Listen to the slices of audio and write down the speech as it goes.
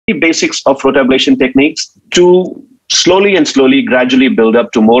basics of rotablation techniques to slowly, gradually build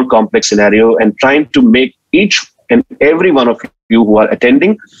up to more complex scenario, and trying to make each and every one of you who are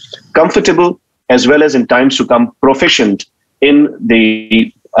attending comfortable, as well as in times to come proficient in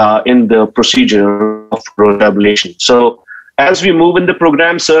the procedure of rotablation. So as we move in the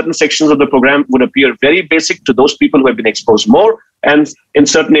program, certain sections of the program would appear very basic to those people who have been exposed more, and in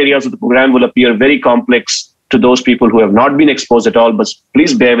certain areas of the program will appear very complex to those people who have not been exposed at all. But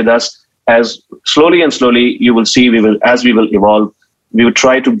please bear with us, as slowly you will see, as we will evolve, we will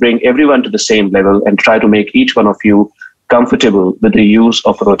try to bring everyone to the same level and try to make each one of you comfortable with the use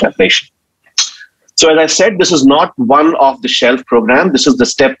of rotablation. So as I said, this is not one off the shelf program. This is the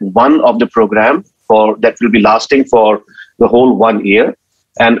step one of the program that will be lasting for the whole 1 year.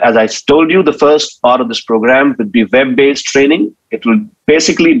 And as I told you, the first part of this program would be web-based training. It will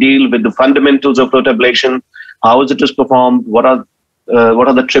basically deal with the fundamentals of rotablation, how is it performed, what are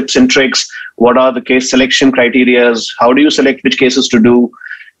the tips and tricks, what are the case selection criteria, how do you select which cases to do.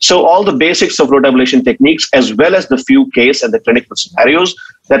 So all the basics of rotablation techniques, as well as the few case and the clinical scenarios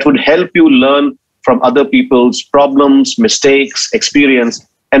that would help you learn from other people's problems, mistakes, experience,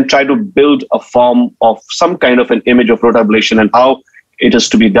 and try to build a form of some kind of an image of rotablation and how it is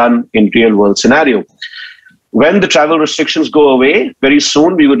to be done in real world scenario. When the travel restrictions go away, very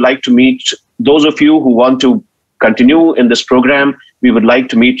soon we would like to meet those of you who want to continue in this program. We would like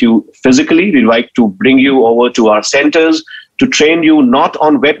to meet you physically. We'd like to bring you over to our centers to train you not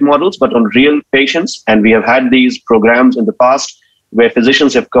on wet models, but on real patients. And we have had these programs in the past where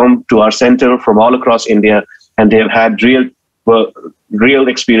physicians have come to our center from all across India, and they have had real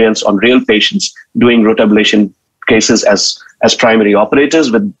experience on real patients doing rotablation cases as primary operators,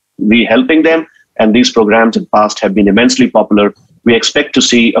 with we helping them. And these programs in the past have been immensely popular. We expect to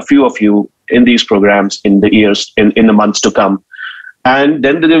see a few of you in these programs in the months to come. And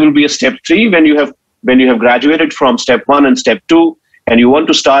then there will be a step 3 when you have graduated from step 1 and step 2, and you want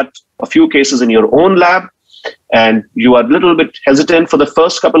to start a few cases in your own lab, and you are a little bit hesitant for the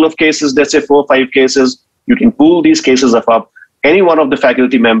first couple of cases, let's say 4 or 5 cases. You can pool these cases up. Any one of the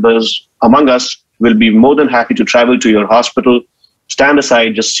faculty members among us will be more than happy to travel to your hospital, stand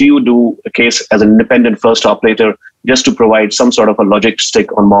aside, just see you do a case as an independent first operator, just to provide some sort of a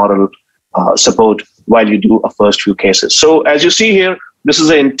logistic or moral support while you do a first few cases. So as you see here, this is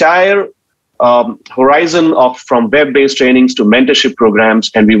an entire horizon from web-based trainings to mentorship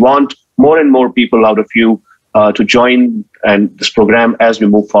programs, and we want more and more people out of you to join this program as we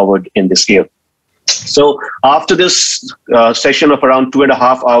move forward in this year. So after this session of around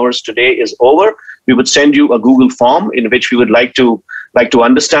 2.5 hours today is over, we would send you a Google form in which we would like to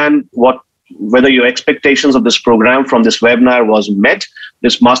understand whether your expectations of this program from this webinar was met,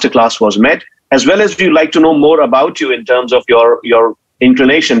 this masterclass was met, as well as we'd like to know more about you in terms of your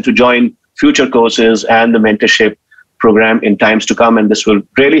inclination to join future courses and the mentorship program in times to come. And this will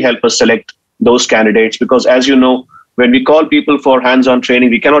really help us select those candidates, because as you know, when we call people for hands-on training,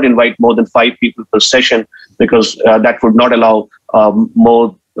 we cannot invite more than 5 people per session, because that would not allow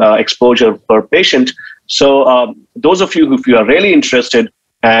more exposure per patient. So those of you, if you are really interested,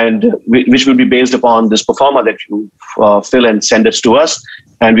 and which will be based upon this performer that you fill and send it to us,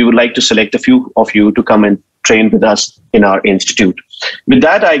 and we would like to select a few of you to come and train with us in our institute. With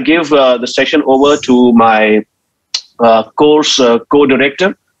that, I give the session over to my course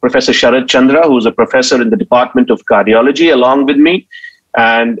co-director, Professor Sharad Chandra, who is a professor in the Department of Cardiology along with me,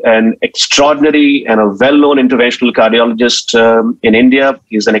 and an extraordinary and a well-known interventional cardiologist in India.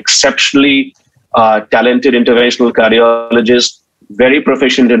 He's an exceptionally talented interventional cardiologist, very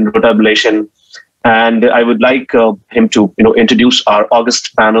proficient in rotablation. And I would like him to introduce our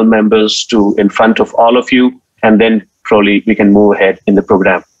August panel members in front of all of you, and then probably we can move ahead in the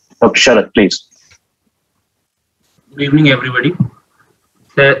program. Dr. Sharad, please. Good evening, everybody.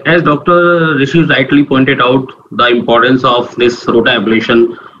 As Dr. Rishi rightly pointed out, the importance of this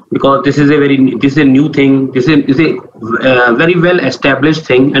rotablation, because this is a new thing. This is a very well established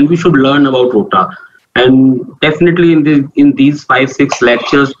thing, and we should learn about rota. And definitely in these 5-6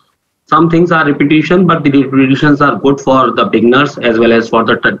 lectures, some things are repetition, but the repetitions are good for the beginners as well as for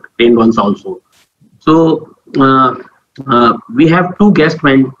the trained ones also. So we have 2 guest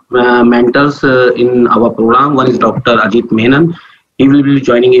mentors in our program. One is Dr. Ajit Menon. He will be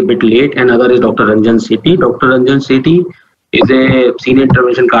joining a bit late, and other is Dr. Ranjan Sethi. Dr. Ranjan Sethi is a senior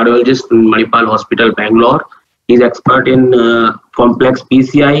intervention cardiologist in Manipal Hospital, Bangalore. He is expert in complex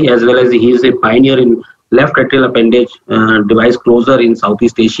PCI, as well as he is a pioneer in left atrial appendage device closure in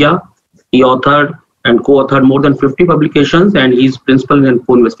Southeast Asia. He authored and co-authored more than 50 publications, and he is principal and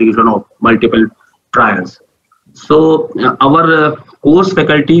co-investigation of multiple trials. So our course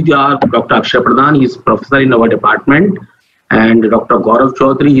faculty, they are Dr. Akshay Pradhan, he is professor in our department, and Dr. Gaurav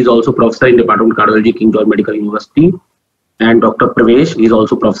Chaudhary, he is also professor in Department of Cardiology, King George Medical University, and Dr. Pravesh is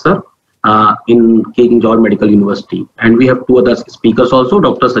also professor in King George Medical University. And we have two other speakers also,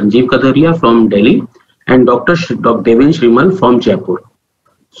 Dr. Sanjeev Kadaria from Delhi and Dr. Devin Shrimal from Jaipur.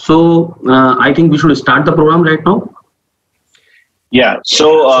 So I think we should start the program right now. Yeah.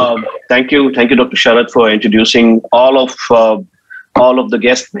 So thank you, Dr. Sharad, for introducing all of the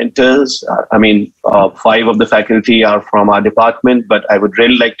guest mentors. I mean, 5 of the faculty are from our department, but I would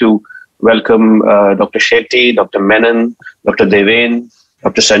really like to welcome Dr. Shetty, Dr. Menon, Dr. Deven,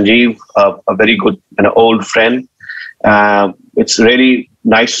 Dr. Sanjeev, a very good and old friend. It's really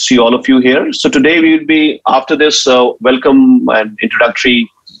nice to see all of you here. So today we will be, after this welcome and introductory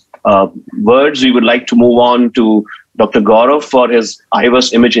words, we would like to move on to Dr. Gaurav for his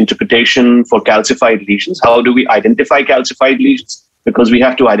IVUS image interpretation for calcified lesions. How do we identify calcified lesions? Because we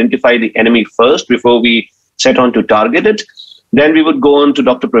have to identify the enemy first before we set on to target it. Then we would go on to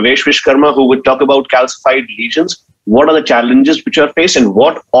Dr. Pravesh Vishkarma, who would talk about calcified lesions. What are the challenges which are faced and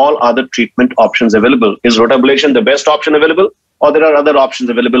what all other treatment options available? Is rotablation the best option available, or there are other options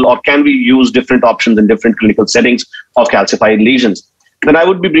available, or can we use different options in different clinical settings of calcified lesions? Then I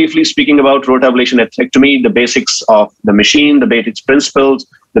would be briefly speaking about rotablation atherectomy, the basics of the machine, the basic principles,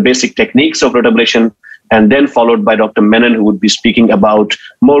 the basic techniques of rotablation, and then followed by Dr. Menon, who would be speaking about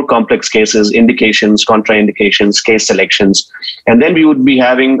more complex cases, indications, contraindications, case selections. And then we would be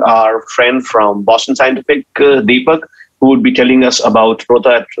having our friend from Boston Scientific, Deepak, who would be telling us about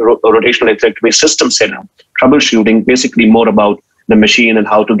rotational atherectomy system setup, troubleshooting, basically more about the machine and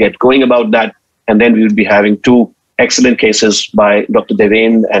how to get going about that. And then we would be having 2 excellent cases by Dr.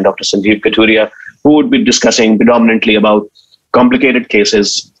 Deven and Dr. Sanjeev Katuria, who would be discussing predominantly about complicated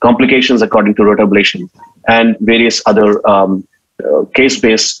cases, complications according to rotablation, and various other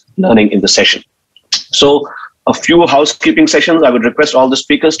case-based learning in the session. So a few housekeeping sessions. I would request all the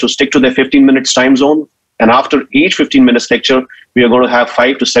speakers to stick to their 15 minutes time zone. And after each 15 minutes lecture, we are going to have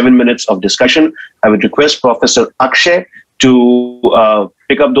 5 to 7 minutes of discussion. I would request Professor Akshay to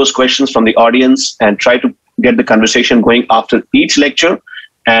pick up those questions from the audience and try to get the conversation going after each lecture,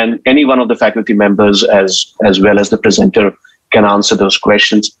 and any one of the faculty members as well as the presenter can answer those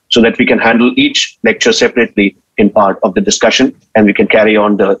questions so that we can handle each lecture separately in part of the discussion, and we can carry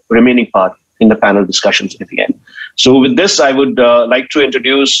on the remaining part in the panel discussions at the end. So with this, I would like to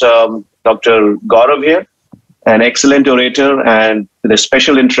introduce Dr. Gaurav here, an excellent orator and with a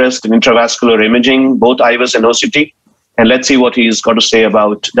special interest in intravascular imaging, both IVUS and OCT. And let's see what he's got to say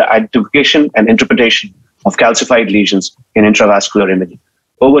about the identification and interpretation of calcified lesions in intravascular imaging.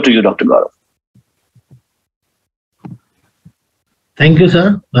 Over to you, Dr. Gaurav. Thank you,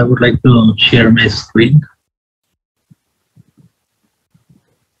 sir. I would like to share my screen.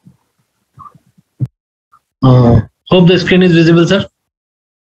 Hope the screen is visible, sir.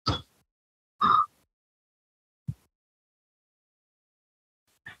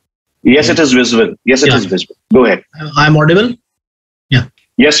 Yes, it is visible. Yes, it is visible. Go ahead. I'm audible? Yeah.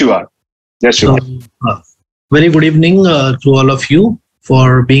 Yes, you are. Yes, you are. Very good evening to all of you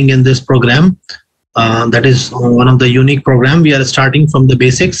for being in this program. That is one of the unique program. We are starting from the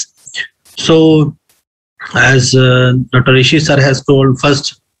basics. So as Dr. Rishi sir has told,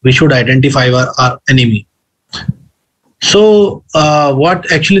 first we should identify our enemy. So what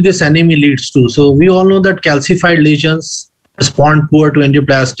actually this enemy leads to? So we all know that calcified lesions respond poor to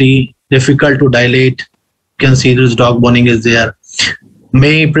angioplasty, difficult to dilate. You can see this dog boning is there.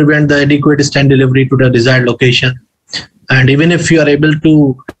 May prevent the adequate stent delivery to the desired location. And even if you are able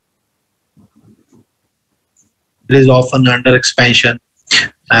to, there is often under expansion,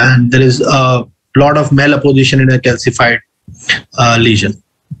 and there is a lot of malapposition in a calcified lesion.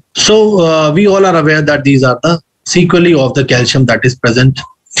 So we all are aware that these are the sequelae of the calcium that is present.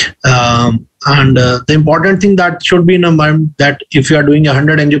 The important thing that should be in a mind that if you are doing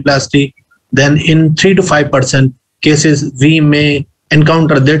 100 angioplasty, then in 3 to 5% cases we may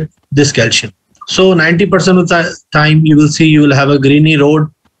encounter this calcium. So 90% of the time you will see you will have a greeny road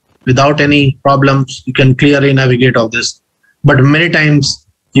without any problems. You can clearly navigate of this. But many times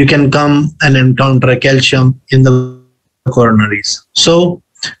you can come and encounter a calcium in the coronaries. So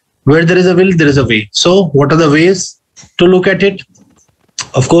where there is a will, there is a way. So what are the ways to look at it?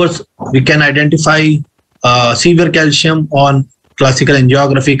 Of course, we can identify severe calcium on classical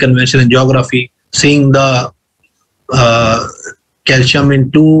angiography, conventional angiography, seeing the calcium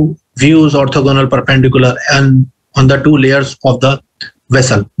in 2 views, orthogonal, perpendicular, and on the 2 layers of the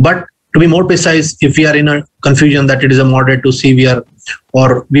vessel. But to be more precise, if we are in a confusion that it is a moderate to severe,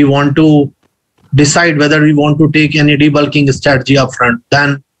 or we want to decide whether we want to take any debulking strategy upfront,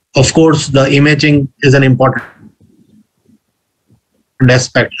 then of course the imaging is an important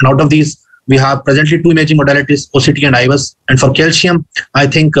aspect. And out of these, we have presently two imaging modalities, OCT and IVUS. And for calcium, I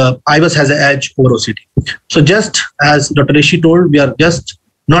think IVUS has an edge over OCT. So just as Dr. Rishi told, we are just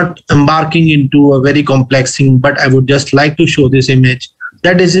not embarking into a very complex thing, but I would just like to show this image.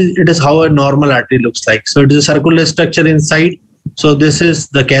 That is, it is how a normal artery looks like. So it is a circular structure inside. So this is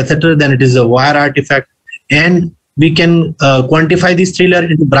the catheter, then it is a wire artifact. And we can quantify these three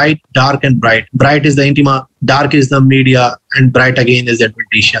layers into bright, dark, and bright. Bright is the intima, dark is the media, and bright again is the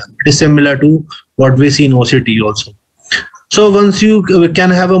adventitia. It is similar to what we see in OCT also. So once you can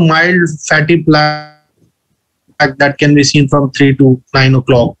have a mild fatty plaque that can be seen from 3 to 9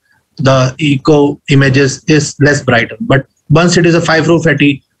 o'clock, the echo images is less brighter. But once it is a 5-row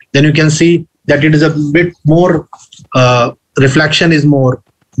fatty, then you can see that it is a bit more, reflection is more.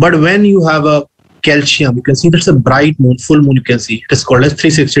 But when you have a calcium, you can see that's a bright moon, full moon you can see. It is called as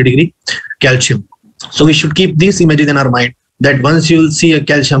 360-degree calcium. So we should keep these images in our mind, that once you will see a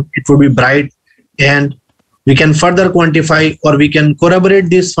calcium, it will be bright, and we can further quantify or we can corroborate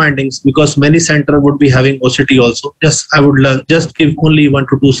these findings, because many centers would be having OCT also. I would just give only 1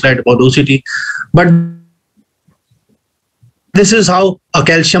 to 2 slides about OCT. But this is how a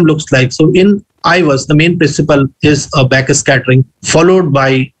calcium looks like. So in IVUS, the main principle is a backscattering, followed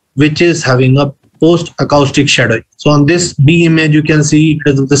by which is having a post-acoustic shadowing. So on this B image, you can see it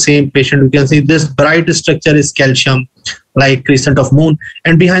is the same patient. You can see this bright structure is calcium, like crescent of moon,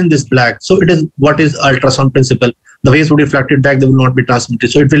 and behind this black. So it is what is ultrasound principle. The waves would be reflected back, they will not be transmitted.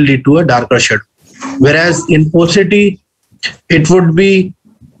 So it will lead to a darker shadow. Whereas in OCT, it would be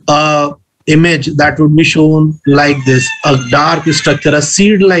a image that would be shown like this, a dark structure, a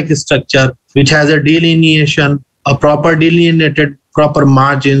seed-like structure, which has a delineation, a proper delineated proper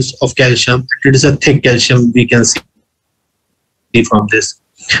margins of calcium. It is a thick calcium we can see from this.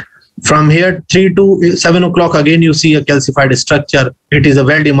 From here 3 to 7 o'clock, again you see a calcified structure. It is a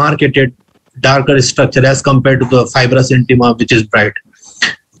well demarcated darker structure as compared to the fibrous intima, which is bright.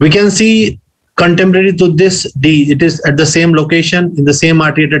 We can see contemporary to this D, it is at the same location, in the same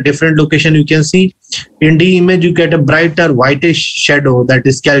artery at a different location. You can see in D image you get a brighter whitish shadow, that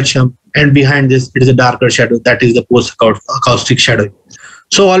is calcium, and behind this it is a darker shadow, that is the post-acoustic shadow.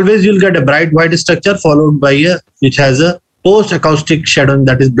 So always you'll get a bright white structure followed by a which has a post-acoustic shadowing,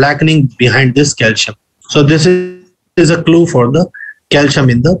 that is blackening behind this calcium. So this is a clue for the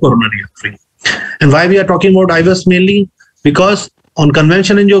calcium in the coronary artery. And why we are talking about IVUS mainly? Because on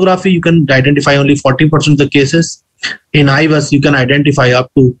conventional angiography, you can identify only 40% of the cases. In IVUS, you can identify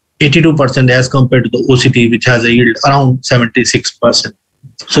up to 82% as compared to the OCT, which has a yield around 76%.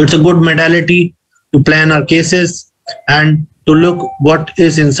 So it's a good modality to plan our cases and to look what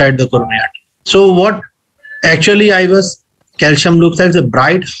is inside the coronary artery. So what actually IVUS calcium looks like is a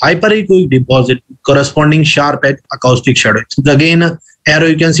bright hyperechoic deposit corresponding sharp at acoustic shadow. So again, arrow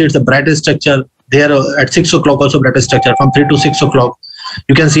you can see it's a brighter structure. There at 6 o'clock also brighter structure from 3 to 6 o'clock.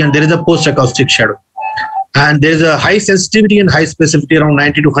 You can see, and there is a post-acoustic shadow. And there is a high sensitivity and high specificity around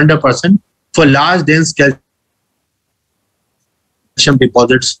 90 to 100% for large dense calcium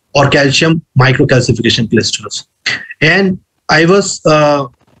deposits or calcium microcalcification clusters. And IVUS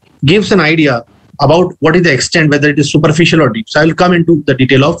gives an idea about what is the extent, whether it is superficial or deep. So I will come into the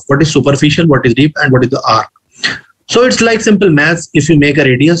detail of what is superficial, what is deep, and what is the arc. So it's like simple maths. If you make a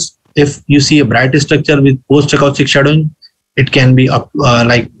radius, if you see a bright structure with post-acoustic shadowing, it can be up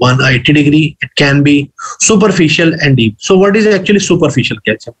like 180 degree. It can be superficial and deep. So what is actually superficial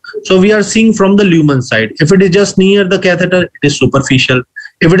calcium? So we are seeing from the lumen side. If it is just near the catheter, it is superficial.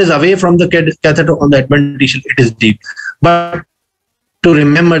 If it is away from the catheter on the adventitial, it is deep. But to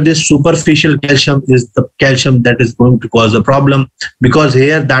remember, this superficial calcium is the calcium that is going to cause a problem, because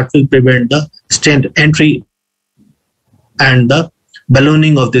here that will prevent the stent entry and the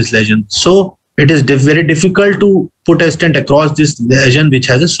ballooning of this lesion. So it is very difficult to put a stent across this lesion which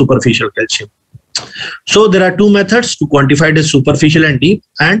has a superficial calcium. So there are two methods to quantify the superficial and deep,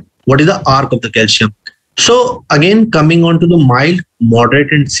 and what is the arc of the calcium. So again, coming on to the mild,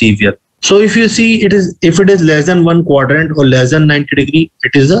 moderate, and severe. So if you see, if it is less than 1 quadrant or less than 90 degree,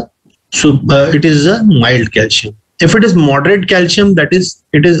 it is a mild calcium. If it is moderate calcium, that is,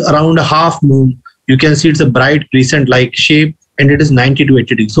 it is around a half moon. You can see it's a bright crescent-like shape, and it is 90 to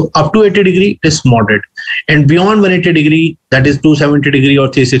 80 degrees. So up to 80 degree, it is moderate. And beyond 180 degree, that is 270 degree or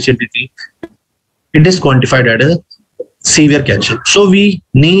 360 degree, it is quantified as a severe calcium. So we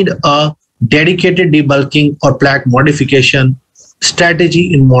need a dedicated debulking or plaque modification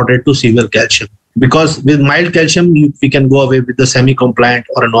strategy in moderate to severe calcium. because with mild calcium, we can go away with the semi-compliant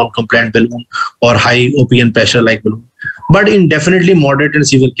or a non-compliant balloon or high OPN pressure like balloon. But in definitely moderate and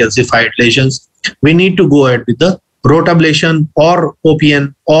severe calcified lesions, we need to go ahead with the rotablation or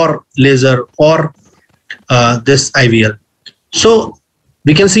OPN or laser or this IVL. So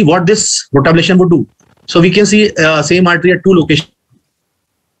we can see what this rotablation would do. So we can see same artery at two locations.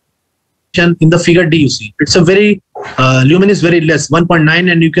 In the figure D, you see it's a very lumen is very less,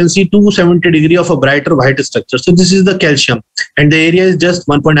 1.9, and you can see 270 degree of a brighter white structure. So this is the calcium, and the area is just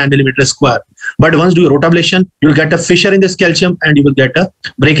 1.9 millimeter square. But once you do rotablation, you'll get a fissure in this calcium, and you will get a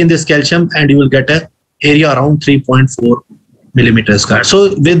break in this calcium, and you will get a area around 3.4 millimeter square.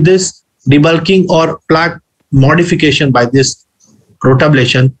 So with this debulking or plaque modification by this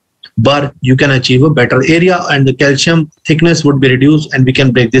rotablation, but you can achieve a better area and the calcium thickness would be reduced, and we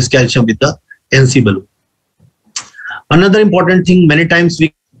can break this calcium with the NC balloon. Another important thing, many times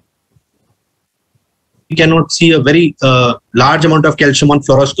we cannot see a very large amount of calcium on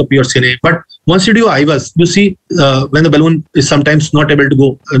fluoroscopy or cine, but once you do IVUS, you see when the balloon is sometimes not able to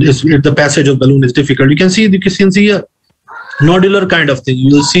go, if the passage of balloon is difficult, you can see a nodular kind of thing.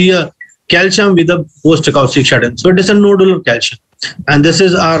 You will see a calcium with a post-acoustic shut-in. So it is a nodular calcium. And this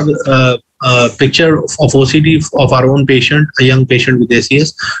is our picture of OCT of our own patient, a young patient with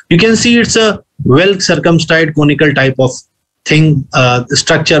ACS. You can see it's a well circumscribed conical type of thing,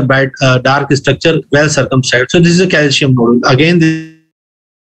 structure, bright, dark structure, well circumscribed. So this is a calcium nodule. Again,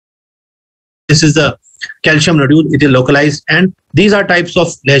 this is the calcium nodule. It is localized, and these are types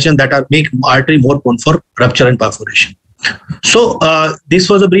of lesion that make artery more prone for rupture and perforation. So this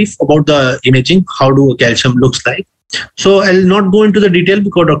was a brief about the imaging, how do calcium looks like. So I'll not go into the detail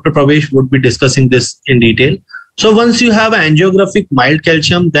because Dr. Pravesh would be discussing this in detail. So once you have an angiographic mild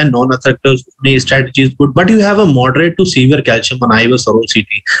calcium, then non-atherectomy strategy is good. But you have a moderate to severe calcium on IVUS or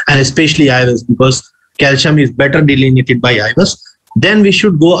OCT, and especially IVUS because calcium is better delineated by IVUS. Then we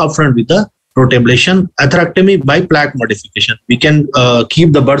should go upfront with the rotablation atherectomy by plaque modification. We can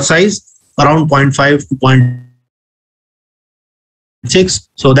keep the bud size around 0.5 to 0.6,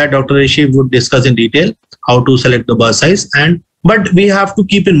 so that Dr. Rishi would discuss in detail how to select the bud size. But we have to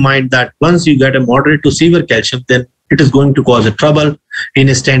keep in mind that once you get a moderate to severe calcium, then it is going to cause a trouble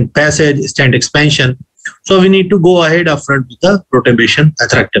in stent passage, stent expansion. So we need to go ahead upfront with the rotablation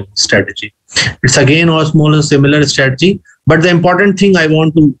atherectomy strategy. It's again a smaller similar strategy, but the important thing I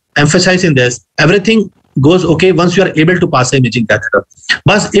want to emphasize in this, everything goes okay once you are able to pass an imaging catheter.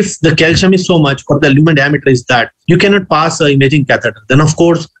 But if the calcium is so much or the lumen diameter is that you cannot pass an imaging catheter, then of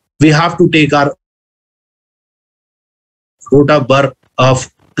course we have to take our rota burr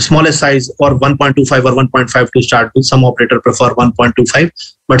of smallest size or 1.25 or 1.5 to start with. Some operator prefer 1.25,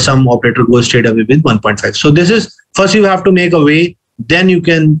 but some operator go straight away with 1.5. So this is, first you have to make a way, then you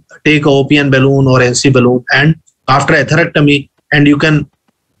can take a OPN balloon or NC balloon, and after atherectomy, and you can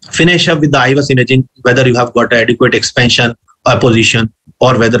finish up with the IVUS imaging, whether you have got adequate expansion position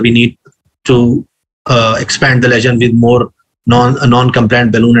or whether we need to expand the lesion with more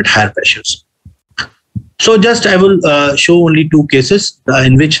non-compliant balloon at higher pressures. So just I will show only two cases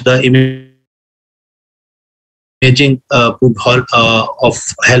in which the imaging would of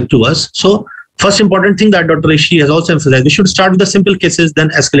help to us. So first important thing that Dr. Rishi has also emphasized, we should start with the simple cases, then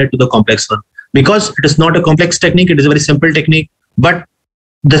escalate to the complex one. Because it is not a complex technique, it is a very simple technique, but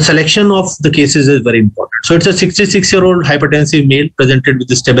the selection of the cases is very important. So it's a 66-year-old hypertensive male presented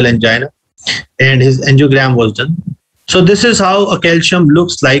with a stable angina, and his angiogram was done. So this is how a calcium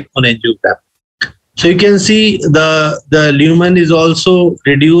looks like on angiogram. So you can see the lumen is also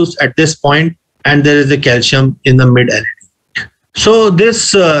reduced at this point, and there is a calcium in the mid LED. So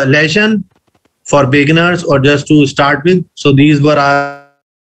this lesion for beginners or just to start with, so these were our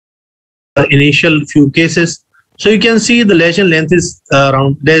initial few cases. So you can see the lesion length is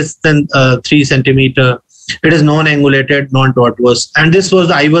around less than 3 centimeter. It is non-angulated, non-tortuous, and this was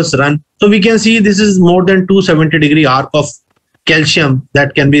the IVUS run. So we can see this is more than 270-degree arc of calcium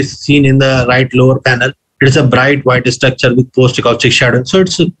that can be seen in the right lower panel. It is a bright white structure with post-acoustic shadow. So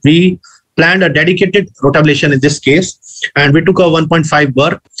we planned a dedicated rotablation in this case, and we took a 1.5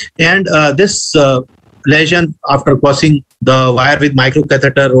 burr, and this lesion, after crossing the wire with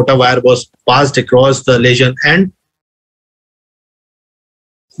microcatheter, rota wire was passed across the lesion, and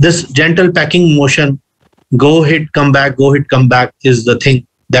this gentle packing motion, go hit, come back, go hit, come back, is the thing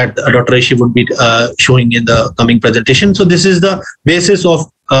that Dr. Rishi would be showing in the coming presentation. So this is the basis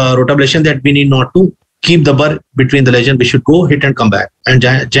of rotablation, that we need not to keep the burr between the lesion. We should go hit and come back, and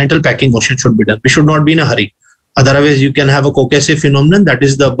gentle packing motion should be done. We should not be in a hurry. Otherwise, you can have a cohesive phenomenon, that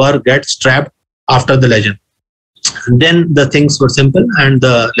is the burr gets trapped after the lesion. Then the things were simple, and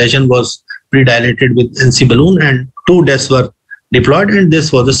the lesion was pre-dilated with NC balloon, and 2 deaths were deployed, and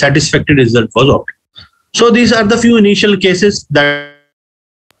this was a satisfactory result was obtained. So these are the few initial cases that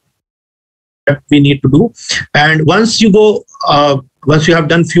we need to do. And once you go, once you have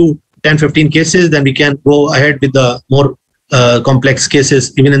done few 10-15 cases, then we can go ahead with the more complex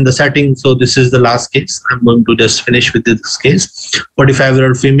cases even in the setting. So this is the last case. I'm going to just finish with this case.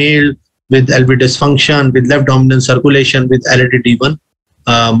 45-year-old female with LV dysfunction, with left dominant circulation, with LAD-D1,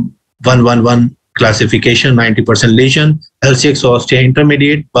 111 classification, 90% lesion, LCX ostia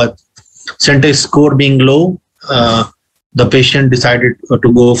intermediate, but Centex score being low. The patient decided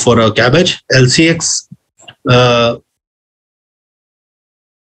to go for a cabbage. LCX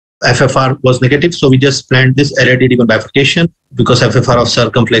FFR was negative, so we just planned this LAD-D1 bifurcation because FFR of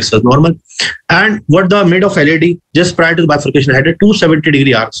circumflex was normal. And what the mid of LAD just prior to the bifurcation had a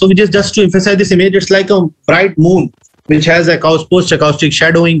 270-degree arc. So we just to emphasize this image, it's like a bright moon which has a post-acoustic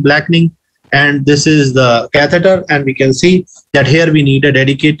shadowing, blackening, and this is the catheter, and we can see that here we need a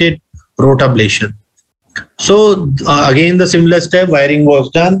dedicated rotablation. So again, the similar step, wiring was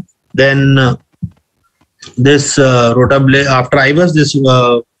done. Then this rotablation after IVUS, this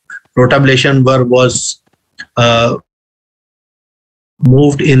rotablation burr was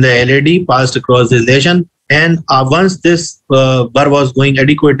moved in the LAD, passed across the lesion, and once this burr was going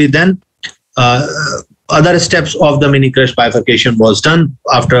adequately, then other steps of the mini crush bifurcation was done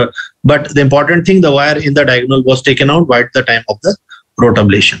after. But the important thing, the wire in the diagonal was taken out by the time of the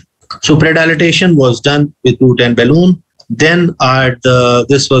rotablation. So predilatation was done with 210 balloon. Then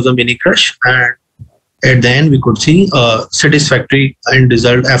this was a mini crush, and at the end we could see a satisfactory end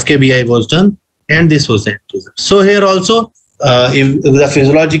result. FKBI was done, and this was the end result. So here also, if the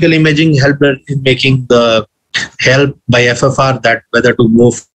physiological imaging helped in making the help by FFR that whether to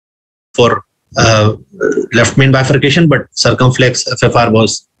go for left main bifurcation, but circumflex FFR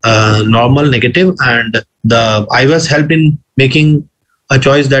was normal, negative, and the IVUS helped in making a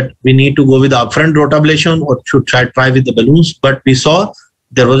choice that we need to go with the upfront rotablation or should try with the balloons. But we saw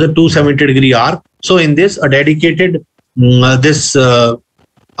there was a 270-degree arc. So in this, a dedicated rotablation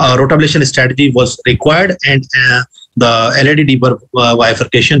strategy was required, and the LAD-D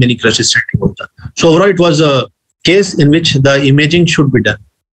bifurcation mini crush strategy was done. So overall, it was a case in which the imaging should be done.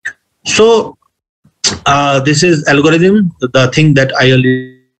 So this is algorithm, the thing that I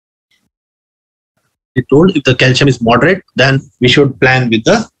already told. If the calcium is moderate, then we should plan with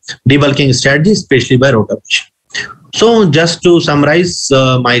the debulking strategy, especially by rotablation. So just to summarize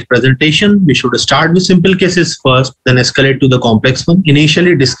my presentation, we should start with simple cases first, then escalate to the complex one.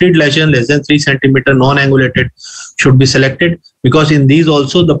 Initially, discrete lesion less than 3 centimeter, non-angulated should be selected, because in these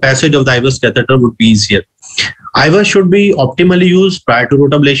also the passage of the IVUS catheter would be easier. IVUS should be optimally used prior to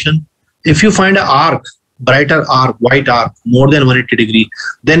rotablation. If you find an arc, brighter arc, white arc, more than 180 degree,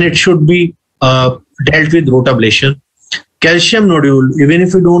 then it should be dealt with rotablation. Calcium nodule, even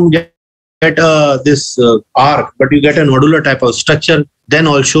if you don't get this arc, but you get a nodular type of structure, then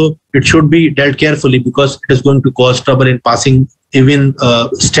also it should be dealt carefully because it is going to cause trouble in passing even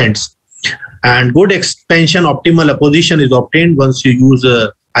stents. And good expansion, optimal apposition is obtained once you use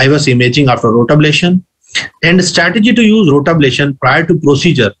IVUS imaging after rotablation. And strategy to use rotablation prior to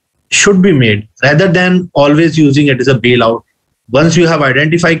procedure should be made rather than always using it as a bailout. Once you have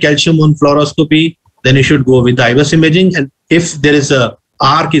identified calcium on fluoroscopy, then you should go with the IVUS imaging. And if there is a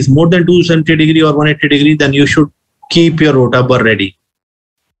arc is more than 270 degree or 180 degree, then you should keep your rotabur ready.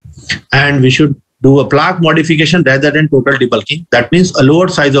 And we should do a plaque modification rather than total debulking. That means a lower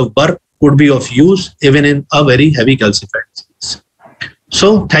size of burr could be of use even in a very heavy calcified disease.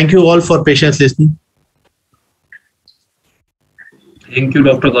 So thank you all for patience listening. Thank you,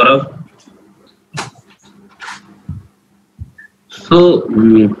 Dr. Gaurav. So,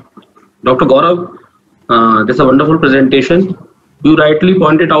 Dr. Gaurav, this is a wonderful presentation. You rightly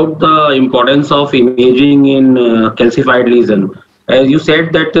pointed out the importance of imaging in calcified lesion. As you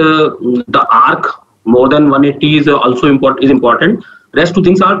said that the arc more than 180 is also important. Rest two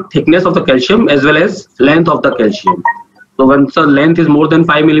things are thickness of the calcium as well as length of the calcium. So once the length is more than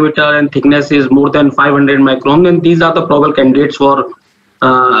 5 millimeter and thickness is more than 500 micron, then these are the probable candidates for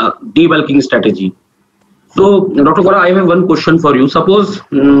debulking strategy. So, Dr. Gaurav, I have one question for you. Suppose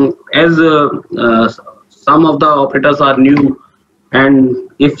as some of the operators are new, and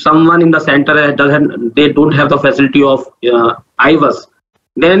if someone in the center they don't have the facility of IVUS,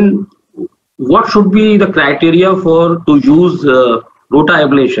 then what should be the criteria for to use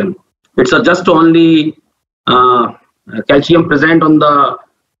rotablation? It's just only calcium present on the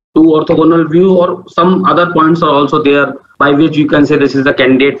two orthogonal view, or some other points are also there by which you can say this is the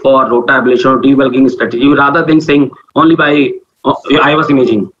candidate for rotablation or debulking strategy, rather than saying only by IVUS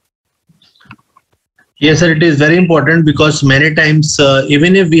imaging? Yes, sir, it is very important because many times,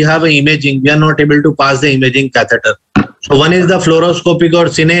 even if we have an imaging, we are not able to pass the imaging catheter. So one is the fluoroscopic or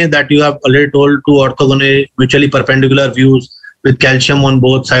cine that you have already told, two orthogonal mutually perpendicular views with calcium on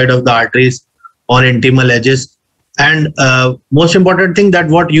both sides of the arteries on intimal edges. And most important thing that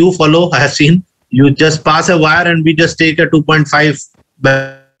what you follow, I have seen, you just pass a wire and we just take a 2.5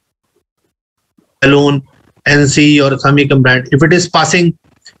 balloon, NC or Samicum brand. If it is passing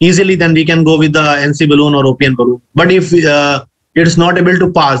easily, then we can go with the NC balloon or OPN balloon. But if it is not able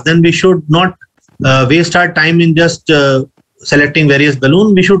to pass, then we should not waste our time in just selecting various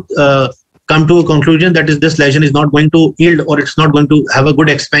balloon. We should come to a conclusion that is this lesion is not going to yield, or it's not going to have a good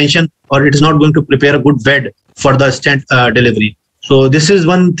expansion, or it is not going to prepare a good bed for the stent delivery. So this is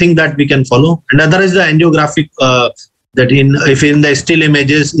one thing that we can follow. Another is the angiographic, that if in the still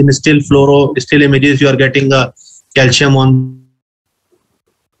images, in still still images, you are getting a calcium on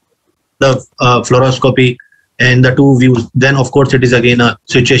the fluoroscopy and the two views, then of course it is again a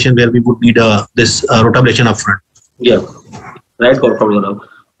situation where we would need this rotablation upfront. Yeah, right, Dr.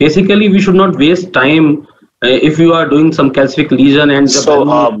 Basically, we should not waste time if you are doing some calcific lesion and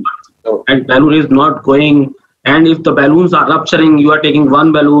the balloon is not going. And if the balloons are rupturing, you are taking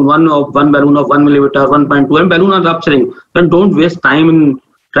one balloon of 1 millimeter, 1.2, and balloon are rupturing, then don't waste time and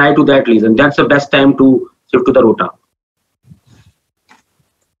try to that lesion. That's the best time to shift to the rota.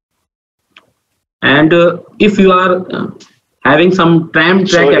 And if you are having some tram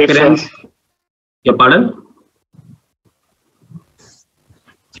track appearance, yeah, pardon?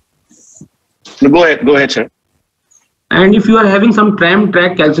 Go ahead, sir. And if you are having some tram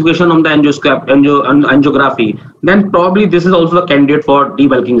track calcification on the angiography, then probably this is also a candidate for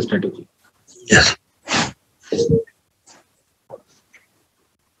debulking strategy. Yes.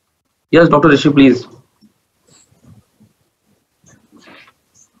 Yes, Dr. Rishi, please.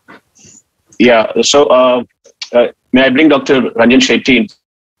 Yeah, so may I bring Dr. Ranjan Shetty into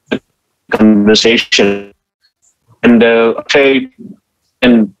the conversation and try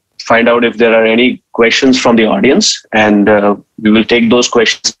and find out if there are any questions from the audience, and we will take those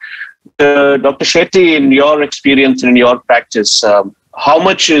questions. Dr. Shetty, in your experience and in your practice, how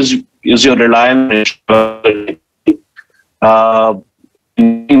much is your reliance with the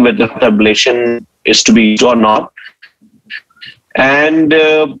ablation is to be used or not? And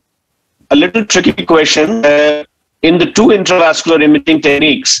a little tricky question, in the two intravascular imaging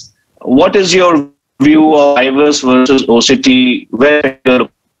techniques, what is your view of IVUS versus OCT, where your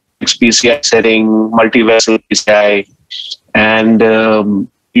PCI setting, multi-vessel PCI, and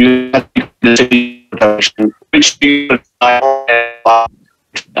you have which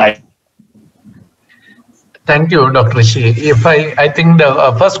Thank you, Dr. Rishi. If I think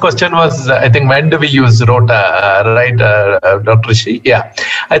the first question was, I think, when do we use rota, right, Dr. Rishi? Yeah,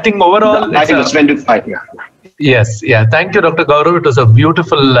 I think overall, I think it's when to fight. Yeah. Yes, yeah. Thank you, Dr. Gaurav. It was a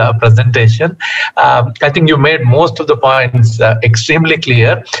beautiful presentation. I think you made most of the points extremely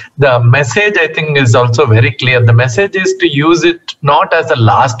clear. The message, I think, is also very clear. The message is to use it not as a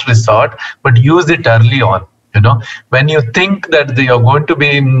last resort, but use it early on. You know, when you think that you're going to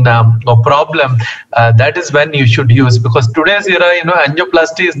be in a problem, that is when you should use, because today's era, you know,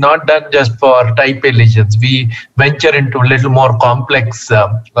 angioplasty is not done just for type A lesions. We venture into a little more complex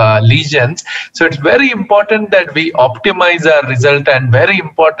lesions. So it's very important that we optimize our result, and very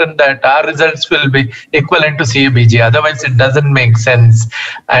important that our results will be equivalent to CABG. Otherwise, it doesn't make sense.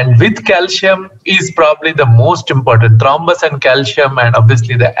 And with calcium is probably the most important. Thrombus and calcium, and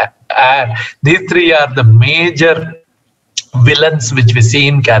obviously the these three are the major villains which we see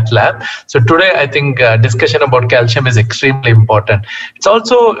in cath lab. So today, I think discussion about calcium is extremely important. It's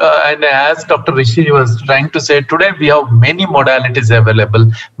also, and as Dr. Rishi was trying to say, today we have many modalities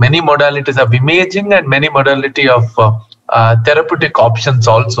available, many modalities of imaging and many modality of therapeutic options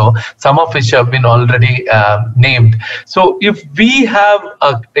also, some of which have been already named. So if we have,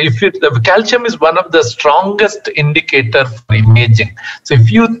 the calcium is one of the strongest indicator for imaging. So if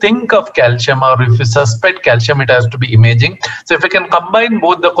you think of calcium, or if you suspect calcium, it has to be imaging. So if we can combine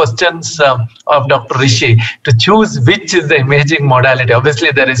both the questions of Dr. Rishi to choose which is the imaging modality,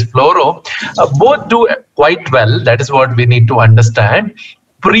 obviously there is fluoro. Both do quite well. That is what we need to understand.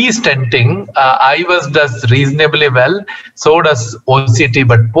 Pre-stenting, IVUS does reasonably well, so does OCT,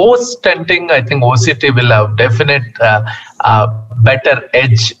 but post-stenting, I think OCT will have definite better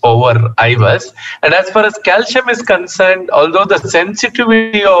edge over IVUS. And as far as calcium is concerned, although the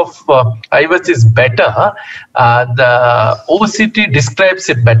sensitivity of IVUS is better, the OCT describes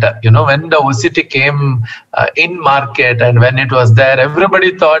it better. You know, when the OCT came in market and when it was there,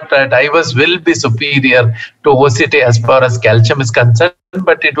 everybody thought that IVUS will be superior to OCT as far as calcium is concerned.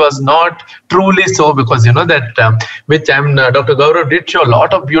 but it was not truly so, because that which Dr. Gaurav did show a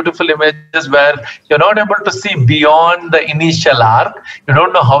lot of beautiful images where you're not able to see beyond the initial arc. You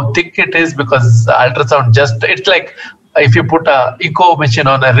don't know how thick it is because ultrasound it's like if you put a echo machine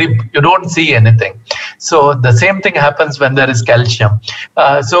on a rib, you don't see anything. So the same thing happens when there is calcium.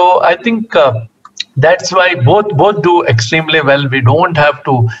 So I think that's why both do extremely well. We don't have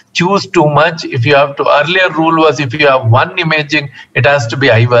to choose too much. If you have to, earlier rule was if you have one imaging, it has to be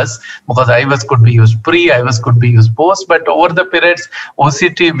IVAS, because IVAS could be used pre, IVAS could be used post. But over the periods,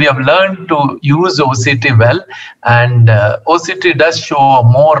 OCT, we have learned to use OCT well, and OCT does show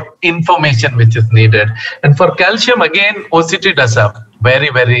more information which is needed. And for calcium, again, OCT does a very,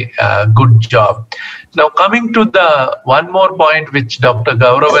 very good job. Now, coming to the one more point which Dr.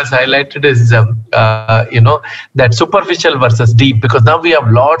 Gaurav has highlighted is, that superficial versus deep, because now we have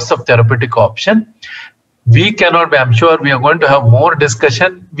lots of therapeutic option. We cannot be, I'm sure we are going to have more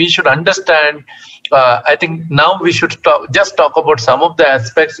discussion. We should understand, I think now we should just talk about some of the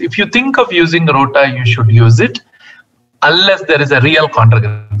aspects. If you think of using Rota, you should use it. Unless there is a real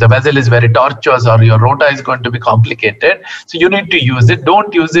contraction, the vessel is very tortuous or your Rota is going to be complicated. So you need to use it.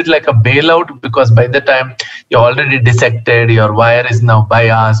 Don't use it like a bailout, because by the time you're already dissected, your wire is now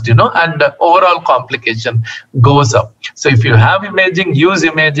biased, and the overall complication goes up. So if you have imaging, use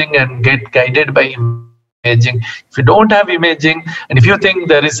imaging and get guided by imaging. If you don't have imaging, and if you think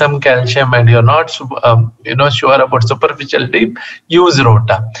there is some calcium and you're not sure about superficial deep, use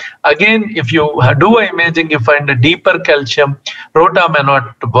Rota. Again, if you do imaging, you find a deeper calcium, Rota may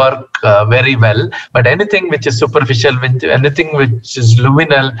not work very well, but anything which is superficial, anything which is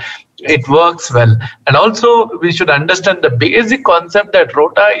luminal, it works well. And also we should understand the basic concept that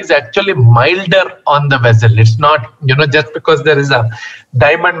Rota is actually milder on the vessel. It's not, just because there is a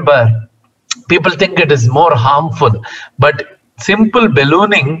diamond burr, people think it is more harmful, but simple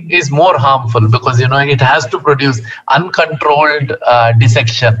ballooning is more harmful, because it has to produce uncontrolled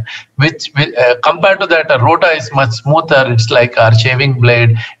dissection, which compared to that, a Rota is much smoother. It's like our shaving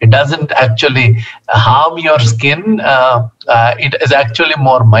blade. It doesn't actually harm your skin. It is actually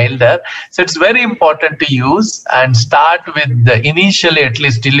more milder. So it's very important to use and start with initially, at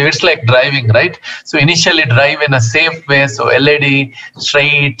least it's like driving, right? So initially drive in a safe way. So LED,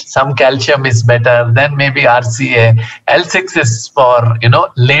 straight, some calcium is better, then maybe RCA. L6 is for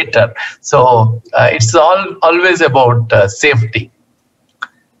later. So it's always about safety.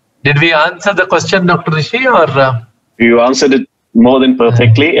 Did we answer the question, Dr. Rishi, or you answered it more than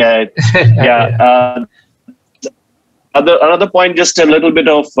perfectly? Yeah. Another point, just a little bit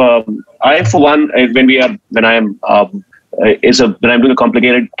of I, for one, when I'm doing a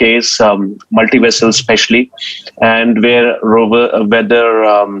complicated case, multi-vessel especially, and whether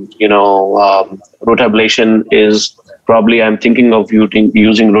rotablation is probably, I'm thinking of using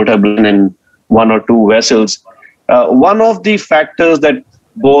rotablation in one or two vessels. One of the factors that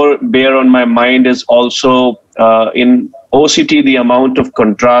bear on my mind is also in OCT, the amount of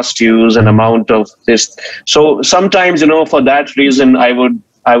contrast used and amount of this. So sometimes, for that reason, I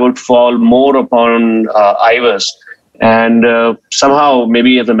would fall more upon IVAS, and somehow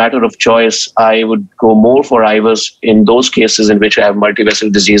maybe as a matter of choice, I would go more for IVAS in those cases in which I have multi-vessel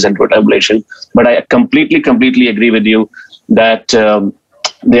disease and rotablation. But I completely agree with you that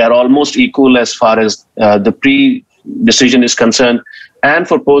they are almost equal as far as the pre-decision is concerned. And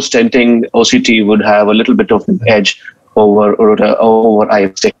for post-stenting, OCT would have a little bit of an edge over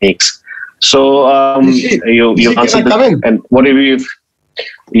IVAS techniques. So you answered it. And what have you?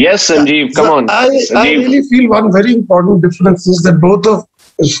 Yes, Sanjeev, come on. I really feel one very important difference is that both of,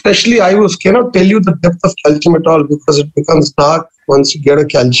 especially IVAS, cannot tell you the depth of calcium at all, because it becomes dark once you get a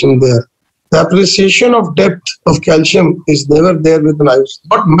calcium there. The appreciation of depth of calcium is never there with an IVAS,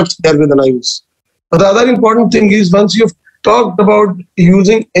 not much there with an IVAS. But the other important thing is, once you've talked about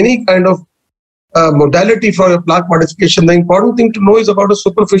using any kind of modality for your plaque modification, the important thing to know is about a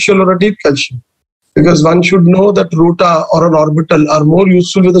superficial or a deep calcium, because one should know that Rota or an orbital are more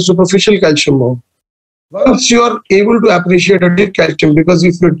useful with a superficial calcium mode. Once you are able to appreciate a deep calcium, because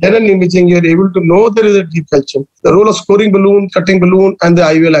if you're done an imaging, you're able to know there is a deep calcium. The role of scoring balloon, cutting balloon, and the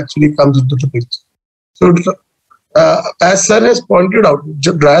IVL actually comes into the picture. So as Sir has pointed out,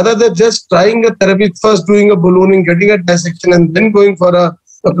 rather than just trying a therapy, first doing a ballooning, getting a dissection, and then going for a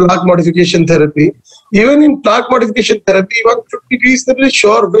plaque modification therapy, even in plaque modification therapy, one should be reasonably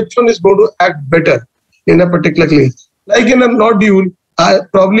sure which one is going to act better in a particular case. Like in a nodule,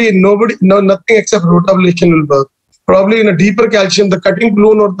 probably nothing except rotablation will work. Probably in a deeper calcium, the cutting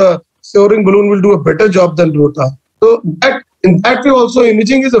balloon or the scoring balloon will do a better job than Rota. So in that way also,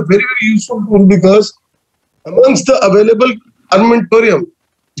 imaging is a very, very useful tool, because amongst the available armamentarium,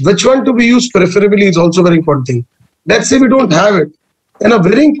 which one to be used preferably is also very important thing. Let's say we don't have it. And a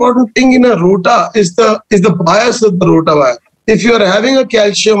very important thing in a rota is the bias of the rota wire. If you are having a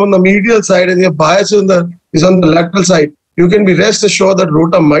calcium on the medial side and your bias is on the lateral side, you can be rest assured that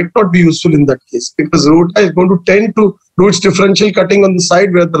rota might not be useful in that case, because rota is going to tend to do its differential cutting on the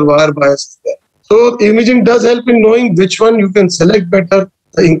side where the wire bias is there. So imaging does help in knowing which one you can select better.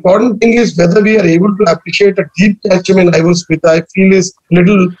 The important thing is whether we are able to appreciate a deep calcium in IVUS, which I feel is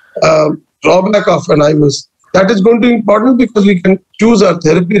little drawback of an IVUS. That is going to be important because we can choose our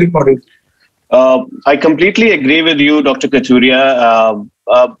therapy accordingly. I completely agree with you, Dr. Kathuria.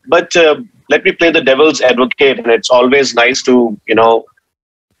 But let me play the devil's advocate, and it's always nice to,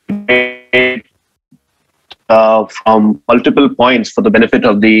 from multiple points for the benefit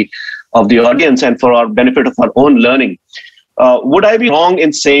of the audience and for our benefit of our own learning. Would I be wrong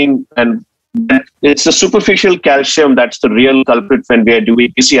in saying, and it's the superficial calcium that's the real culprit when we are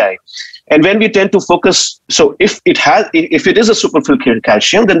doing PCI? And when we tend to focus, so if it is a superficial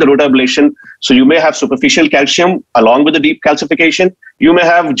calcium, then the rotablation, so you may have superficial calcium along with the deep calcification. You may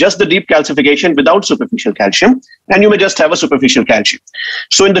have just the deep calcification without superficial calcium, and you may just have a superficial calcium.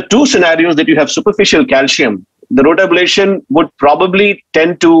 So in the two scenarios that you have superficial calcium, the rotablation would probably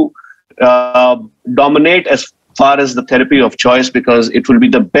tend to dominate as far as the therapy of choice, because it will be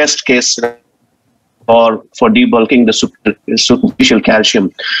the best case for debulking the superficial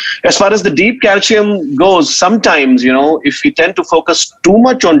calcium. As far as the deep calcium goes, sometimes, if we tend to focus too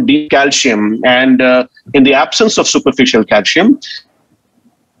much on deep calcium and in the absence of superficial calcium,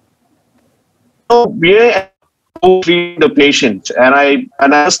 we treat the patient.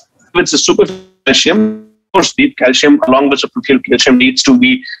 And as it's a superficial calcium, of course, deep calcium along with superficial calcium needs to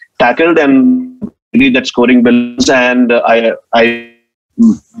be tackled, and that scoring balance, and I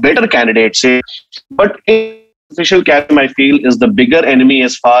better candidates. But superficial calcium, I feel, is the bigger enemy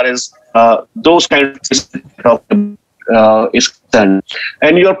as far as those kind of is concerned.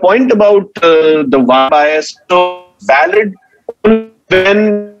 And your point about the bias, so valid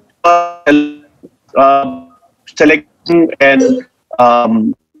when selecting an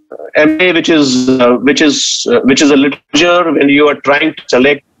MA, which is a literature when you are trying to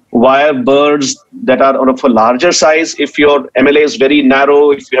select wire birds that are of a larger size. If your MLA is very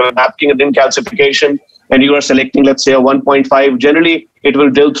narrow, if you have a napkin and calcification, and you are selecting, let's say, a 1.5, generally it will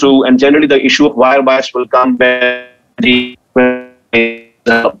drill through, and generally the issue of wire bias will come when putting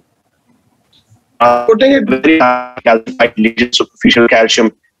it very calcified lesion, superficial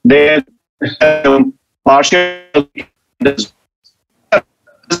calcium, then partial.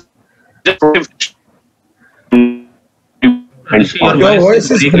 Your voice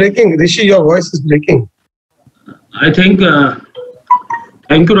is breaking. Rishi, your voice is breaking. I think,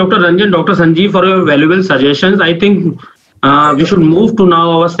 thank you, Dr. Ranjan, Dr. Sanjeev, for your valuable suggestions. I think we should move to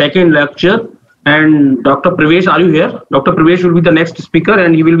now our second lecture. And Dr. Pravesh, are you here? Dr. Pravesh will be the next speaker,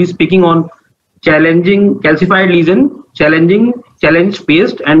 and he will be speaking on challenging calcified lesion,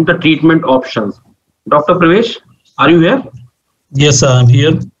 challenge-based, and the treatment options. Dr. Pravesh, are you here? Yes, I'm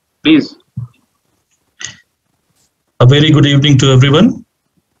here. Please. A very good evening to everyone.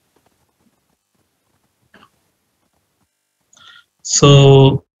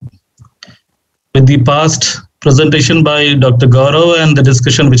 So, with the past presentation by Dr. Gaurav and the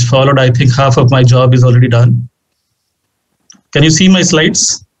discussion which followed, I think half of my job is already done. Can you see my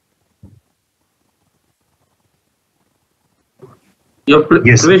slides?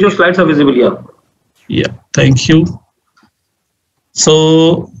 Yes. Your slides are visible here. Yeah, thank you.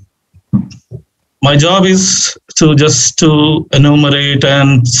 So, my job is to just to enumerate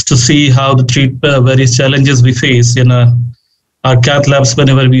and to see how the various challenges we face in our cath labs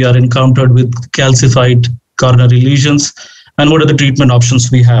whenever we are encountered with calcified coronary lesions, and what are the treatment options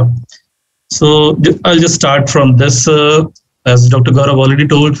we have. So I'll just start from this. As Dr. Gaurav already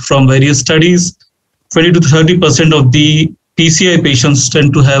told, from various studies, 20 to 30% of the PCI patients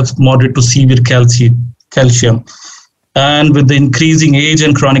tend to have moderate to severe calcium. And with the increasing age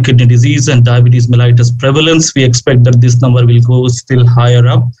and chronic kidney disease and diabetes mellitus prevalence, we expect that this number will go still higher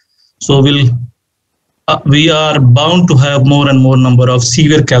up. So we are bound to have more and more number of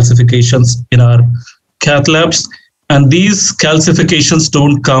severe calcifications in our cath labs. And these calcifications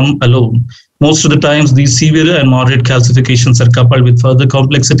don't come alone. Most of the times, these severe and moderate calcifications are coupled with further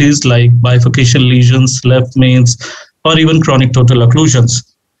complexities like bifurcation lesions, left mains, or even chronic total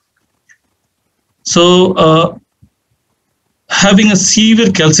occlusions. So, having a severe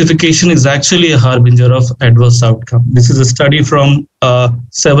calcification is actually a harbinger of adverse outcome. This is a study from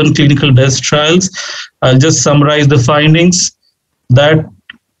 7 clinical best trials. I'll just summarize the findings that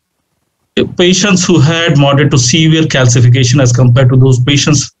patients who had moderate to severe calcification as compared to those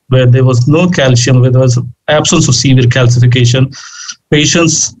patients where there was no calcium, where there was absence of severe calcification,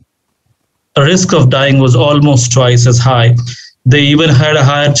 patients' risk of dying was almost twice as high. They even had a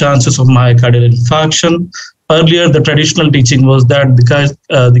higher chances of myocardial infarction. Earlier, the traditional teaching was that the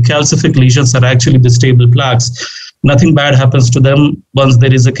calcific lesions are actually the stable plaques. Nothing bad happens to them once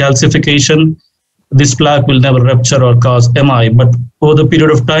there is a calcification. This plaque will never rupture or cause MI. But over the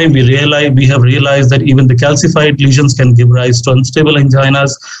period of time, we have realized that even the calcified lesions can give rise to unstable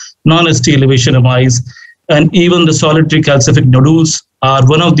anginas, non-ST elevation MIs, and even the solitary calcific nodules are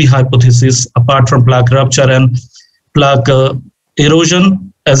one of the hypotheses, apart from plaque rupture and plaque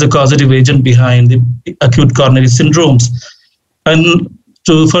erosion, as a causative agent behind the acute coronary syndromes. And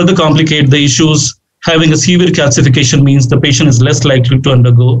to further complicate the issues, having a severe calcification means the patient is less likely to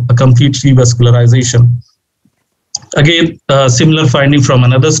undergo a complete revascularization. Again, similar finding from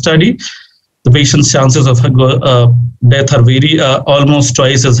another study. The patient's chances of death are almost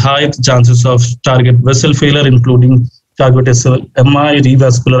twice as high. The chances of target vessel failure, including target MI,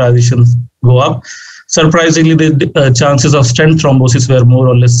 revascularization, go up. Surprisingly, the chances of stent thrombosis were more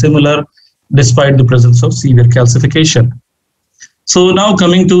or less similar, despite the presence of severe calcification. So now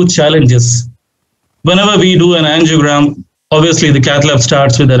coming to challenges. Whenever we do an angiogram, obviously the cath lab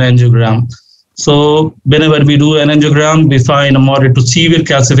starts with an angiogram. So whenever we do an angiogram, we find a moderate to severe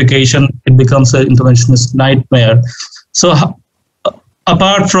calcification. It becomes an interventionist nightmare. So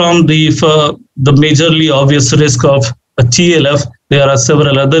apart from the majorly obvious risk of a TLF, there are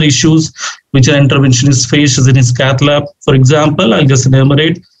several other issues which an interventionist faces in his cath lab. For example, I'll just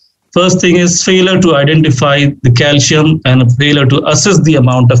enumerate. First thing is failure to identify the calcium and failure to assess the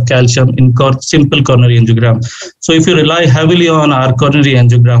amount of calcium in simple coronary angiogram. So if you rely heavily on our coronary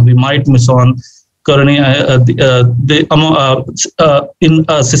angiogram, we might miss on coronary in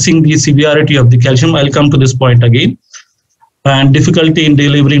assessing the severity of the calcium. I'll come to this point again. And difficulty in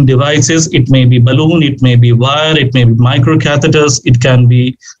delivering devices. It may be balloon, it may be wire, it may be microcatheters, it can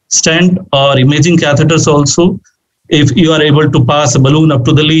be stent or imaging catheters also. If you are able to pass a balloon up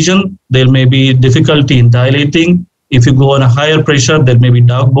to the lesion, there may be difficulty in dilating. If you go on a higher pressure, there may be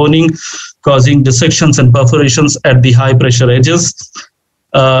dark boning, causing dissections and perforations at the high pressure edges.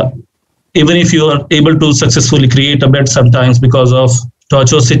 Even if you are able to successfully create a bed, sometimes because of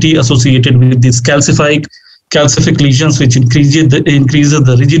tortuosity associated with these calcific lesions, which increases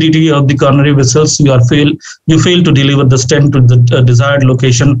the rigidity of the coronary vessels, you fail to deliver the stent to the desired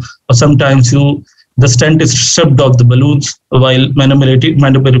location, or sometimes the stent is stripped of the balloons while manipulating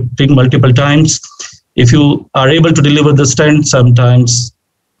multiple times. If you are able to deliver the stent, sometimes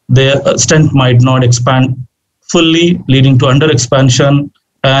the stent might not expand fully, leading to underexpansion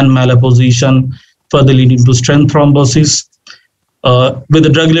and malapposition, further leading to stent thrombosis. With the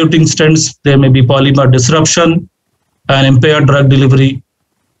drug-eluting stents, there may be polymer disruption and impaired drug delivery.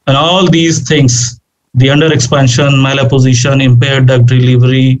 And all these things, the underexpansion, malapposition, impaired drug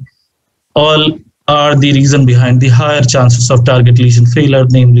delivery, all are the reason behind the higher chances of target lesion failure,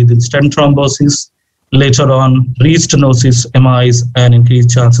 namely the stent thrombosis, later on restenosis, MIs, and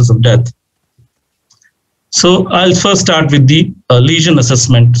increased chances of death. So I'll first start with the lesion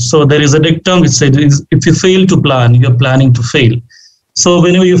assessment. So there is a dictum which says if you fail to plan, you're planning to fail. So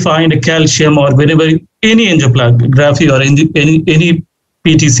whenever you find a calcium, or whenever any angiography or any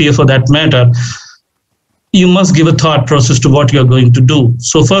PTCA for that matter, you must give a thought process to what you're going to do.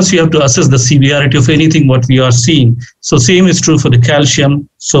 So first you have to assess the severity of anything what we are seeing. So same is true for the calcium.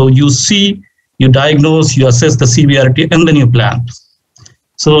 So you see, you diagnose, you assess the severity, and then you plan.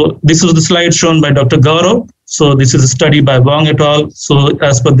 So this is the slide shown by Dr. Gaurav. So this is a study by Wong et al. So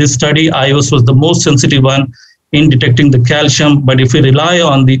as per this study, iOS was the most sensitive one in detecting the calcium. But if we rely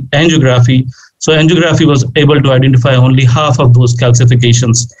on the angiography, so angiography was able to identify only half of those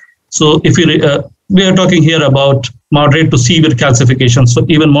calcifications. So if we are talking here about moderate to severe calcification. So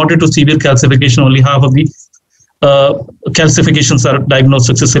even moderate to severe calcification, only half of the calcifications are diagnosed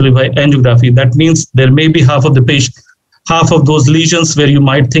successfully by angiography. That means there may be half of those lesions where you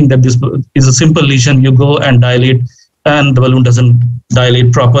might think that this is a simple lesion, you go and dilate and the balloon doesn't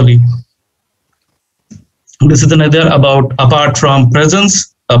dilate properly. This is another apart from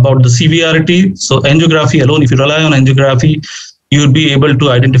presence, about the severity. So angiography alone, if you rely on angiography, you would be able to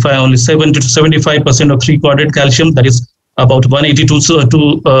identify only 70 to 75% of 3-quadrant calcium, that is about 182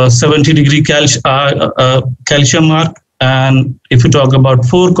 to 70 degree calcium mark. And if you talk about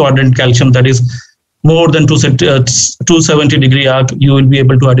 4-quadrant calcium, that is more than 270 degree arc, you will be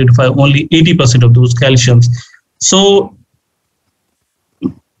able to identify only 80% of those calciums. So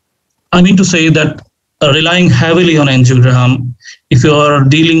I mean to say that relying heavily on angiogram if you are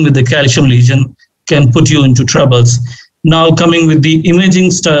dealing with the calcium lesion, can put you into troubles. Now coming with the imaging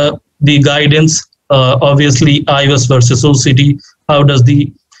the guidance, obviously IVUS versus OCT, how does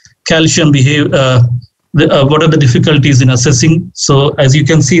the calcium behave, what are the difficulties in assessing? So as you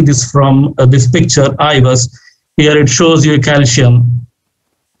can see this from this picture, IVUS, here it shows you calcium.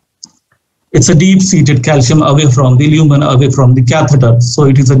 It's a deep-seated calcium away from the lumen, away from the catheter. So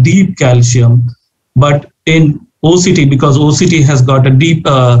it is a deep calcium. But in OCT, because OCT has got a deep,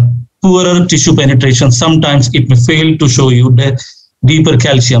 poorer tissue penetration, sometimes it may fail to show you the deeper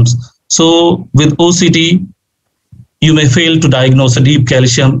calciums. So with OCT, you may fail to diagnose a deep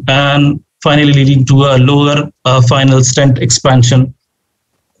calcium and finally leading to a lower final stent expansion.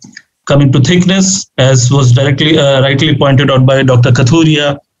 Coming to thickness, as was directly rightly pointed out by Dr.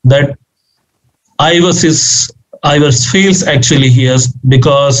 Kathuria, that IVUS fails actually here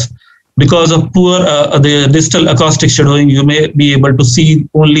because of poor the distal acoustic shadowing. You may be able to see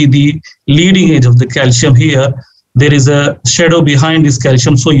only the leading edge of the calcium here. There is a shadow behind this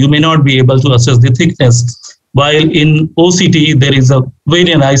calcium, so you may not be able to assess the thickness. While in OCT, there is a very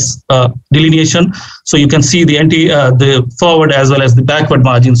nice delineation, so you can see the forward as well as the backward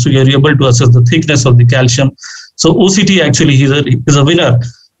margin, so you're able to assess the thickness of the calcium. So OCT actually is a winner.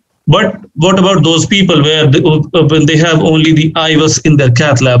 But what about those people where when they have only the IVUS in their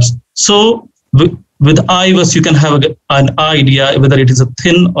cath labs? So with IVUS, you can have an idea whether it is a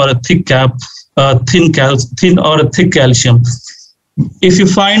thin or a thick thin or a thick calcium. If you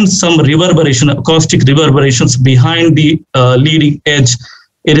find some reverberation, acoustic reverberations behind the leading edge,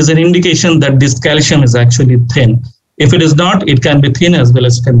 it is an indication that this calcium is actually thin. If it is not, it can be thin as well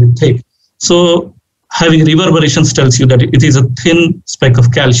as can be thick. So having reverberations tells you that it is a thin speck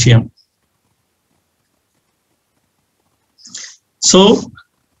of calcium. So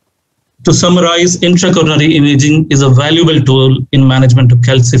to summarize, intracoronary imaging is a valuable tool in management of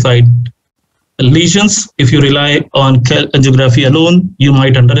calcified lesions. If you rely on angiography alone, you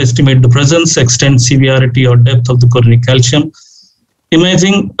might underestimate the presence, extent, severity, or depth of the coronary calcium.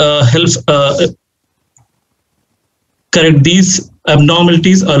 Imaging helps correct these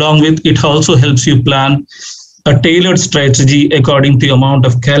abnormalities. Along with it also helps you plan a tailored strategy according to the amount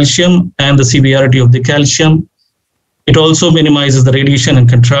of calcium and the severity of the calcium. It also minimizes the radiation and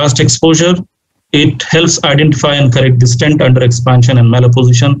contrast exposure. It helps identify and correct the stent under expansion and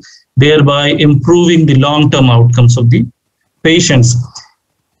malposition, thereby improving the long-term outcomes of the patients.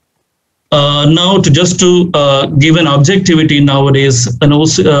 Now, to give an objectivity nowadays,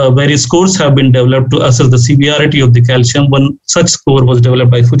 various scores have been developed to assess the severity of the calcium. One such score was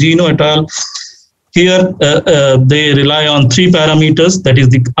developed by Fujino et al. Here, they rely on 3 parameters, that is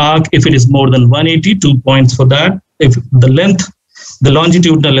the arc, if it is more than 180, 2 points for that. If the length, the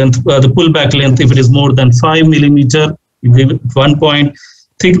longitudinal length, the pullback length, if it is more than 5 millimeter, you give it 1 point.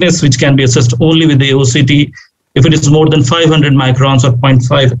 Thickness, which can be assessed only with the OCT. If it is more than 500 microns or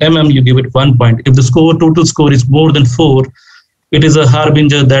 0.5 mm, you give it 1 point. If the total score is more than 4, it is a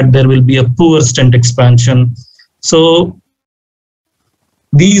harbinger that there will be a poor stent expansion. So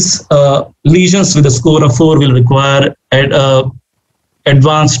these lesions with a score of 4 will require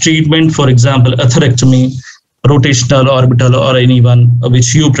advanced treatment, for example, atherectomy, rotational, orbital, or any one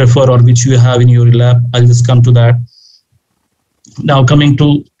which you prefer or which you have in your lab. I'll just come to that. Now coming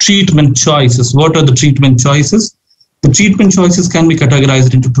to treatment choices. What are the treatment choices? The treatment choices can be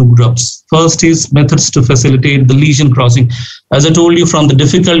categorized into 2 groups. First is methods to facilitate the lesion crossing. As I told you, from the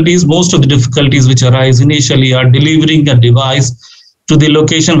difficulties, most of the difficulties which arise initially are delivering a device to the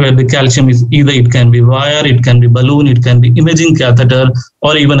location where the calcium is. Either it can be wire, it can be balloon, it can be imaging catheter,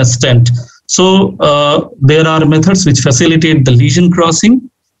 or even a stent. So there are methods which facilitate the lesion crossing.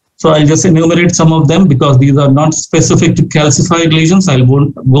 So I'll just enumerate some of them because these are not specific to calcified lesions. I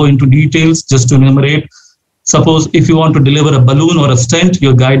won't go into details, just to enumerate. Suppose if you want to deliver a balloon or a stent,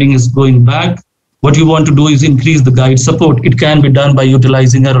 your guiding is going back. What you want to do is increase the guide support. It can be done by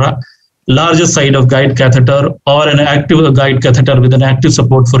utilizing a larger side of guide catheter or an active guide catheter with an active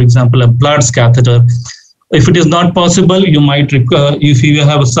support, for example, a Platt's catheter. If it is not possible, you might, if you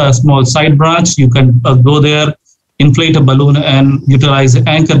have a small side branch, you can go there, inflate a balloon and utilize the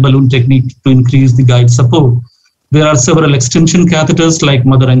anchor balloon technique to increase the guide support. There are several extension catheters like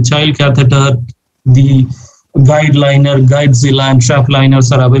mother and child catheter. The guide liner, guide zilla and trap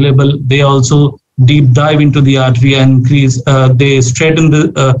liners are available. They also deep dive into the artery and increase, they straighten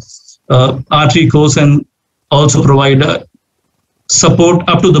the artery course and also provide support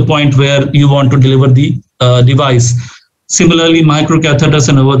up to the point where you want to deliver the device. Similarly, microcatheters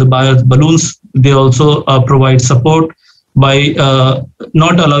and over the balloons, they also provide support by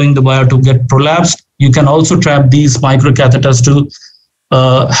not allowing the wire to get prolapsed. you can also trap these microcatheters to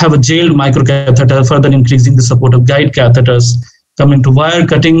have a jailed microcatheter, further increasing the support of guide catheters. Coming to wire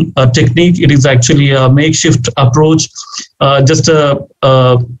cutting technique, it is actually a makeshift approach, just a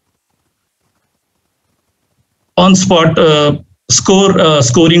on-spot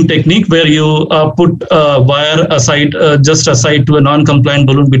scoring technique where you put a wire aside, just aside to a non-compliant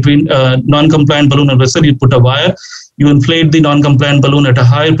balloon. Between non-compliant balloon and vessel, you put a wire. You inflate the non-compliant balloon at a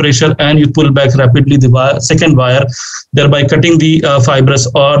higher pressure and you pull back rapidly the second wire, thereby cutting the fibrous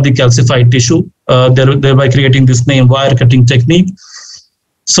or the calcified tissue, thereby creating this name wire cutting technique.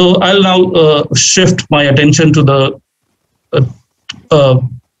 So I'll now shift my attention to the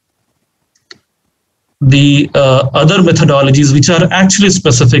other methodologies which are actually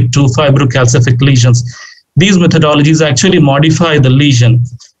specific to fibrocalcific lesions. These methodologies actually modify the lesion.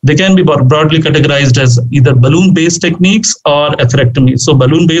 They can be broadly categorized as either balloon-based techniques or atherectomy. So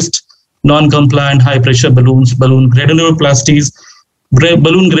balloon-based, non-compliant, high-pressure balloons, balloon granuloplasties.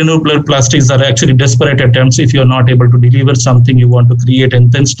 Balloon granuloplasties are actually desperate attempts. If you're not able to deliver something, you want to create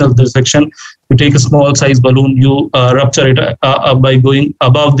intentional dissection. You take a small size balloon, you rupture it by going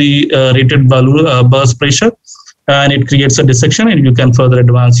above the rated balloon burst pressure, and it creates a dissection, and you can further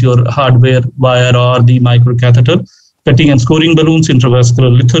advance your hardware wire or the microcatheter. Cutting and scoring balloons,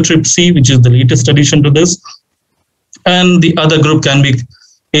 intravascular lithotripsy, which is the latest addition to this. And the other group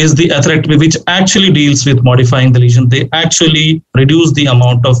is the atherectomy, which actually deals with modifying the lesion. They actually reduce the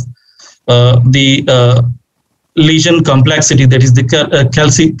amount of the lesion complexity, that is the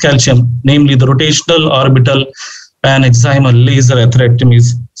calcium, namely the rotational, orbital, and excimer laser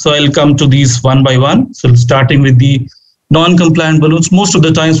atherectomies. So I'll come to these one by one. So starting with the non-compliant balloons. Most of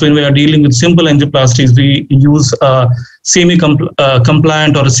the times when we are dealing with simple angioplasties, we use a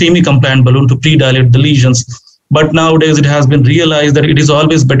semi-compliant or a semi-compliant balloon to pre-dilate the lesions. But nowadays it has been realized that it is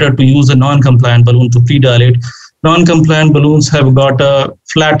always better to use a non-compliant balloon to pre-dilate. Non-compliant balloons have got a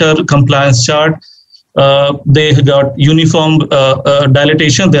flatter compliance chart. They got uniform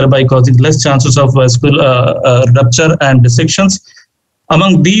dilatation, thereby causing less chances of vascular rupture and dissections.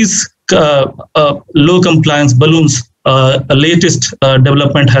 Among these low compliance balloons, a latest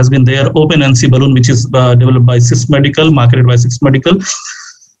development has been there, open NC balloon, which is developed by Cis Medical, marketed by Cis Medical.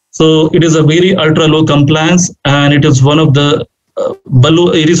 So it is a very ultra low compliance, and it is one of the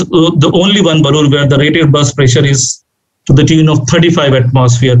balloon. It is the only one balloon where the rated burst pressure is to the tune of 35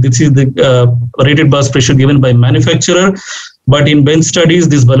 atmosphere. This is the rated burst pressure given by manufacturer, but in bench studies,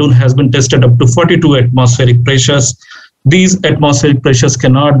 this balloon has been tested up to 42 atmospheric pressures. These atmospheric pressures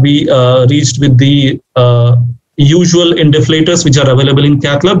cannot be reached with the usual indeflators which are available in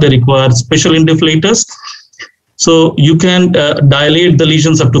cath lab. They require special indeflators. So you can dilate the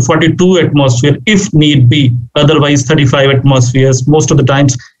lesions up to 42 atmosphere if need be. Otherwise, 35 atmospheres. Most of the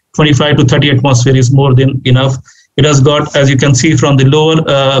times, 25 to 30 atmosphere is more than enough. It has got, as you can see from the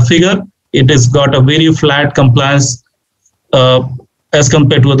lower figure, it has got a very flat compliance as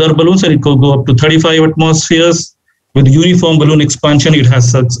compared to other balloons, and it could go up to 35 atmospheres. With uniform balloon expansion, it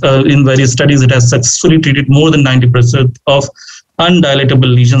has in various studies, it has successfully treated more than 90% of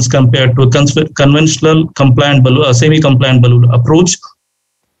undilatable lesions compared to a conventional compliant balloon, semi-compliant balloon approach.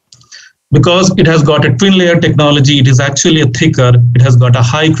 Because it has got a twin layer technology, it is actually a thicker. It has got a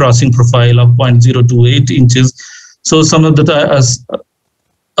high crossing profile of 0.028 inches. So some of the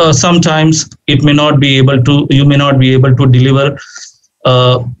sometimes it may not be able to. You may not be able to deliver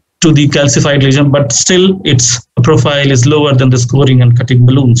to the calcified lesion, but still its profile is lower than the scoring and cutting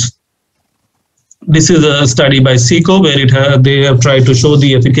balloons. This is a study by SICO where they have tried to show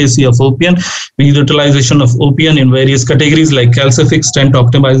the efficacy of Opian with utilization of Opian in various categories like calcific, stent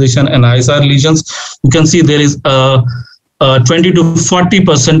optimization, and ISR lesions. You can see there is a 20 to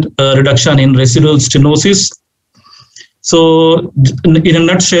 40% reduction in residual stenosis. So in a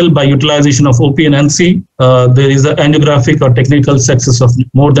nutshell, by utilization of Opian NC, there is an angiographic or technical success of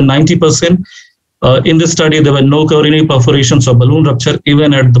more than 90%. In this study, there were no coronary perforations or balloon rupture,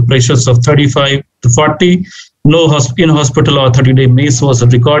 even at the pressures of 35 to 40. No in-hospital or 30-day MACE was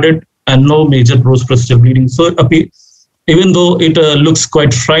recorded, and no major post-procedure bleeding. So even though it looks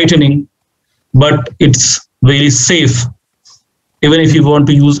quite frightening, but it's very safe, even if you want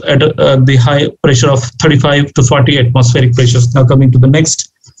to use at the high pressure of 35 to 40 atmospheric pressures. Now coming to the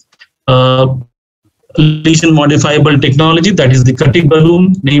next lesion modifiable technology, that is the cutting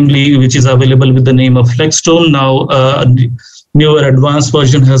balloon, namely which is available with the name of Flextome. Now a newer advanced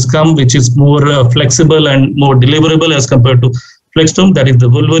version has come, which is more flexible and more deliverable as compared to Flextome, that is the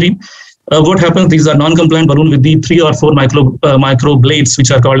Wolverine. What happens, these are non-compliant balloon with the 3 or 4 micro blades, which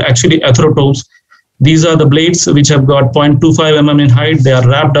are called actually atherotomes. These are the blades which have got 0.25 mm in height. They are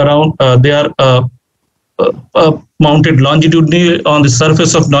wrapped around, they are mounted longitudinally on the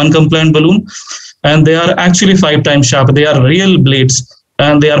surface of non-compliant balloon, and they are actually 5 times sharper. They are real blades,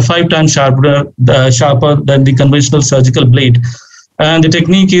 and they are 5 times sharper than the conventional surgical blade. And the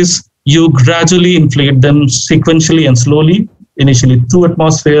technique is you gradually inflate them sequentially and slowly, initially 2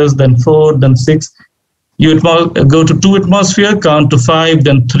 atmospheres, then 4, then 6. You go to 2 atmosphere, count to 5,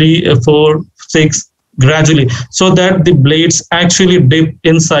 then 3, 4, 6, gradually, so that the blades actually dip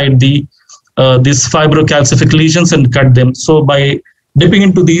inside the these fibrocalcific lesions and cut them. So by dipping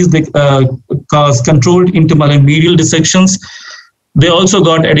into these, they cause controlled intermedial medial dissections. They also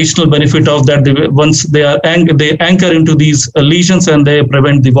got additional benefit of that. Once they anchor into these lesions, and they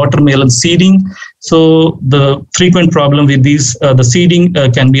prevent the watermelon seeding. So the frequent problem with these, the seeding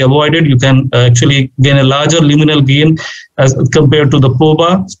can be avoided. You can actually gain a larger luminal gain as compared to the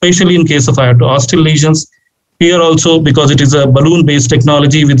POBA, especially in case of osteal lesions. Here also, because it is a balloon-based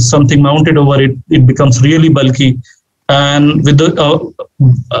technology with something mounted over it, it becomes really bulky. And with the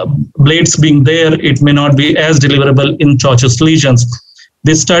blades being there, it may not be as deliverable in tortuous lesions.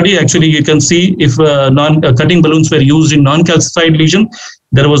 This study, actually, you can see if cutting balloons were used in non-calcified lesion,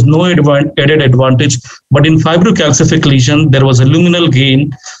 there was no added advantage. But in fibrocalcific lesion, there was a luminal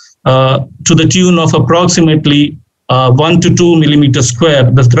gain to the tune of approximately 1 to 2 millimeters square.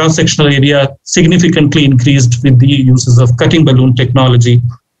 The cross-sectional area significantly increased with the uses of cutting balloon technology,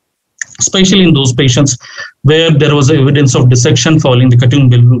 especially in those patients where there was evidence of dissection following the cutting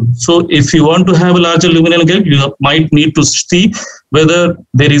balloon. So if you want to have a larger luminal gain, you might need to see whether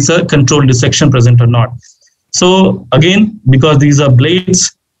there is a controlled dissection present or not. So again, because these are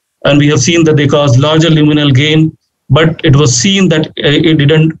blades, and we have seen that they cause larger luminal gain, but it was seen that it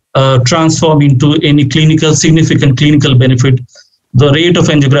didn't transform into any significant clinical benefit. The rate of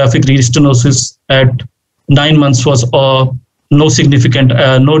angiographic restenosis at 9 months was no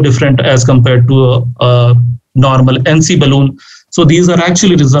different as compared to a normal NC balloon. So these are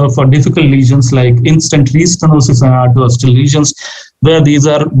actually reserved for difficult lesions like in-stent restenosis and arteriosteal lesions, where these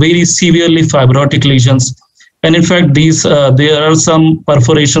are very severely fibrotic lesions. And in fact, there are some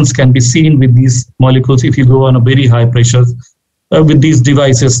perforations can be seen with these molecules if you go on a very high pressure with these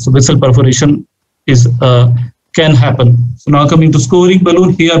devices. So vessel perforation can happen. So now coming to scoring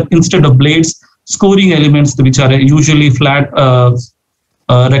balloon, here instead of blades, scoring elements, which are usually flat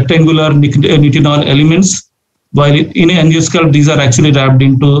rectangular nitinol elements, while in endoscope these are actually wrapped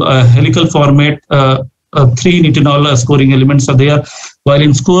into a helical format. 3 nitinol scoring elements are there, while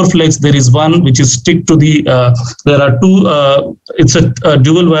in Scoreflex there is one which is stick to the there are 2 it's a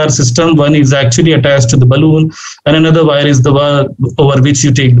dual wire system. One is actually attached to the balloon, and another wire is the wire over which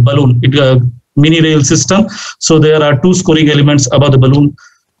you take the balloon. It mini rail system. So there are 2 scoring elements above the balloon,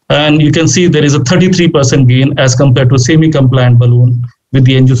 and you can see there is a 33% gain as compared to semi-compliant balloon with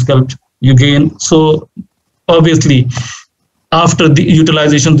the endosculpt you gain. So obviously, after the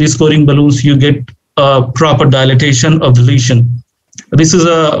utilization of these scoring balloons, you get proper dilatation of the lesion. This is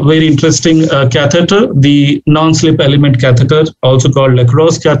a very interesting catheter, the non-slip element catheter, also called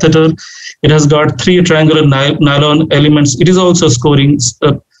Lacrosse catheter. It has got 3 triangular nylon elements. It is also scoring.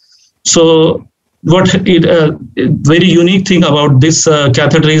 So what very unique thing about this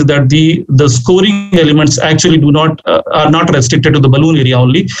catheter is that the scoring elements actually are not restricted to the balloon area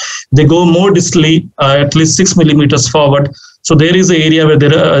only. They go more distally, at least 6 millimeters forward. So there is an area where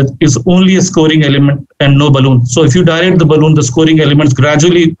there is only a scoring element and no balloon. So if you dilate the balloon, the scoring elements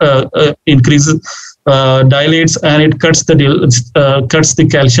gradually increases, dilates, and it cuts the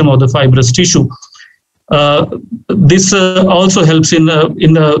calcium of the fibrous tissue. This also helps in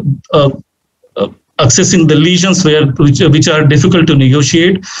accessing the lesions which are difficult to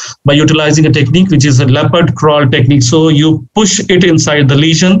negotiate by utilizing a technique which is a leopard crawl technique. So you push it inside the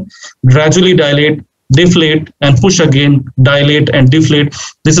lesion, gradually dilate, deflate, and push again, dilate and deflate.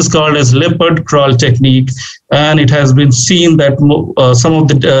 This is called as leopard crawl technique, and it has been seen that some of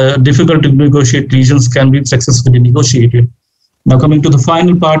the difficult to negotiate lesions can be successfully negotiated. Now coming to the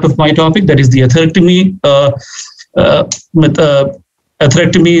final part of my topic, that is the atherectomy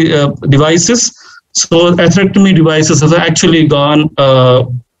devices. So atherectomy devices have actually gone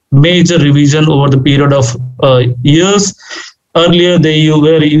major revision over the period of years. Earlier, they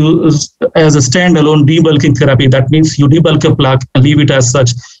were used as a standalone debulking therapy. That means you debulk a plaque and leave it as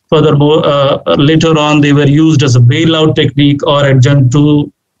such. Furthermore, later on, they were used as a bailout technique or adjunct to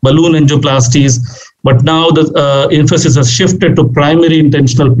balloon angioplasties. But now the emphasis has shifted to primary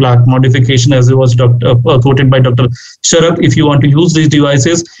intentional plaque modification, as it was quoted by Dr. Sharath. If you want to use these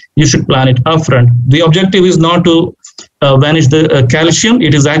devices, you should plan it upfront. The objective is not to vanish the calcium.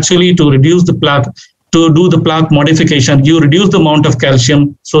 It is actually to reduce the plaque to do the plaque modification, you reduce the amount of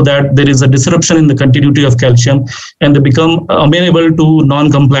calcium so that there is a disruption in the continuity of calcium and they become amenable to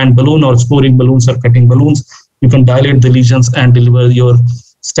non-compliant balloon or sporing balloons or cutting balloons. You can dilate the lesions and deliver your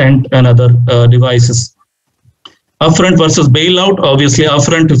stent and other devices. Upfront versus bailout. Obviously,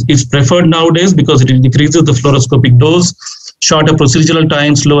 upfront is preferred nowadays because it decreases the fluoroscopic dose, shorter procedural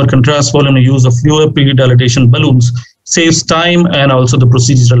times, lower contrast volume, and use of fewer pre-dilatation balloons, saves time and also the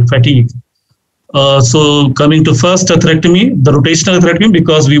procedural fatigue. So coming to first atherectomy, the rotational atherectomy,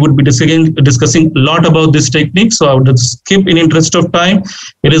 because we would be discussing a lot about this technique, so I would skip in interest of time.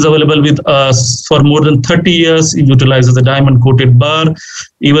 It is available with us for more than 30 years. It utilizes a diamond-coated bar.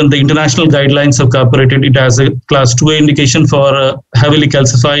 Even the international guidelines have incorporated it as a class 2A indication for heavily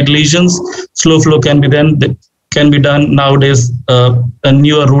calcified lesions. Slow flow can be done nowadays. A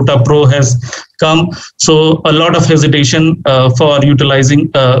newer Rota Pro has come. So a lot of hesitation for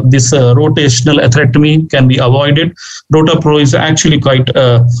utilizing this rotational atherectomy can be avoided. Rota Pro is actually quite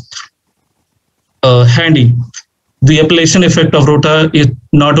handy. The ablation effect of Rota is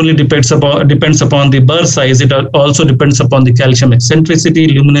not only depends upon the burr size, it also depends upon the calcium eccentricity,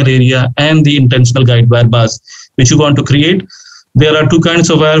 luminal area, and the intentional guide wire bars which you want to create. There are two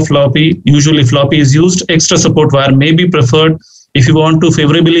kinds of wire, floppy. Usually floppy is used. Extra support wire may be preferred if you want to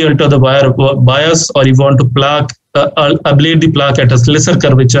favorably alter the wire bias, or you want to ablate the plaque at a lesser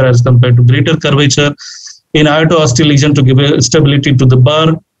curvature as compared to greater curvature in ioto-osteal lesion to give stability to the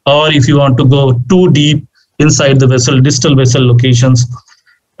burr, or if you want to go too deep inside the vessel, distal vessel locations.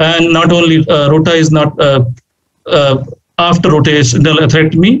 And not only Rota is not after rotational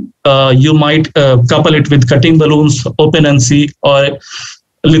atherectomy, you might couple it with cutting balloons, open NC, or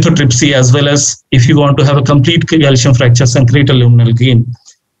lithotripsy, as well as if you want to have a complete calcium fractures and create a luminal gain.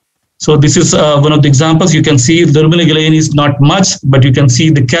 So this is one of the examples. You can see the luminal gain is not much, but you can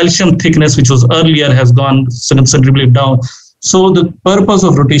see the calcium thickness, which was earlier, has gone considerably down. So the purpose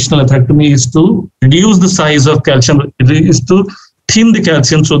of rotational atherectomy is to reduce the size of calcium, is to thin the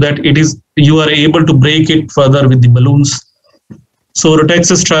calcium so that you are able to break it further with the balloons. So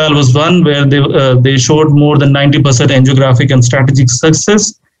Rotex's trial was one where they showed more than 90% angiographic and strategic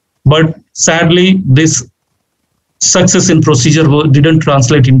success, but sadly this success in procedure didn't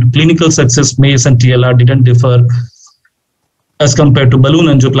translate into clinical success. MACE and TLR didn't differ as compared to balloon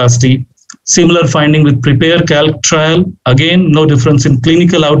angioplasty. Similar finding with Prepare Calc trial. Again, no difference in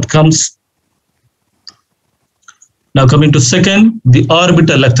clinical outcomes. Now coming to second, the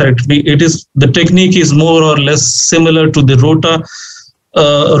orbital atherectomy. The technique is more or less similar to the rotational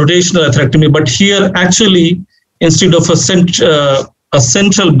atherectomy, but here actually instead of a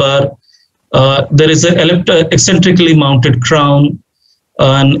central bar, there is an eccentrically mounted crown,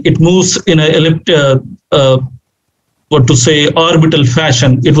 and it moves in a orbital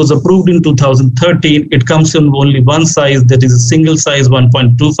fashion. It was approved in 2013. It comes in only one size, that is a single size,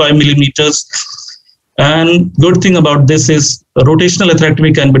 1.25 millimeters. And good thing about this is rotational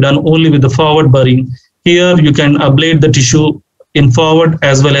atherectomy can be done only with the forward burring. Here you can ablate the tissue in forward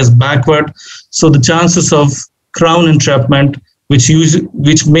as well as backward. So the chances of crown entrapment, which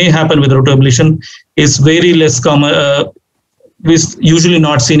may happen with rotablation, is very less common. Is usually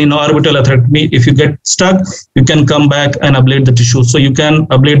not seen in orbital atherectomy. If you get stuck, you can come back and ablate the tissue. So you can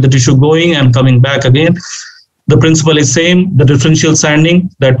ablate the tissue going and coming back again. The principle is same, the differential sanding.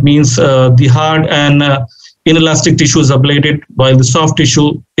 That means the hard and inelastic tissue is ablated while the soft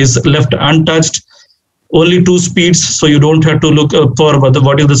tissue is left untouched. Only two speeds, so you don't have to look for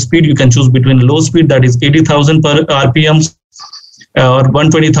what is the speed. You can choose between low speed, that is 80,000 per RPMs, or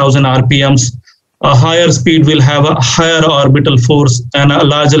 120,000 RPMs. A higher speed will have a higher orbital force and a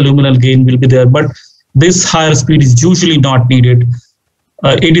larger luminal gain will be there. But this higher speed is usually not needed.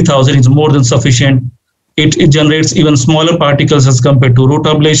 80,000 is more than sufficient. It generates even smaller particles as compared to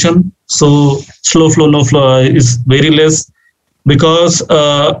rotablation. So slow flow, no flow is very less because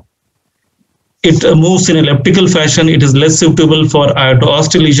it moves in elliptical fashion. It is less suitable for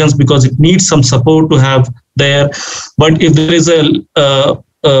ioto-osteal lesions because it needs some support to have there. But if there is a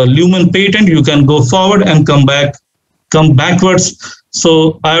lumen patent, you can go forward and come backwards.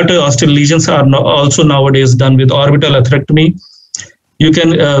 So ioto-osteal lesions are also nowadays done with orbital atherectomy. You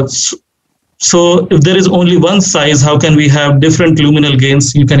can so if there is only one size, how can we have different luminal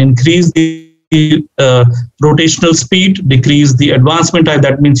gains? You can increase the rotational speed, decrease the advancement time.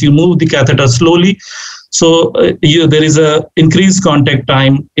 That means you move the catheter slowly. So there is a increased contact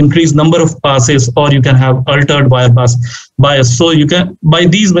time, increased number of passes, or you can have altered wire bias. So you can, by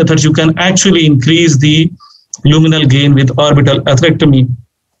these methods, you can actually increase the luminal gain with orbital atherectomy.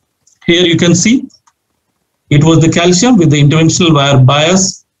 Here you can see it was the calcium with the interventional wire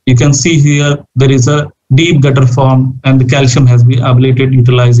bias You can see here there is a deep gutter form and the calcium has been ablated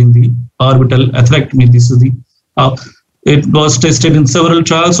utilizing the orbital atherectomy. This is the it was tested in several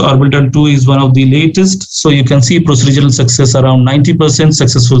trials. Orbital 2 is one of the latest. So you can see procedural success around 90%,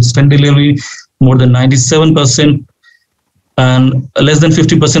 successful stent delivery more than 97%, and less than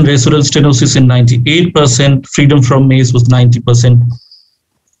 50% residual stenosis in 98%. Freedom from MACE was 90%.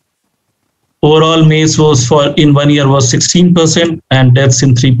 Overall MACE was in 1 year was 16% and deaths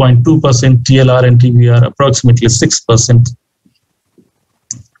in 3.2%, TLR and TVR approximately 6%.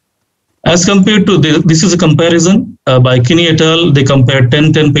 As compared to this is a comparison by Kinney et al. They compared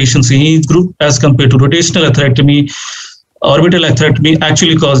 10 patients in each group as compared to rotational atherectomy. Orbital atherectomy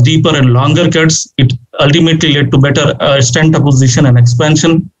actually caused deeper and longer cuts. It ultimately led to better stent apposition and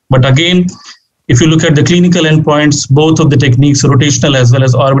expansion. But again, if you look at the clinical endpoints, both of the techniques, rotational as well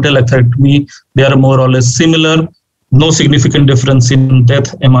as orbital atherectomy, they are more or less similar. No significant difference in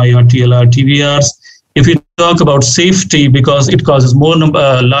death, MIR, TLR, TVRs. If you talk about safety, because it causes more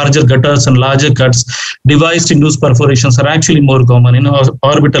larger gutters and larger cuts, device-induced perforations are actually more common in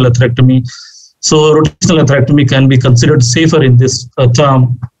orbital atherectomy. So rotational atherectomy can be considered safer in this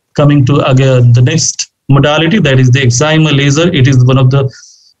term. Coming to again the next modality, that is the excimer laser. It is one of the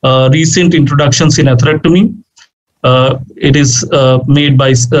recent introductions in atherectomy. It is made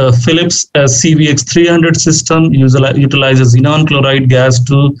by Philips as CVX300 system, utilizes xenon chloride gas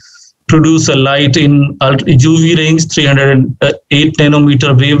to produce a light in UV range, 308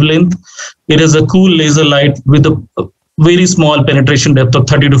 nanometer wavelength. It is a cool laser light with a very small penetration depth of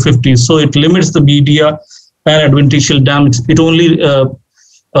 30 to 50. So it limits the media and adventitial damage. It only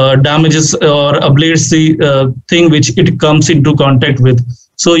damages or ablates the thing which it comes into contact with.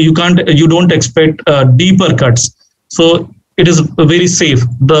 So you don't expect deeper cuts. So it is very safe.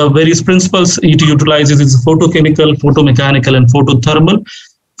 The various principles it utilizes is photochemical, photomechanical, and photothermal.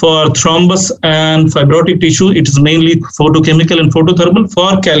 For thrombus and fibrotic tissue, it is mainly photochemical and photothermal.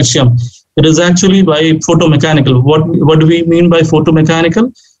 For calcium, it is actually by photomechanical. What do we mean by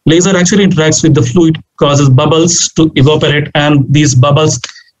photomechanical? Laser actually interacts with the fluid, causes bubbles to evaporate, and these bubbles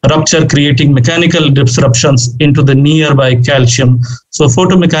rupture, creating mechanical disruptions into the nearby calcium. So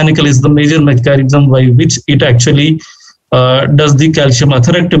photomechanical is the major mechanism by which it actually does the calcium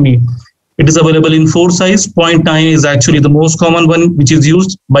atherectomy. It is available in 4 size. 0.9 is actually the most common one, which is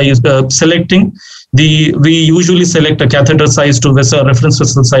used by selecting. We usually select a catheter size to reference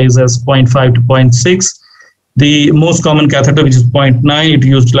vessel size as 0.5 to 0.6. The most common catheter, which is 0.9, it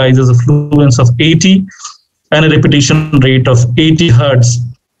utilizes a fluence of 80 and a repetition rate of 80 hertz.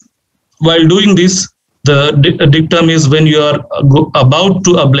 While doing this, the dictum is when you are about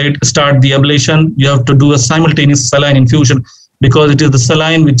to start the ablation, you have to do a simultaneous saline infusion, because it is the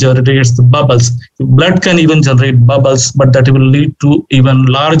saline which generates the bubbles. Blood can even generate bubbles, but that will lead to even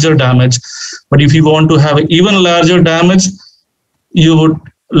larger damage. But if you want to have even larger damage, you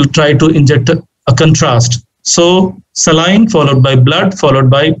would try to inject a contrast. So saline followed by blood followed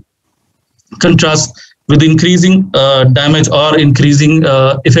by contrast with increasing damage or increasing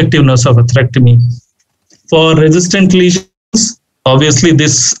effectiveness of atherectomy. For resistant lesions, obviously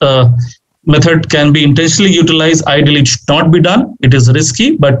this method can be intentionally utilized. Ideally, it should not be done. It is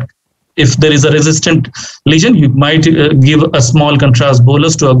risky, but if there is a resistant lesion, you might give a small contrast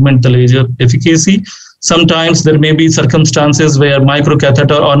bolus to augment the laser efficacy. Sometimes there may be circumstances where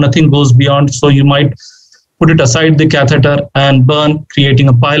microcatheter or nothing goes beyond, so you might put it aside the catheter and burn, creating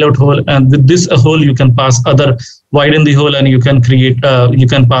a pilot hole. And with this hole, you can widen the hole, and you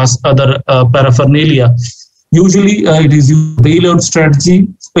can pass other paraphernalia. Usually, it is used bailout strategy,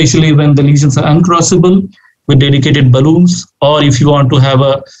 especially when the lesions are uncrossable with dedicated balloons, or if you want to have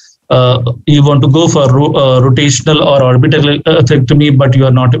you want to go for rotational or orbital atherectomy, but you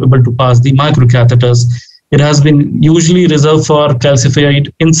are not able to pass the microcatheters. It has been usually reserved for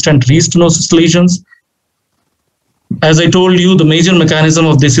calcified instant restenosis lesions. As I told you, the major mechanism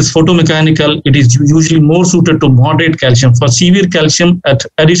of this is photomechanical. It is usually more suited to moderate calcium. For severe calcium,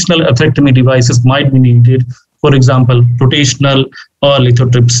 additional atherectomy devices might be needed, for example, rotational or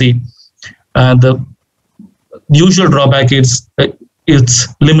lithotripsy. The usual drawback is its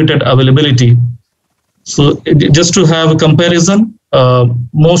limited availability. So just to have a comparison,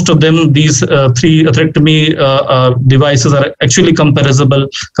 most of them, these 3 atherectomy devices are actually comparable.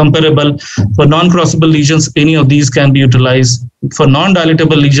 For non-crossable lesions, any of these can be utilized. For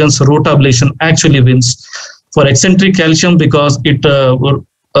non-dilatable lesions, rotablation actually wins. For eccentric calcium, because it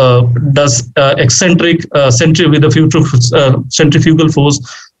does eccentric with a centrifugal force,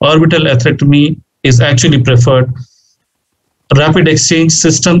 orbital atherectomy is actually preferred. rapid exchange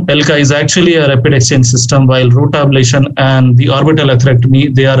system. ELCA is actually a rapid exchange system, while rotablation and the orbital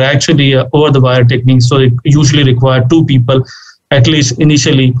atherectomy, they are actually over the wire techniques. So it usually require two people, at least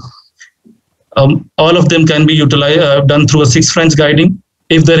initially. All of them can be utilized, done through a 6 French guiding.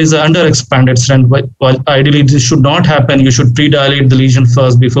 If there is an under expanded stent, while ideally this should not happen, you should pre-dilate the lesion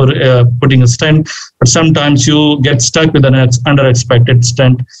first before putting a stent. But sometimes you get stuck with an under expected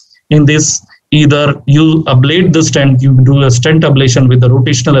stent. In this, either you ablate the stent, you do a stent ablation with the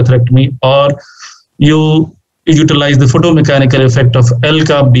rotational atherectomy, or you utilize the photomechanical effect of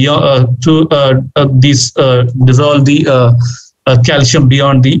ELCA beyond, to dissolve the calcium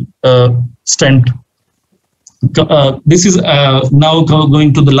beyond the stent. This is now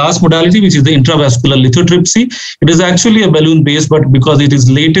going to the last modality, which is the intravascular lithotripsy. It is actually a balloon based, but because it is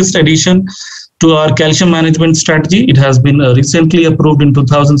latest addition to our calcium management strategy, it has been recently approved in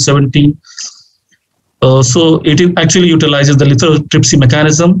 2017. So it actually utilizes the lithotripsy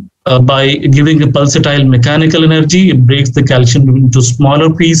mechanism by giving a pulsatile mechanical energy. It breaks the calcium into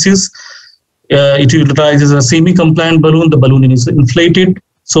smaller pieces. It utilizes a semi-compliant balloon. The balloon is inflated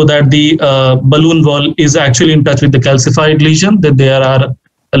so that the balloon wall is actually in touch with the calcified lesion. That there are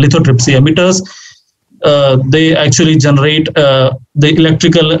lithotripsy emitters. They actually generate they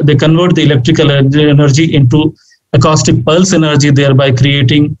convert the electrical energy into acoustic pulse energy, thereby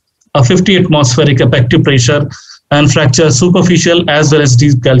creating a 50 atmospheric effective pressure and fracture superficial as well as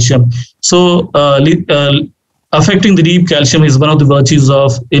deep calcium. So affecting the deep calcium is one of the virtues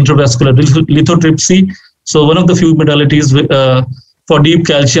of intravascular lithotripsy. So one of the few modalities for deep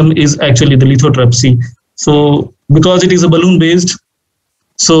calcium is actually the lithotripsy. So because it is a balloon based,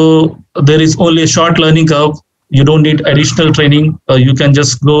 so there is only a short learning curve. You don't need additional training. You can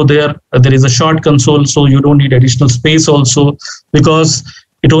just go there. There is a short console, so you don't need additional space also, because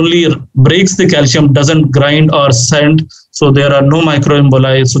it only breaks the calcium, doesn't grind or send. So there are no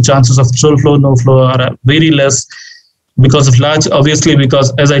microemboli. So chances of soul flow, no flow are very less because of large, obviously,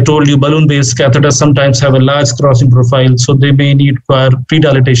 because as I told you, balloon-based catheters sometimes have a large crossing profile. So they may need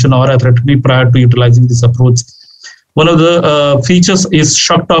pre-dilatation or atherectomy prior to utilizing this approach. One of the features is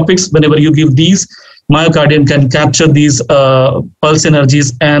shock topics. Whenever you give these, myocardium can capture these pulse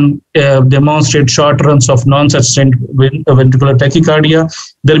energies and demonstrate short runs of non-sustained ventricular tachycardia.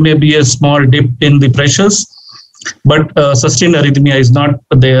 There may be a small dip in the pressures, but sustained arrhythmia is not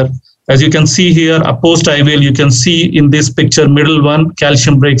there. As you can see here, a post-IVL, you can see in this picture, middle one,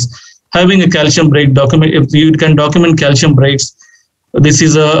 calcium breaks. Having a calcium break if you can document calcium breaks, this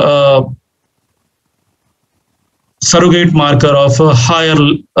is a surrogate marker of a higher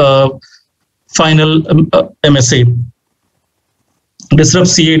final MSA.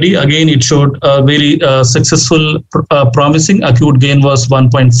 Disrupt CAD, again, it showed a very successful, promising. Acute gain was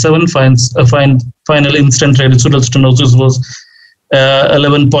 1.7, final instant radicular stenosis was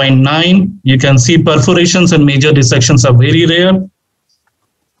 11.9. You can see perforations and major dissections are very rare.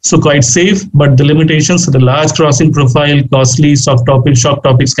 So quite safe, but the limitations, the large crossing profile, costly, shock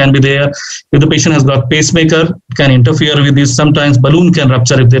topics can be there. If the patient has got pacemaker, it can interfere with this. Sometimes balloon can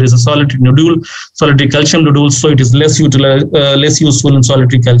rupture if there is a solitary nodule, solitary calcium nodules. So it is less useful in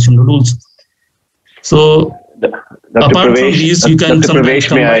solitary calcium nodules. So Dr. apart from these, you can Dr. Pravesh,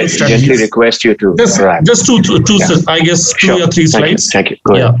 may I gently request you to just two I guess, two or three slides. Thank you.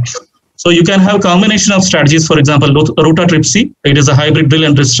 Go ahead. So you can have combination of strategies. For example, rotatripsy. It is a hybrid drill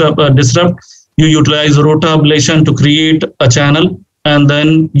and disrupt. You utilize rotablation to create a channel, and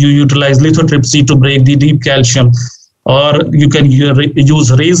then you utilize lithotripsy to break the deep calcium. Or you can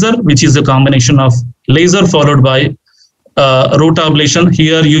use razor, which is a combination of laser followed by rotablation.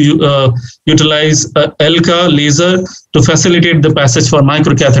 Here you utilize ELCA laser to facilitate the passage for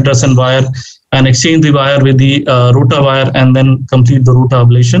microcatheters and wire, and exchange the wire with the rota wire, and then complete the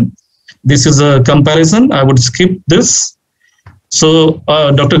rotablation. This is a comparison. I would skip this. So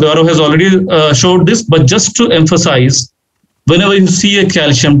Dr. Gaurav has already showed this, but just to emphasize, whenever you see a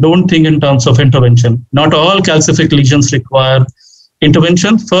calcium, don't think in terms of intervention. Not all calcific lesions require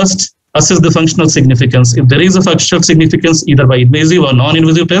intervention. First, assess the functional significance. If there is a functional significance, either by invasive or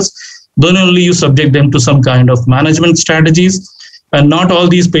non-invasive tests, then only you subject them to some kind of management strategies. And not all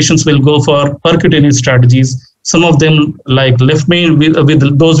these patients will go for percutaneous strategies. Some of them, like left main, with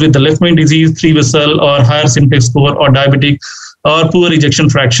those with the left main disease, 3 vessel or higher symptom score, or diabetic, or poor ejection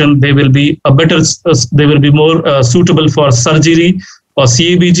fraction, they will be more suitable for surgery or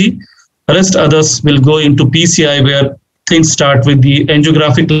CABG. Rest others will go into PCI, where things start with the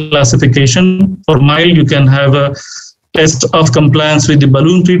angiographic classification. For mild, you can have a test of compliance with the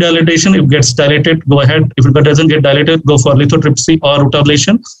balloon pre-dilatation. If it gets dilated, go ahead. If it doesn't get dilated, go for lithotripsy or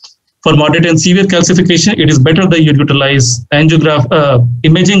rotablation. For moderate and severe calcification, it is better that you utilize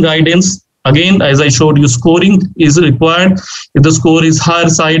imaging guidance. Again, as I showed you, scoring is required. If the score is higher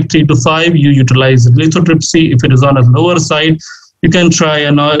side, 3 to 5, you utilize lithotripsy. If it is on a lower side, you can try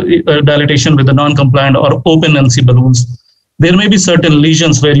a dilatation with the non-compliant or open NC balloons. There may be certain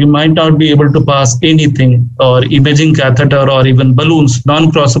lesions where you might not be able to pass anything, or imaging catheter or even balloons,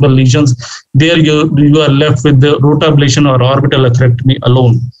 non-crossable lesions. There you are left with the rotablation or orbital atherectomy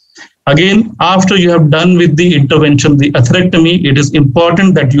alone. Again, after you have done with the intervention, the atherectomy, it is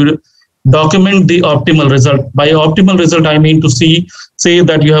important that you document the optimal result. By optimal result, I mean to say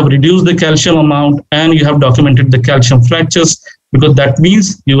that you have reduced the calcium amount and you have documented the calcium fractures, because that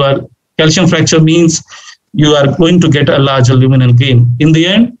means calcium fracture means you are going to get a larger luminal gain. In the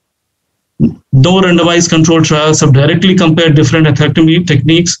end, no randomized control trials have directly compared different atherectomy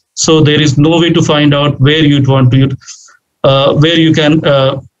techniques, so there is no way to find out where you want to,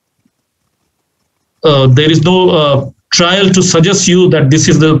 there is no trial to suggest you that this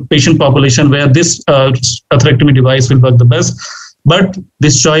is the patient population where this atherectomy device will work the best. But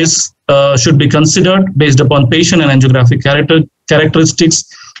this choice should be considered based upon patient and angiographic characteristics,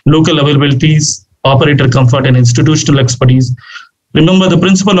 local availabilities, operator comfort, and institutional expertise. Remember, the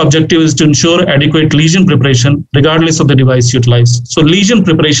principal objective is to ensure adequate lesion preparation regardless of the device utilized. So lesion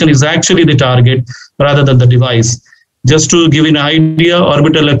preparation is actually the target rather than the device. Just to give you an idea,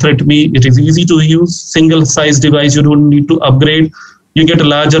 orbital atherectomy, it is easy to use, single size device, you don't need to upgrade. You get a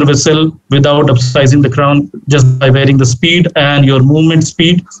larger vessel without upsizing the crown just by varying the speed and your movement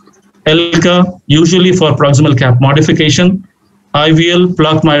speed. ELCA, usually for proximal cap modification. IVL,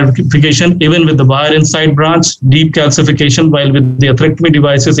 plaque modification, even with the wire inside branch, deep calcification, while with the atherectomy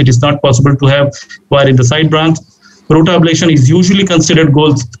devices, it is not possible to have wire in the side branch. Rotablation is usually considered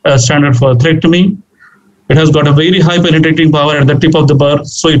gold standard for atherectomy. It has got a very high penetrating power at the tip of the burr,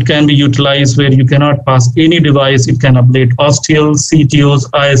 so it can be utilized where you cannot pass any device. It can ablate osteals, CTOs,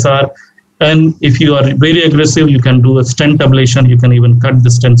 ISR, and if you are very aggressive, you can do a stent ablation. You can even cut the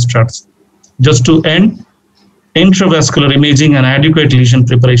stent struts. Just to end, intravascular imaging and adequate lesion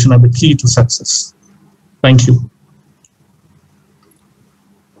preparation are the key to success. Thank you.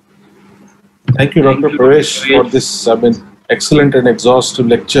 Thank you, Dr. Pravesh, for this excellent and exhaustive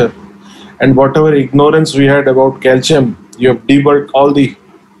lecture. And whatever ignorance we had about calcium, you have debunked all the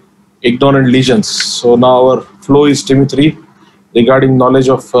ignorant lesions. So now our flow is TIMI3 regarding knowledge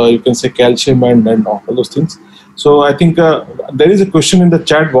of, you can say, calcium and all those things. So I think there is a question in the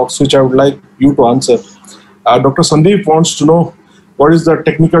chat box which I would like you to answer. Dr. Sandeep wants to know what is the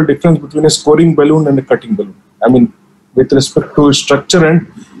technical difference between a scoring balloon and a cutting balloon? I mean, with respect to structure and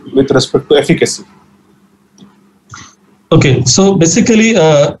with respect to efficacy. Okay, so basically,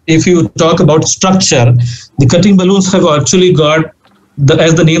 if you talk about structure, the cutting balloons have actually got,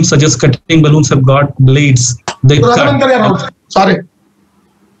 as the name suggests, cutting balloons have got blades. They cut. Sorry.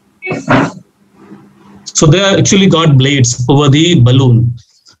 So they are actually got blades over the balloon.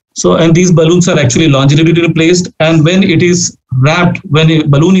 So, and these balloons are actually longitudinally placed, and when it is wrapped, when a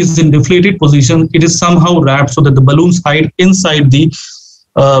balloon is in deflated position, it is somehow wrapped so that the balloons hide inside the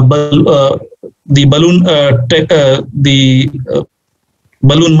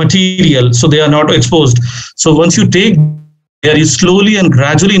balloon material, so they are not exposed. So once you take, you slowly and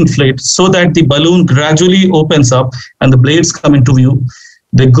gradually inflate so that the balloon gradually opens up and the blades come into view.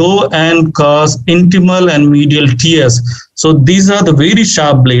 They go and cause intimal and medial tears. So these are the very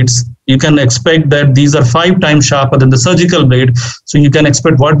sharp blades. You can expect that these are 5 times sharper than the surgical blade. So you can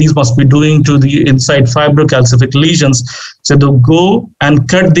expect what these must be doing to the inside fibrocalcific lesions. So they go and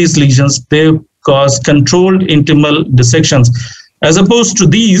cut these lesions. They cause controlled intimal dissections. As opposed to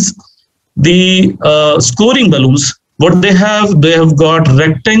these, the scoring balloons, what they have got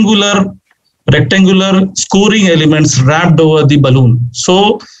rectangular scoring elements wrapped over the balloon.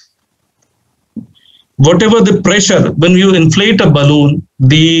 So whatever the pressure, when you inflate a balloon,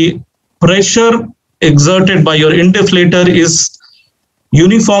 the pressure exerted by your indeflator is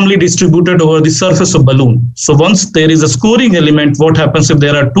uniformly distributed over the surface of balloon. So once there is a scoring element, what happens if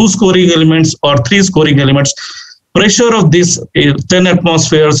there are 2 scoring elements or 3 scoring elements? Pressure of this 10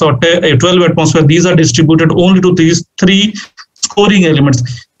 atmospheres or 12 atmospheres, these are distributed only to these 3 scoring elements,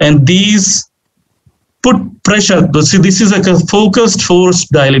 and these put pressure. See, this is like a focused force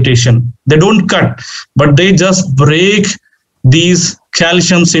dilatation. They don't cut, but they just break these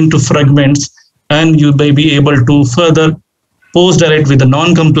calciums into fragments, and you may be able to further post-dilate with a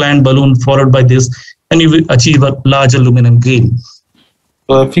non-compliant balloon followed by this, and you will achieve a larger luminal gain.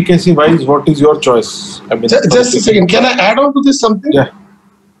 So efficacy-wise, what is your choice? I mean, just a second. Can I add on to this something? Yeah.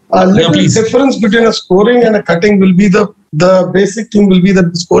 A little difference between a scoring and a cutting will be the the basic thing will be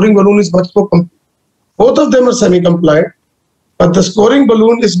that the scoring balloon is much more complete. Both of them are semi-compliant, but the scoring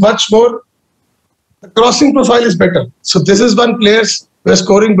balloon is much more, the crossing profile is better. So this is one place where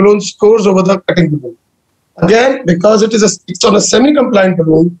scoring balloon scores over the cutting balloon. Again, because it's on a semi-compliant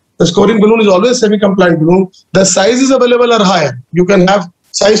balloon, the scoring balloon is always semi-compliant balloon. The sizes available are higher. You can have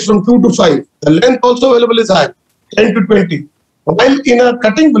size from 2 to 5. The length also available is higher, 10 to 20. While in a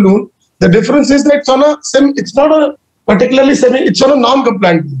cutting balloon, the difference is that it's not a particularly it's on a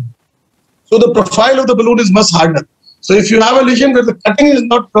non-compliant balloon. So the profile of the balloon is much harder. So if you have a lesion where the cutting is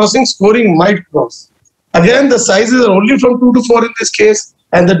not crossing, scoring might cross. Again, the sizes are only from 2 to 4 in this case,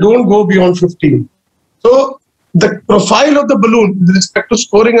 and they don't go beyond 15. So the profile of the balloon with respect to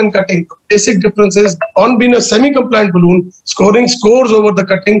scoring and cutting, the basic difference is on being a semi-compliant balloon, scoring scores over the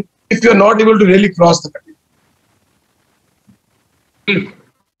cutting if you're not able to really cross the cutting.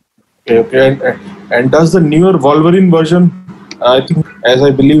 Okay. And does the newer Wolverine version, I think, as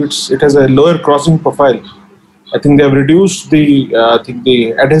I believe it has a lower crossing profile. I think they have reduced the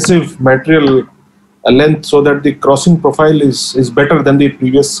adhesive material length so that the crossing profile is better than the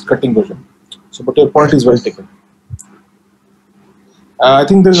previous cutting version. So, but your point is well taken. I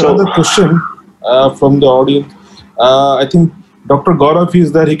think there's another question from the audience. I think Dr. Gaurav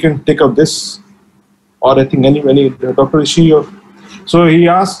is there. He can take up this, or I think any Dr. Rishi. So he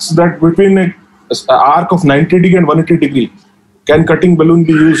asks that between an arc of 90 degree and 180 degree, can cutting balloon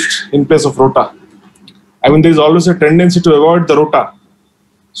be used in place of rota? I mean, there is always a tendency to avoid the rota.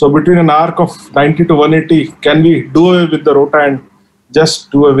 So between an arc of 90 to 180, can we do away with the rota and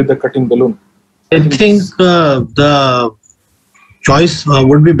just do away with the cutting balloon? I think the choice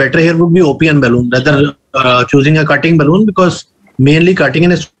would be better here would be OPN balloon rather choosing a cutting balloon, because mainly cutting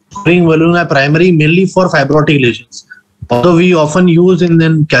and scoring balloon are primary mainly for fibrotic lesions. Although we often use in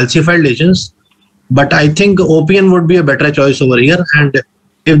then calcified lesions, but I think OPN would be a better choice over here. And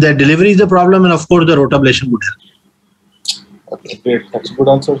if the delivery is the problem, and of course the rotablation would help. Okay, great. That's a good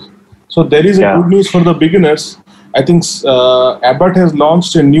answer. So there is a good news for the beginners. I think Abbott has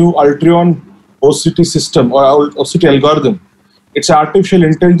launched a new Ultron OCT system or OCT algorithm. It's an artificial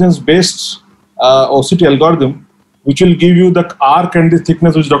intelligence based OCT algorithm which will give you the arc and the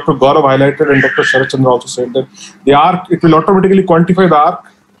thickness, which Dr. Gaurav highlighted and Dr. Sharat Chandra also said that the arc, it will automatically quantify the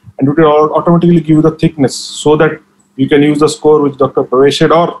arc and it will automatically give you the thickness so that you can use the score which Dr. Pravesh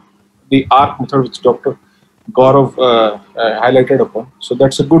said or the arc method which Dr. Gaurav highlighted upon. So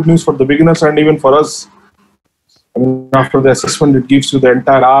that's a good news for the beginners and even for us. I mean, after the assessment, it gives you the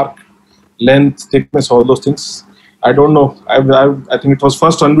entire arc, length, thickness, all those things. I don't know. I think it was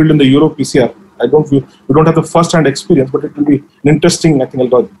first unveiled in the Euro PCR. We don't have the first-hand experience, but it will be an interesting, I think,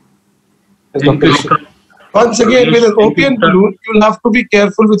 algorithm. Once again, with an OPN balloon, you'll have to be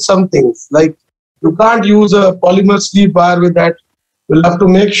careful with some things. Like you can't use a polymer sleeve wire with that. You'll have to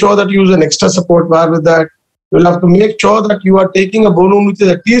make sure that you use an extra support wire with that. You'll have to make sure that you are taking a balloon which is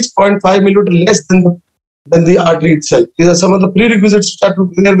at least 0.5 millimeter less than the artery itself. These are some of the prerequisites to start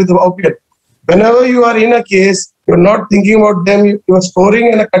to clear with the OPN. Whenever you are in a case, you're not thinking about them, you are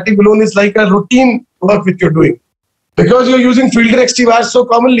scoring, and a cutting balloon is like a routine work which you're doing. Because you're using filter XT wires so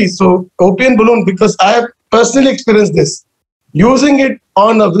commonly, so OPN balloon, because I have personally experienced this, using it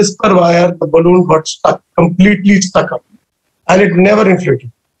on a whisper wire, the balloon got stuck, completely stuck up, and it never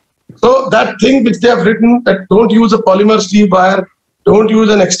inflated. So that thing which they have written that don't use a polymer sleeve wire, don't do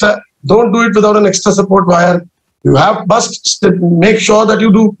it without an extra support wire. You must make sure that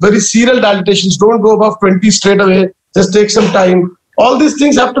you do very serial dilatations. Don't go above 20 straight away. Just take some time. All these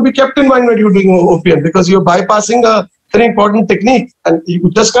things have to be kept in mind when you're doing OPN because you're bypassing a very important technique. And you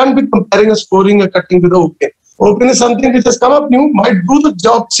just can't be comparing a scoring, a cutting with the OPN. OPN is something which has come up new, might do the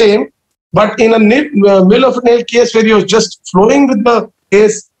job same, but in a mill of a nail case where you're just flowing with the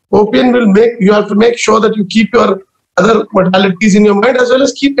case, OPN you have to make sure that you keep your other modalities in your mind as well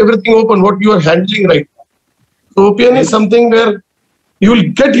as keep everything open, what you are handling right now. So OPN is something where you will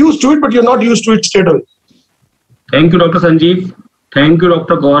get used to it, but you're not used to it straight away. Thank you, Dr. Sanjeev. Thank you,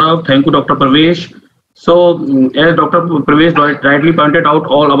 Dr. Gaurav. Thank you, Dr. Pravesh. So, as Dr. Pravesh rightly pointed out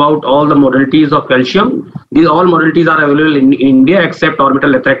about all the modalities of calcium, these all modalities are available in India except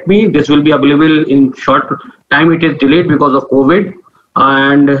orbital atherectomy. This will be available in short time. It is delayed because of COVID.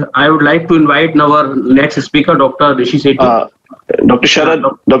 And I would like to invite our next speaker, Dr. Rishi Sethi. Dr.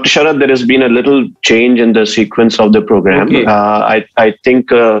 Sharat, there has been a little change in the sequence of the program. Okay. I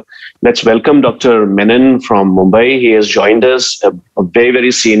think let's welcome Dr. Menon from Mumbai. He has joined us, a very,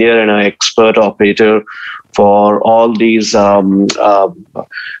 very senior and an expert operator for all these. For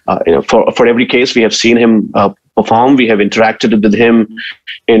every case, we have seen him perform. We have interacted with him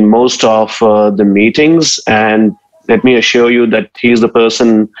in most of the meetings, and let me assure you that he is the person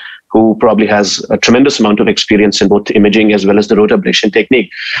who probably has a tremendous amount of experience in both imaging as well as the rotablation technique.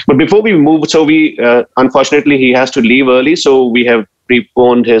 But before we move, so unfortunately, he has to leave early, so we have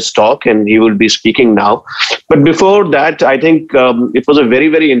preponed his talk and he will be speaking now. But before that, I think it was a very,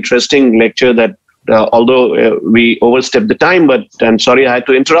 very interesting lecture that although we overstepped the time, but I'm sorry I had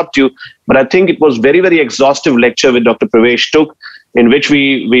to interrupt you, but I think it was very, very exhaustive lecture with Dr. Pravesh took, in which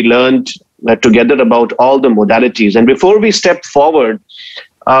we learned together about all the modalities. And before we step forward,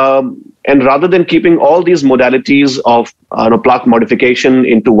 and rather than keeping all these modalities of plaque modification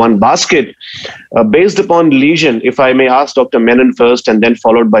into one basket, based upon lesion, if I may ask Dr. Menon first and then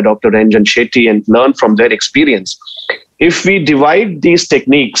followed by Dr. Ranjan Shetty and learn from their experience, if we divide these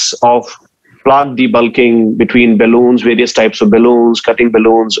techniques of plaque debulking between balloons, various types of balloons, cutting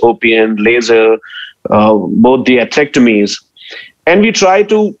balloons, OPN, laser, both the atherectomies, and we try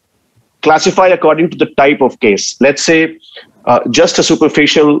to classify according to the type of case. Let's say just a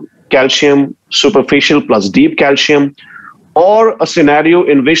superficial calcium, superficial plus deep calcium, or a scenario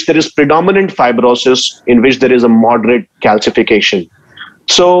in which there is predominant fibrosis, in which there is a moderate calcification.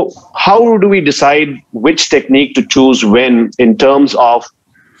 So how do we decide which technique to choose when, in terms of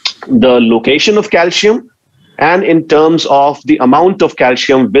the location of calcium and in terms of the amount of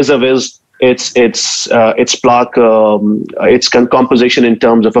calcium vis-a-vis its plaque, its composition in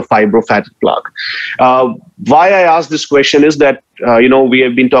terms of a fibrofatted plaque? Why I ask this question is that we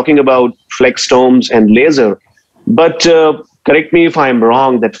have been talking about flexstomes and laser, but correct me if I'm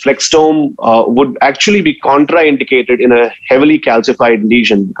wrong, that flexstome would actually be contraindicated in a heavily calcified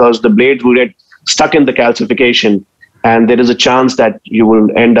lesion because the blade will get stuck in the calcification, and there is a chance that you will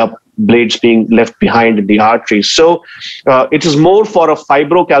end up blades being left behind in the arteries. So it is more for a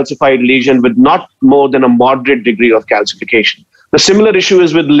fibrocalcified lesion with not more than a moderate degree of calcification. The similar issue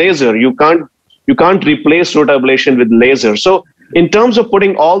is with laser. You can't replace rotablation with laser. So in terms of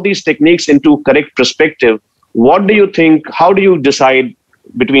putting all these techniques into correct perspective, what do you think, how do you decide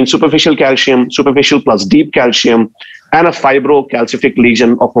between superficial calcium, superficial plus deep calcium, and a fibrocalcific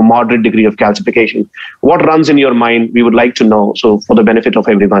lesion of a moderate degree of calcification? What runs in your mind? We would like to know, so for the benefit of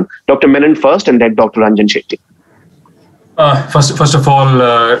everyone. Dr. Menon first, and then Dr. Ranjan Shetty. First of all,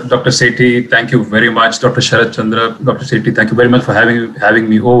 Dr. Sethi, thank you very much. Dr. Sharat Chandra, Dr. Sethi, thank you very much for having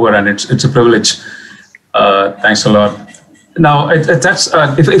me over, and it's a privilege. Thanks a lot. Now, if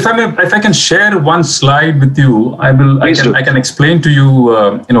I can share one slide with you, I can explain to you,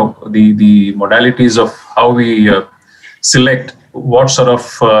 the modalities of how we select what sort of.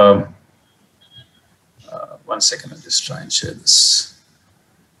 One second, I'll just try and share this.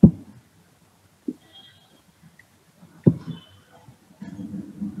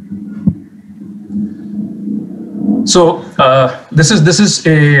 So this is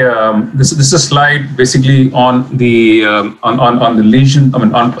a slide basically on the lesion. I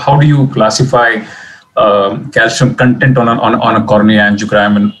mean, on how do you classify calcium content on a coronary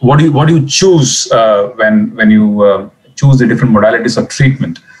angiogram, and what do you choose when you choose the different modalities of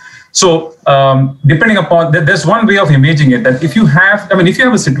treatment. So depending upon there's one way of imaging it, that if you have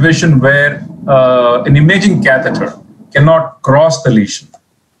a situation where an imaging catheter cannot cross the lesion,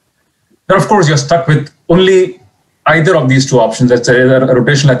 then of course you're stuck with only either of these two options, that's either a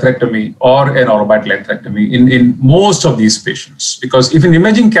rotational atherectomy or an orbital atherectomy in most of these patients. Because if an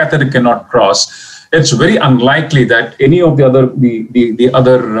imaging catheter cannot cross, it's very unlikely that any of the other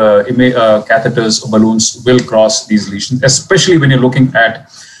catheters or balloons will cross these lesions, especially when you're looking at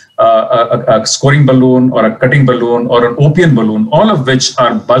a scoring balloon or a cutting balloon or an OPN balloon, all of which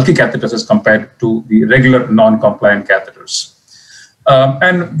are bulky catheters as compared to the regular non-compliant catheters.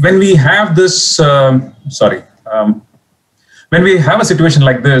 And when we have this, when we have a situation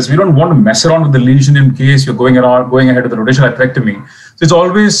like this, we don't want to mess around with the lesion in case you're going ahead with the rotational atherectomy. So it's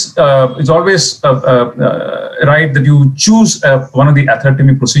always right that you choose one of the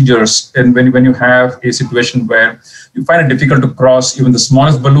atherectomy procedures, and when you have a situation where you find it difficult to cross even the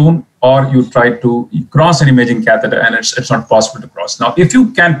smallest balloon, or you try to cross an imaging catheter and it's not possible to cross. Now, if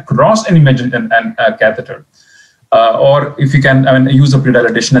you can cross an imaging catheter, or if you can use a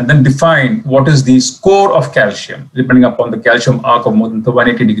predilatation and then define what is the score of calcium, depending upon the calcium arc of more than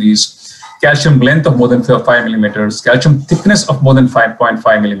 180 degrees, calcium length of more than 5 millimeters, calcium thickness of more than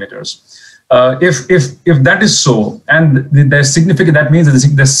 5.5 millimeters. If that is so, and there's significant, that means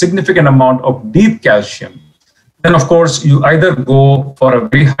there's significant amount of deep calcium, then of course you either go for a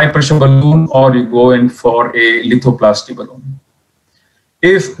very high pressure balloon or you go in for a lithoplasty balloon.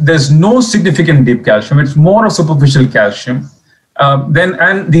 If there's no significant deep calcium, it's more of superficial calcium, Then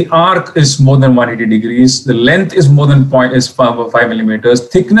and the arc is more than 180 degrees. The length is more than 5 millimeters.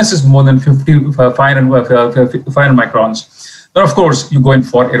 Thickness is more than 500 microns. Then of course you go in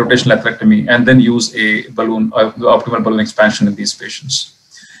for a rotational atherectomy and then use a balloon, optimal balloon expansion in these patients.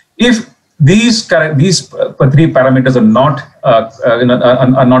 If these three parameters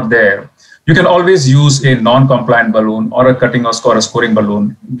are not there, you can always use a non-compliant balloon or a cutting or a scoring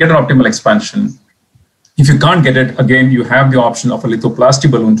balloon, get an optimal expansion. If you can't get it, again, you have the option of a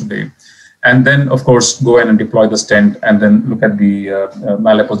lithoplasty balloon today. And then, of course, go in and deploy the stent and then look at the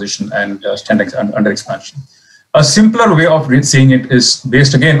malapposition and stent under expansion. A simpler way of seeing it is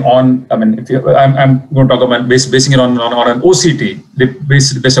based again on, I'm going to talk about basing it on an OCT,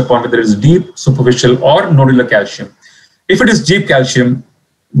 based upon whether it is deep, superficial, or nodular calcium. If it is deep calcium,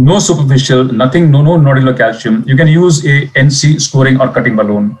 no superficial, nothing, no nodular calcium, you can use a NC scoring or cutting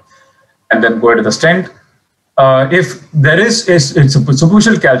balloon and then go into the stent. If there is a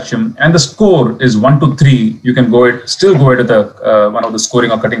superficial calcium and the score is 1 to 3, you can still go into the one of the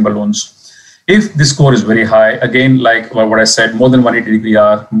scoring or cutting balloons. If the score is very high, again, like what I said, more than 180 degree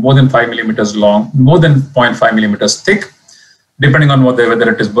arc, more than 5 millimeters long, more than 0.5 millimeters thick, depending on whether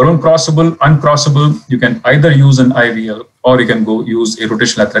it is balloon crossable, uncrossable, you can either use an IVL or you can go use a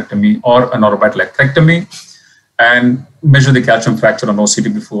rotational atherectomy or an orbital atherectomy and measure the calcium fracture on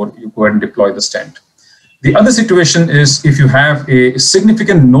OCT before you go ahead and deploy the stent. The other situation is if you have a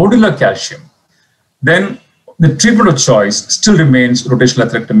significant nodular calcium, then the treatment of choice still remains rotational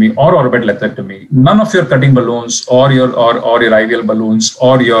atherectomy or orbital atherectomy. None of your cutting balloons or your IVL balloons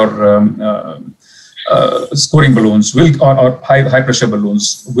or your scoring balloons or high pressure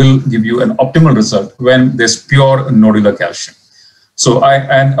balloons will give you an optimal result when there's pure nodular calcium. So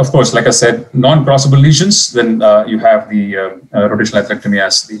and of course, like I said, non-crossable lesions, then you have the rotational atherectomy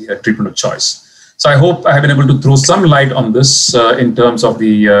as the treatment of choice. So I hope I have been able to throw some light on this in terms of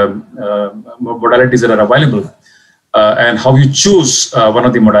the modalities that are available and how you choose one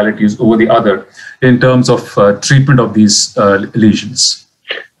of the modalities over the other in terms of treatment of these lesions.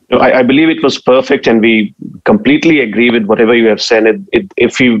 I believe it was perfect, and we completely agree with whatever you have said.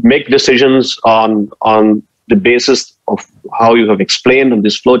 If you make decisions on the basis of how you have explained on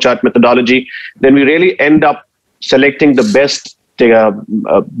this flowchart methodology, then we really end up selecting the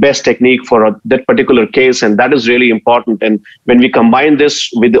best technique for that particular case, and that is really important. And when we combine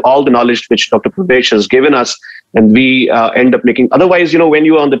this with all the knowledge which Dr. Pravesh has given us, and we end up making, otherwise, when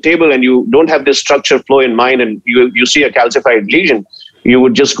you are on the table and you don't have this structure flow in mind and you see a calcified lesion, you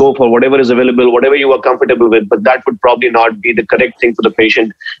would just go for whatever is available, whatever you are comfortable with, but that would probably not be the correct thing for the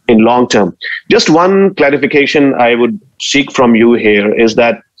patient in long term. Just one clarification I would seek from you here is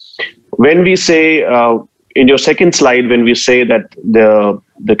that when we say, in your second slide, when we say that the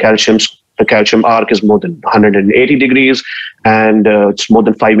calcium arc is more than 180 degrees and it's more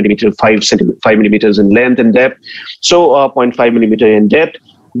than 5 millimeters in length and depth, so 0.5 millimeter in depth,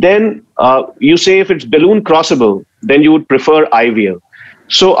 then you say if it's balloon crossable, then you would prefer IVL.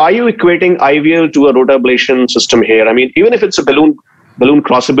 So are you equating IVL to a rotablation system here? I mean, even if it's a balloon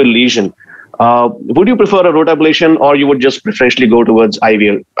crossable lesion, would you prefer a rotablation, or you would just preferentially go towards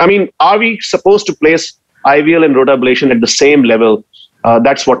IVL? I mean, are we supposed to place IVL and rotablation at the same level?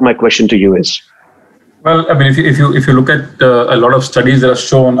 That's what my question to you is. Well, I mean, if you look at a lot of studies that are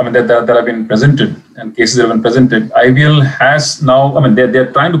shown, I mean, that have been presented and cases that have been presented, IVL has now, I mean,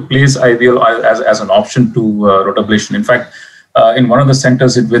 they're trying to place IVL as an option to rotablation. In fact, in one of the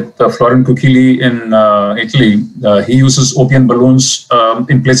centers with Florian Cucchilli in Italy, he uses opium balloons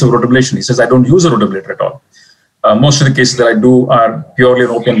in place of rotablation. He says, I don't use a rotablator at all. Most of the cases that I do are purely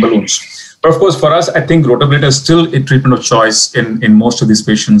opium balloons. But of course, for us, I think rotablator is still a treatment of choice in most of these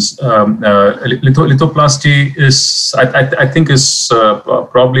patients. Lithoplasty is, I think, is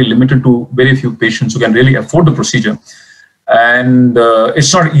probably limited to very few patients who can really afford the procedure. And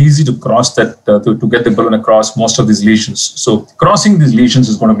it's not easy to cross that, to get the balloon across most of these lesions. So crossing these lesions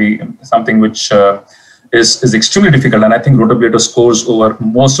is going to be something which is extremely difficult. And I think rotablator scores over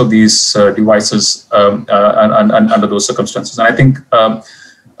most of these devices under those circumstances. And I think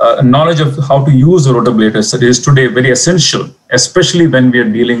knowledge of how to use the rotablator is today very essential, especially when we are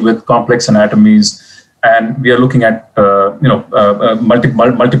dealing with complex anatomies and we are looking at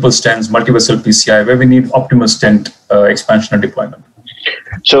multiple stents, multi-vessel PCI, where we need optimal stent expansion and deployment.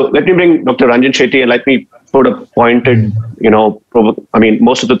 So let me bring Dr. Ranjan Shetty and let me put a pointed, I mean,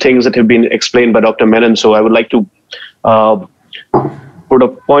 most of the things that have been explained by Dr. Menon. So I would like to put a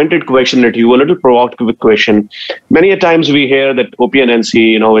pointed question at you, a little provocative question. Many a times we hear that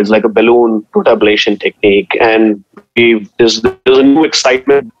OPNNC, is like a balloon rotablation technique, and there's a new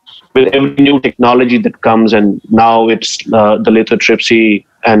excitement with every new technology that comes, and now it's the lithotripsy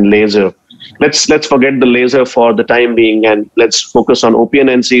and laser. Let's forget the laser for the time being, and let's focus on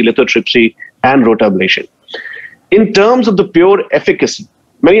OPNNC, lithotripsy, and rotablation. In terms of the pure efficacy,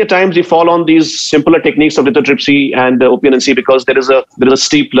 many a times we fall on these simpler techniques of lithotripsy and OPNNC because there is a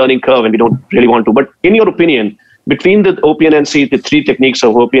steep learning curve, and we don't really want to. But in your opinion, between the OPNNC, the three techniques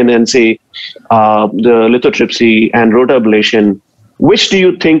of OPNNC, the lithotripsy, and rotablation, which do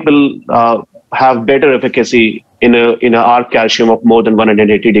you think will have better efficacy in a arc calcium of more than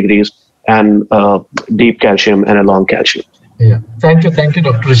 180 degrees and deep calcium and a long calcium? Yeah, thank you,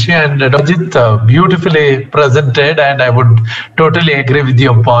 Dr. Rishi, and Rajit, beautifully presented, and I would totally agree with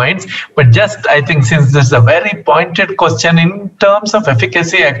your points. But just, I think, since this is a very pointed question in terms of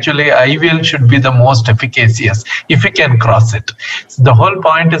efficacy, actually, IVL should be the most efficacious if we can cross it. So the whole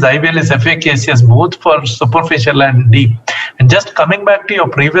point is IVL is efficacious both for superficial and deep. And just coming back to your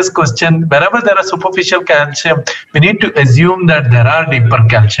previous question, wherever there are superficial calcium, we need to assume that there are deeper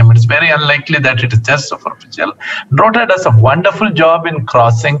calcium. It is very unlikely that it is just superficial. Rota does a wonderful job in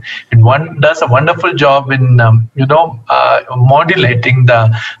crossing. It does a wonderful job in modulating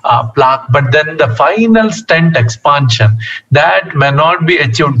the plaque. But then the final stent expansion, that may not be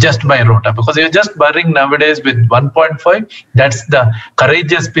achieved just by Rota, because you're just burying nowadays with 1.5. That's the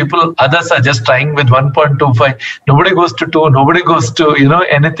courageous people. Others are just trying with 1.25. Nobody goes to 2. Nobody goes to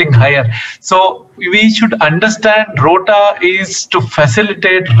anything higher. So we should understand Rota is to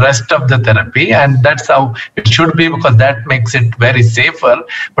facilitate rest of the therapy, and that's how it should be, because that makes it very safer.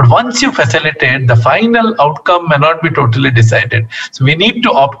 But once you facilitate, the final outcome may not be totally decided. So we need to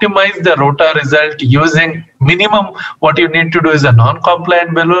optimize the Rota result using minimum. What you need to do is a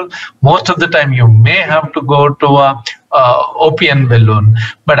non-compliant balloon. Most of the time you may have to go to a OPN balloon.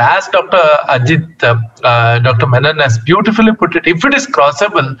 But as Dr. Dr. Menon has beautifully put it, if it is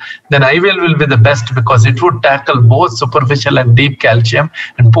crossable, then IVL will be the best, because it would tackle both superficial and deep calcium.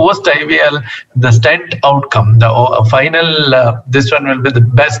 And post IVL, the stent outcome, the final, this one will be the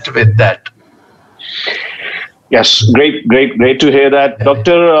best with that. Yes, great to hear that.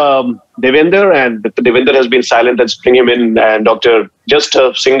 Dr. Devender, and Dr. Devender has been silent. Let's bring him in. And Doctor, just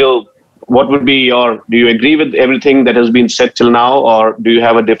a single, what would be do you agree with everything that has been said till now, or do you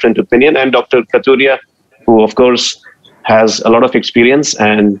have a different opinion? And Dr. Katuria, who of course has a lot of experience,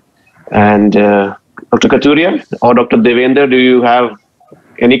 and Dr. Katuria or Dr. Devender, do you have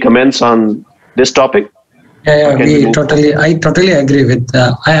any comments on this topic? Yeah, I totally agree with.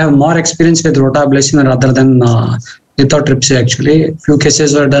 I have more experience with rotablation rather than lithotripsy. Actually, few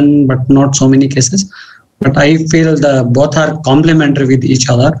cases were done, but not so many cases. But I feel both are complementary with each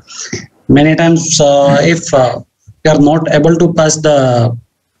other. Many times, if we are not able to pass the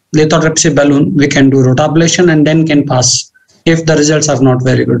lithotripsy balloon, we can do rotablation and then can pass if the results are not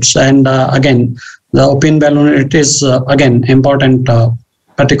very good. And again, the OPN balloon, it is again important.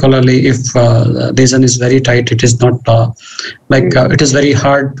 Particularly if the lesion is very tight, it is not it is very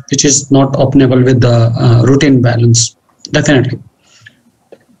hard, which is not openable with the routine balance. Definitely.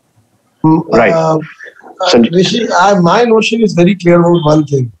 Right. Rishi, my notion is very clear about one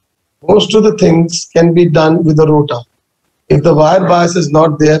thing. Most of the things can be done with the Rota. If the wire bias is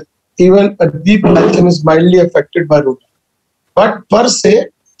not there, even a deep calcium is mildly affected by Rota. But per se,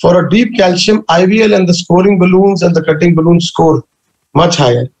 for a deep calcium, IVL and the scoring balloons and the cutting balloons score much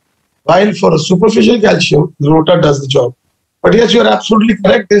higher. While for a superficial calcium, the Rota does the job. But yes, you are absolutely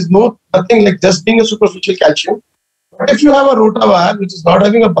correct. There's nothing like just being a superficial calcium. But if you have a Rota wire which is not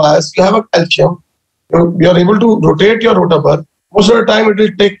having a bias, you have a calcium, you are able to rotate your Rota bar. Most of the time, it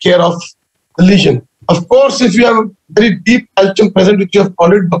will take care of the lesion. Of course, if you have a very deep calcium present, which you have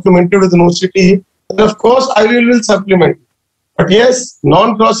already documented with an OCT, then of course, IVL will supplement. But yes,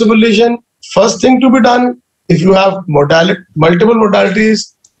 non-crossable lesion, first thing to be done, if you have multiple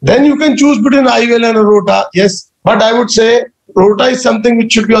modalities, then you can choose between IVL and a Rota. Yes, but I would say Rota is something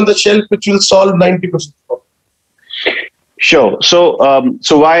which should be on the shelf, which will solve 90%. Sure. So,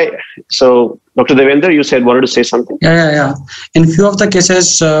 Dr. Devender, you wanted to say something? Yeah. In few of the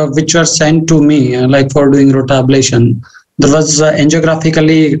cases which were sent to me, like for doing Rotablation, there was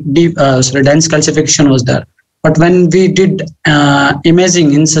angiographically deep, dense calcification was there. But when we did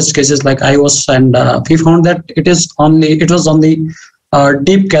imaging in such cases like IOS, and we found that it was only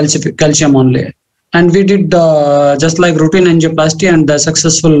deep calcium only. And we did just like routine angioplasty, and the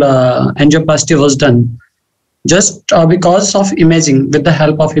successful angioplasty was done just because of imaging, with the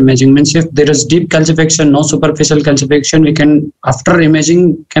help of imaging. Means if there is deep calcification, no superficial calcification, we can, after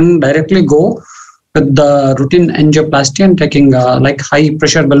imaging, can directly go with the routine angioplasty and taking like high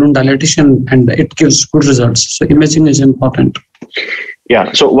pressure balloon dilatation, and it gives good results. So imaging is important.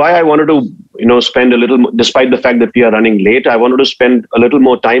 Yeah. So why I wanted to, spend a little, despite the fact that we are running late, I wanted to spend a little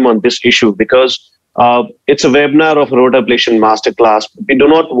more time on this issue because it's a webinar of rotablation masterclass. We do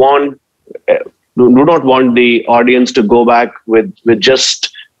not want the audience to go back with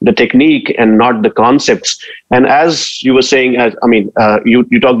just the technique and not the concepts. And as you were saying,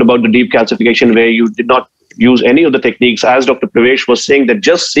 you talked about the deep calcification where you did not use any of the techniques. As Dr. Pravesh was saying, that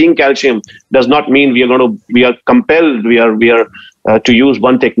just seeing calcium does not mean we are compelled, we are to use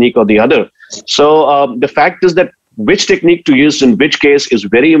one technique or the other. So the fact is that which technique to use in which case is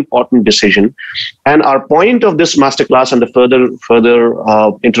very important decision. And our point of this masterclass and the further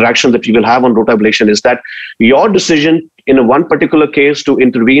interaction that we will have on rotablation is that your decision in one particular case to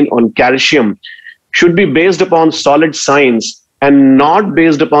intervene on calcium should be based upon solid science and not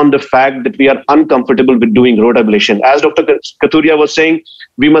based upon the fact that we are uncomfortable with doing rotablation. As Dr. Kathuria was saying,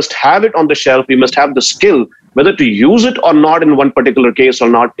 we must have it on the shelf. We must have the skill. Whether to use it or not in one particular case or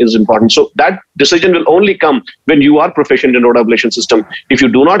not is important. So that decision will only come when you are proficient in rotablation system. If you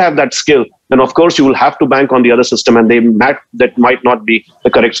do not have that skill, then of course you will have to bank on the other system, and that might not be the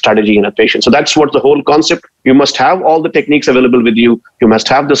correct strategy in a patient. So that's what the whole concept. You must have all the techniques available with you. You must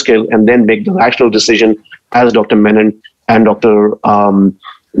have the skill, and then make the rational decision, as Dr. Menon and Dr.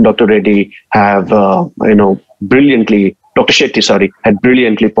 Reddy have brilliantly. Dr. Shetty, had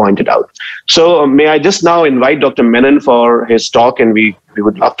brilliantly pointed out. So may I just now invite Dr. Menon for his talk, and we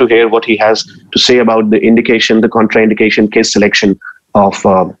would love to hear what he has to say about the indication, the contraindication, case selection of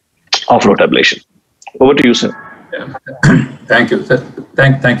rotablation. Over to you, sir. Yeah. Thank you.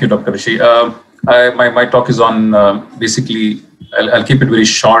 Thank you, Dr. Rishi. My talk is on basically, I'll keep it very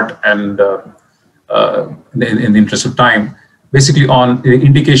short and in the interest of time. Basically on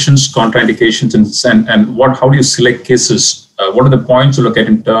indications, contraindications, and how do you select cases? What are the points to look at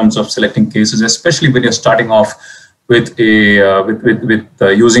in terms of selecting cases, especially when you're starting off with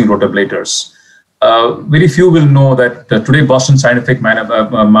using rotablators. Very few will know that today Boston Scientific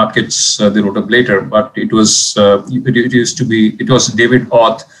markets the rotablator, but it was David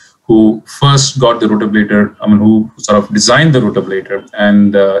Oth who first got the rotablator, who sort of designed the rotablator.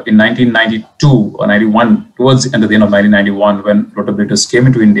 And in 1992 or 91, towards the end of 1991, when rotablators came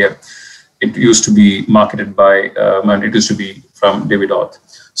into India, it used to be marketed by, it used to be from David Oth.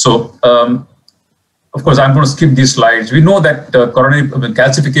 So, of course, I'm going to skip these slides. We know that coronary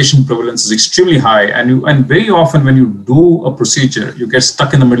calcification prevalence is extremely high, and very often when you do a procedure, you get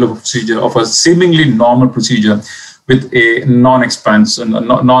stuck in the middle of a procedure, of a seemingly normal procedure, with a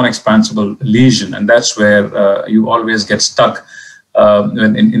non-expansible lesion, and that's where you always get stuck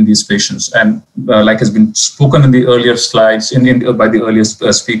in these patients. And like has been spoken in the earlier slides, by the earlier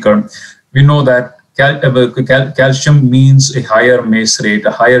speaker, we know that calcium means a higher MACE rate,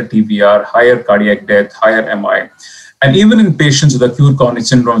 a higher TVR, higher cardiac death, higher MI. And even in patients with acute coronary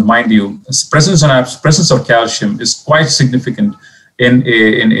syndrome, mind you, presence of calcium is quite significant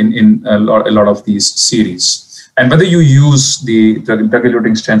in a lot of these series. And whether you use the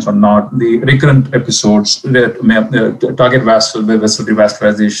drug-eluting stents or not, the recurrent episodes, target vessel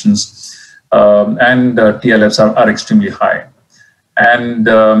revascularizations, and TLFs are extremely high. And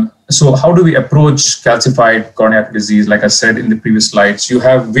so how do we approach calcified coronary artery disease? Like I said in the previous slides, you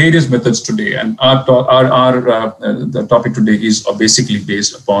have various methods today, and the topic today is basically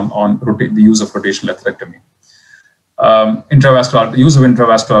based upon the use of rotational atherectomy. The use of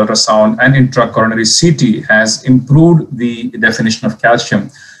intravascular ultrasound and intracoronary CT has improved the definition of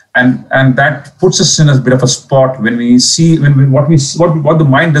calcium, and that puts us in a bit of a spot when we see what the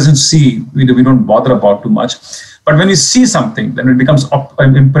mind doesn't see, we don't bother about too much. But when we see something, then it becomes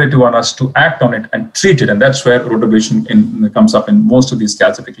imperative on us to act on it and treat it, and that's where rotablation comes up in most of these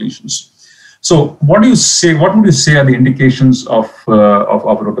calcific lesions. So, what would you say are the indications of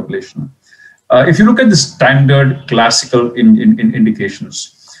rotablation? If you look at the standard classical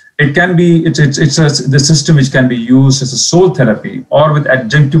indications, it can be the system which can be used as a sole therapy or with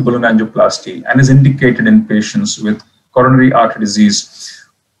adjunctive balloon angioplasty and is indicated in patients with coronary artery disease,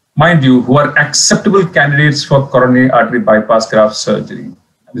 mind you, who are acceptable candidates for coronary artery bypass graft surgery.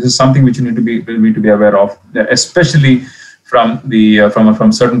 This is something which you need to be aware of, especially from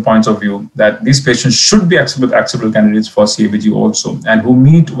certain points of view, that these patients should be acceptable candidates for CABG also, and who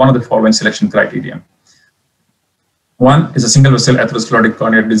meet one of the following selection criteria. One is a single vessel atherosclerotic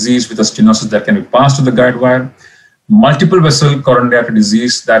coronary disease with a stenosis that can be passed to the guide wire. Multiple vessel coronary artery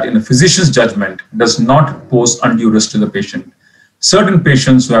disease that, in a physician's judgment, does not pose undue risk to the patient. Certain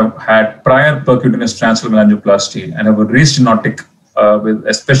patients who have had prior percutaneous transluminal angioplasty and have a raised stenotic,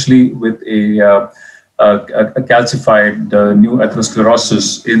 especially with a calcified new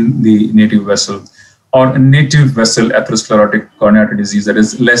atherosclerosis in the native vessel, or a native vessel atherosclerotic coronary artery disease that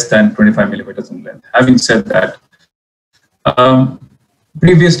is less than 25 millimeters in length. Having said that,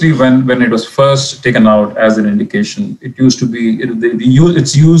 previously, when it was first taken out as an indication, it used to be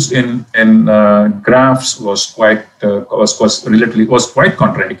its use in grafts was quite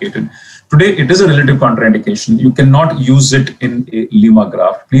contraindicated. Today, it is a relative contraindication. You cannot use it in a Lima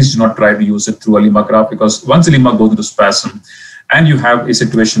graft. Please do not try to use it through a Lima graft, because once the Lima goes into spasm, and you have a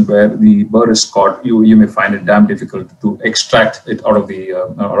situation where the burr is caught, you may find it damn difficult to extract it out of the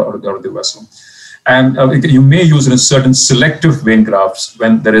vessel. And you may use it in certain selective vein grafts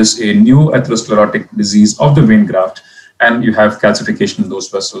when there is a new atherosclerotic disease of the vein graft and you have calcification in those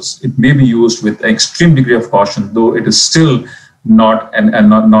vessels. It may be used with an extreme degree of caution, though it is still not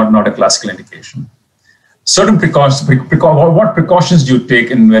a classical indication. Certain precautions. What precautions do you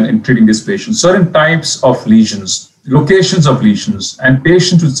take when treating these patients? Certain types of lesions, locations of lesions, and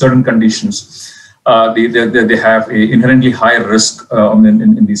patients with certain conditions, they have an inherently high risk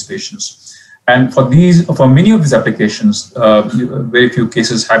in these patients. And for many of these applications, very few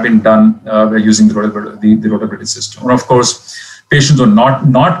cases have been done using the rotability system. And of course, patients are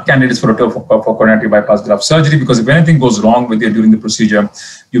not candidates for coronary bypass graft surgery, because if anything goes wrong with you during the procedure,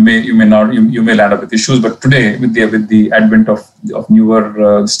 you may land up with issues. But today, with the advent of newer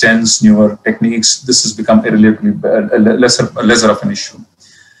stents, newer techniques, this has become a relatively lesser of an issue.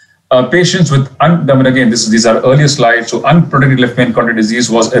 Patients with, again, these are earlier slides. So unprotected left main coronary disease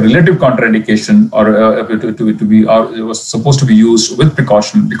was a relative contraindication, or it was supposed to be used with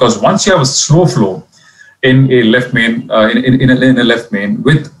precaution, because once you have a slow flow in a left main, in a left main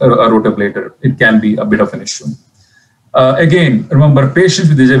with a rotablator, it can be a bit of an issue. Again, remember, patients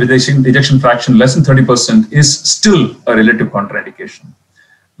with ejection fraction less than 30% is still a relative contraindication.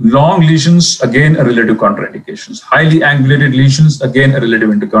 Long lesions, again, a relative contraindications. Highly angulated lesions, again, a relative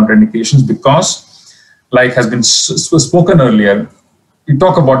contraindications, because, like has been spoken earlier, we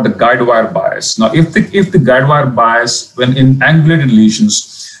talk about the guide wire bias. Now, if the guide wire bias, when in angulated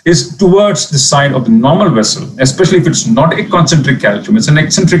lesions, is towards the side of the normal vessel, especially if it's not a concentric calcium, it's an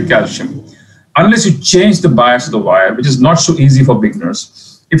eccentric calcium, unless you change the bias of the wire, which is not so easy for beginners.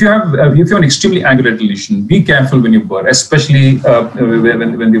 If you have an extremely angulated lesion, be careful when you burr, especially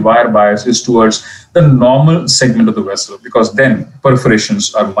when the wire bias is towards the normal segment of the vessel, because then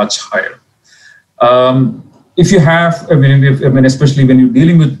perforations are much higher. If you have, especially when you're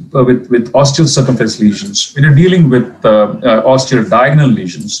dealing with ostial circumflex lesions, when you're dealing with ostial diagonal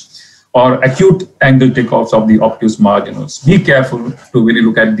lesions, or acute angle takeoffs of the obtuse marginals, be careful when you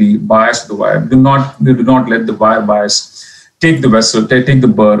look at the bias of the wire. Do not let the wire bias take the vessel, take the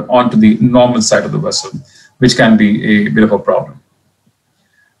burr onto the normal side of the vessel, which can be a bit of a problem.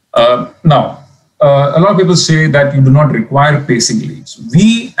 Now, a lot of people say that you do not require pacing leads.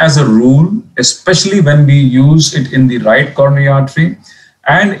 We, as a rule, especially when we use it in the right coronary artery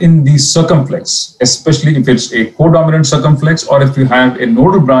and in the circumflex, especially if it's a codominant circumflex or if you have a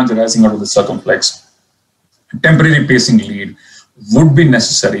nodal branch arising out of the circumflex, temporary pacing lead would be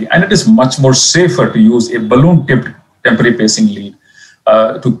necessary. And it is much more safer to use a balloon-tipped temporary pacing lead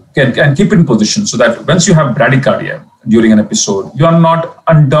and keep it in position, so that once you have bradycardia during an episode, you are not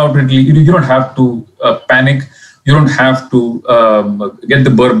undoubtedly, you don't have to panic, you don't have to get the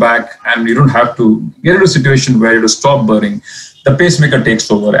burr back, and you don't have to get into a situation where you have to stop burring. The pacemaker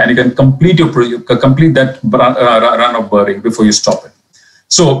takes over, and you can complete that run of burring before you stop it.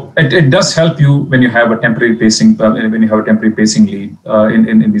 So it does help you when you have a temporary pacing lead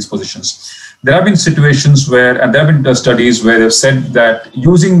in these positions. There have been situations where, and there have been studies where they've said that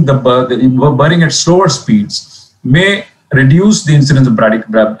using the burring at slower speeds may reduce the incidence of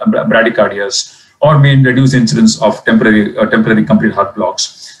bradycardias, or may reduce the incidence of temporary complete heart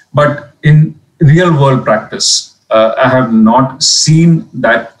blocks. But in real world practice, I have not seen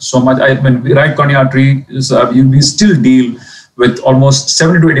that so much. Right coronary artery, we still deal with almost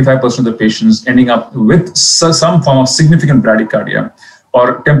 70 to 85% of the patients ending up with some form of significant bradycardia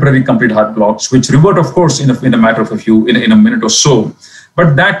or temporary complete heart blocks, which revert, of course, in a matter of in a minute or so.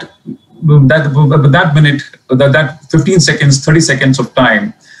 But that 15 seconds, 30 seconds of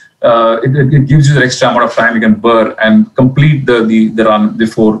time, it gives you the extra amount of time you can burr and complete the run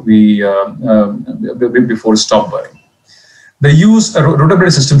before before stop burring. The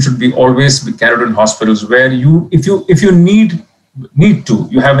rotability system should be always be carried in hospitals where if you need to,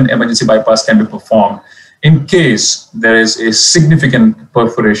 you have an emergency bypass can be performed in case there is a significant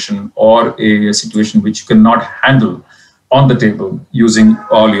perforation or a situation which you cannot handle on the table using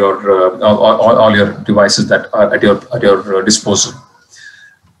all your devices that are at your disposal.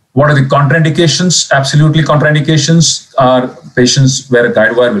 What are the contraindications? Absolutely, contraindications are patients where a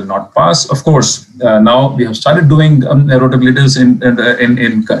guide wire will not pass. Of course, now we have started doing rotablators in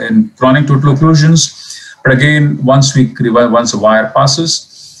chronic total occlusions. But again, once a wire passes,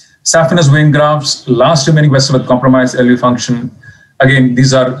 saphenous vein grafts, last remaining vessel with compromised LV function. Again,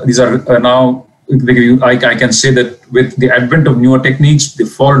 these are now. I can say that with the advent of newer techniques, they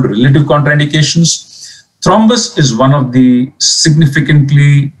fall into relative contraindications. Thrombus is one of the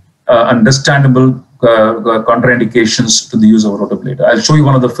significantly understandable contraindications to the use of a rotablator. I'll show you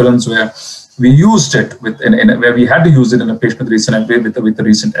one of the films where we used it where we had to use it in a patient with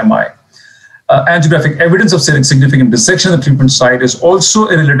recent MI. Angiographic evidence of significant dissection at the treatment site is also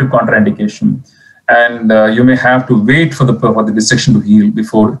a relative contraindication, and you may have to wait for the dissection to heal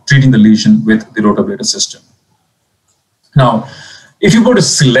before treating the lesion with the rotablator system. Now, if you go to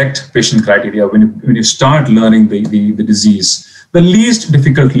select patient criteria when you start learning the disease, the least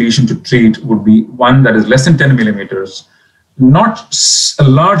difficult lesion to treat would be one that is less than 10 millimeters, not a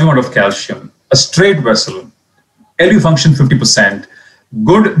large amount of calcium, a straight vessel, LV function 50%,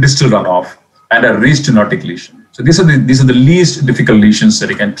 good distal runoff, and a restenotic lesion. So these are the least difficult lesions that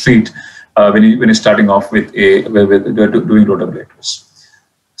you can treat when you're starting off with doing rotablators.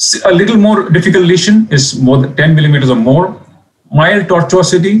 A little more difficult lesion is more than 10 millimeters or more, mild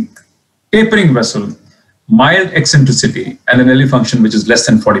tortuosity, tapering vessel, mild eccentricity, and an LV function which is less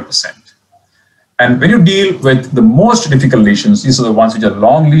than 40%. And when you deal with the most difficult lesions, these are the ones which are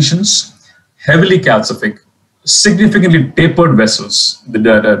long lesions, heavily calcific, significantly tapered vessels, the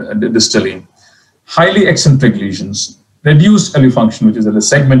distally, highly eccentric lesions, reduced LV function, which is at the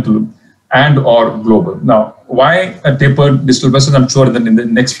segmental and or global. Now, why a tapered distal vessel? I'm sure that in the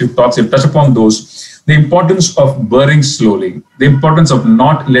next few talks we'll touch upon those. The importance of burring slowly, the importance of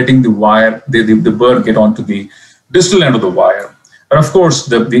not letting the wire, the burr get onto the distal end of the wire. And of course,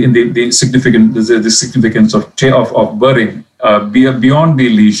 the significance of burring beyond the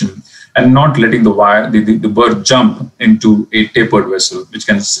lesion and not letting the wire, the burr jump into a tapered vessel, which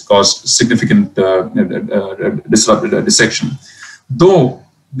can cause significant dissection. Though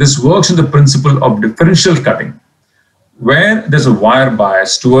this works in the principle of differential cutting, where there's a wire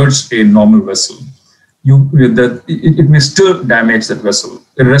bias towards a normal vessel, it may still damage that vessel,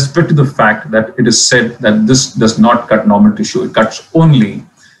 irrespective of the fact that it is said that this does not cut normal tissue, it cuts only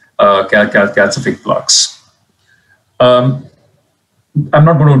calcific plaques. I'm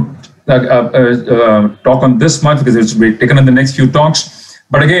not going to talk on this much because it will be taken in the next few talks.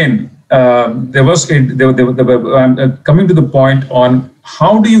 But again, coming to the point on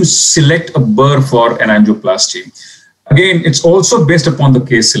how do you select a burr for an angioplasty? Again, it's also based upon the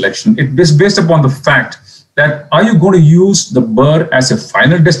case selection. It is based upon the fact that are you going to use the burr as a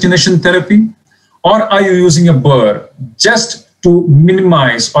final destination therapy, or are you using a burr just to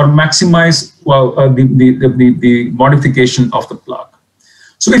minimize or maximize the modification of the plaque?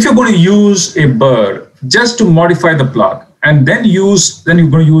 So if you're going to use a burr just to modify the plaque, and then you're going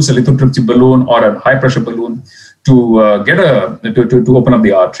to use a lithotripsy balloon or a high pressure balloon to open up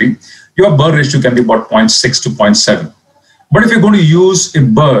the artery, your burr ratio can be about 0.6 to 0.7. But if you're going to use a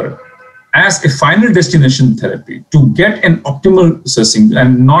burr as a final destination therapy to get an optimal sussing,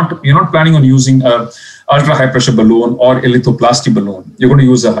 and you're not planning on using a ultra high pressure balloon or a lithoplasty balloon, you're going to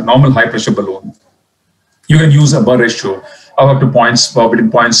use a normal high pressure balloon, you can use a burr ratio of up to between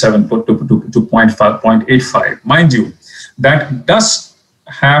 0.7 to 0.85. Mind you, that does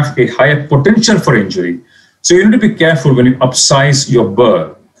have a higher potential for injury. So you need to be careful when you upsize your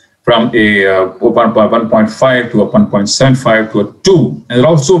burr from a 1.5 to a 1.75 to a 2. And it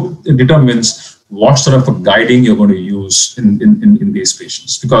also determines what sort of a guiding you're going to use in these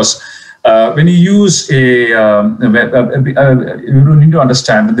patients. Because when you use you need to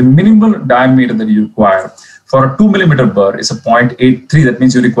understand that the minimal diameter that you require for a 2 millimeter burr is a 0.83. That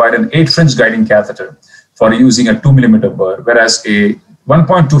means you require an 8 French guiding catheter for using a 2 millimeter burr, whereas a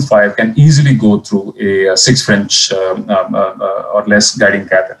 1.25 can easily go through a 6 French or less guiding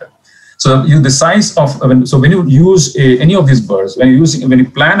catheter. So the size of when you use any of these burrs, when you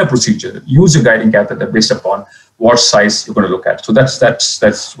plan a procedure, use a guiding catheter based upon what size you're going to look at. So that's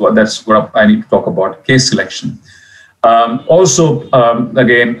what I need to talk about, case selection.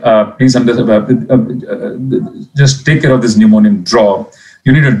 Again, please just take care of this pneumonium draw.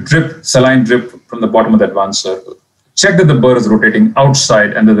 You need a saline drip from the bottom of the advancer. Check that the burr is rotating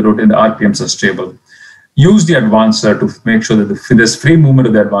outside and that the RPMs are stable. Use the advancer to make sure that there's free movement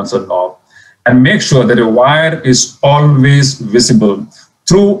of the advancer knob, and make sure that a wire is always visible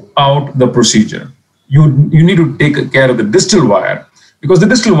throughout the procedure. You need to take care of the distal wire because the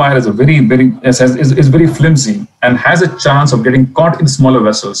distal wire is is very flimsy and has a chance of getting caught in smaller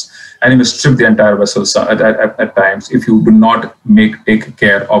vessels, and you may strip the entire vessels at times if you do not take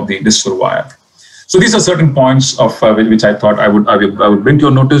care of the distal wire. So these are certain points of which I thought I would bring to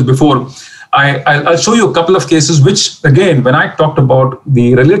your notice before I'll show you a couple of cases which, again, when I talked about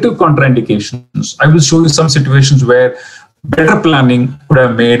the relative contraindications, I will show you some situations where better planning could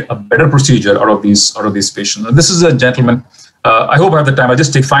have made a better procedure out of these patients. And this is a gentleman. I hope I have the time. I'll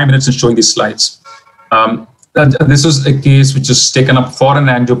just take 5 minutes in showing these slides. This is a case which is taken up for an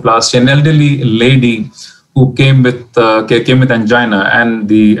angioplasty, an elderly lady who came with angina, and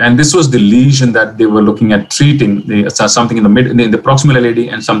this was the lesion that they were looking at treating. Something in the proximal LAD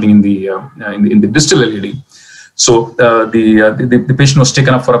and something in the distal LAD. So the patient was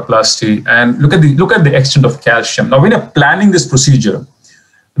taken up for a plasty, and look at the extent of calcium. Now, when you're planning this procedure,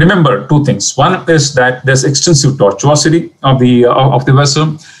 remember two things. One is that there's extensive tortuosity of the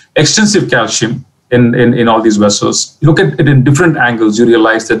vessel, extensive calcium in all these vessels. You look at it in different angles, you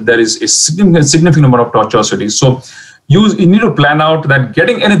realize that there is a significant amount of tortuosity. So you need to plan out that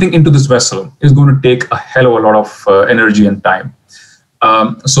getting anything into this vessel is going to take a hell of a lot of energy and time.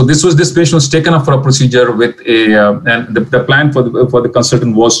 So this patient was taken up for a procedure with and the plan for the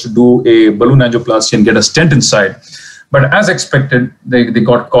consultant was to do a balloon angioplasty and get a stent inside. But as expected, they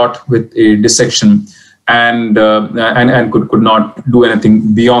got caught with a dissection and could not do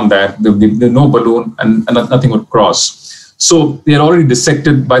anything beyond that. The no balloon and nothing would cross. So they are already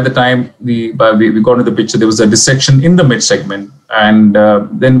dissected by the time we got into the picture. There was a dissection in the mid segment, and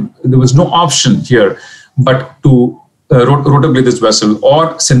then there was no option here but to rotablate this vessel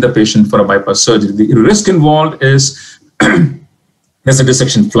or send the patient for a bypass surgery. The risk involved is there's a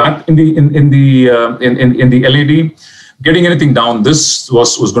dissection flat in the LAD. Getting anything down this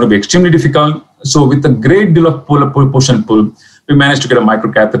was going to be extremely difficult. So with a great deal of push and pull, we managed to get a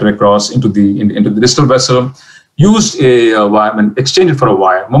microcatheter across into the distal vessel. Used a wire and exchanged it for a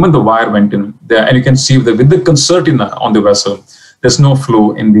wire. The moment the wire went in there, and you can see that with the concertina on the vessel, there's no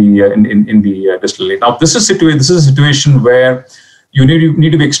flow in the distal LAD. Now this is a situation where you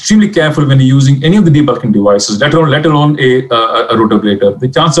need to be extremely careful when you're using any of the debulking devices, let alone a rotablator. The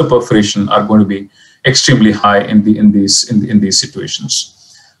chance of perforation are going to be extremely high in these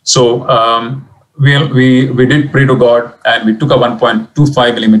situations. So we did pray to God, and we took a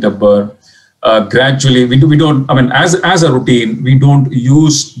 1.25 millimeter burr. Gradually, we don't. I mean, as a routine, we don't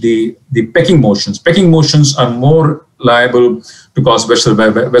use the pecking motions. Pecking motions are more liable to cause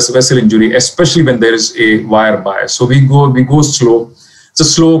vessel injury, especially when there is a wire bias. So we go slow. It's a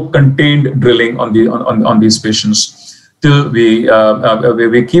slow, contained drilling on these patients till we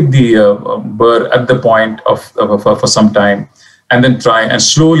keep the burr at the point for some time, and then try and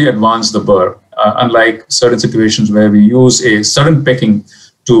slowly advance the burr. Unlike certain situations where we use a sudden pecking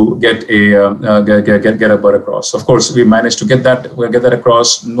to get a burr across. Of course, we managed to get that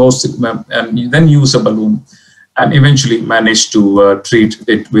across, and then use a balloon, and eventually managed to treat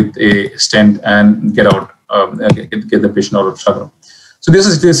it with a stent and get the patient out of trouble. So this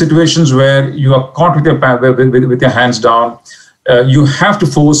is the situations where you are caught with your hands down. You have to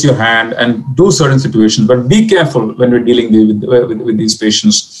force your hand and do certain situations, but be careful when we're dealing with these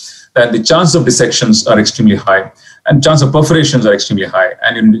patients, that the chance of dissections are extremely high and chance of perforations are extremely high,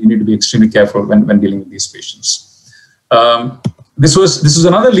 and you need to be extremely careful when dealing with these patients. This was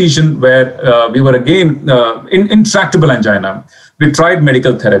another lesion where we were again in intractable angina. We tried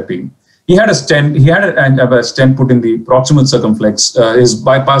medical therapy. He had a stent. He had a stent put in the proximal circumflex. His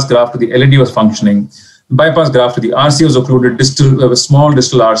bypass graft to the LAD was functioning. The bypass graft to the RCA was occluded. A small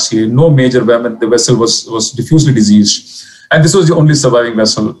distal RCA. No major weapon. The vessel was diffusely diseased, and this was the only surviving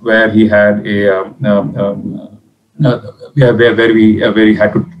vessel where he had where we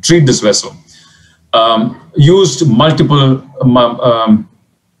had to treat this vessel. Used multiple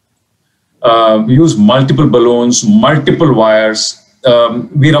balloons, multiple wires.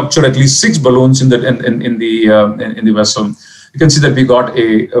 We ruptured at least 6 balloons in the vessel. You can see that we got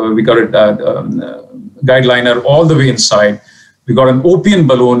a guide liner all the way inside. We got an opium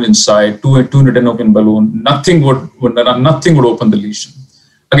balloon inside, 210 opium balloon. Nothing would open the lesion.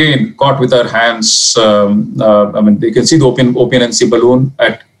 Again, caught with our hands. You can see the opium NC balloon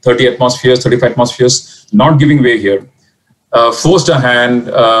at 30 atmospheres, 35 atmospheres, not giving way here. Forced our hand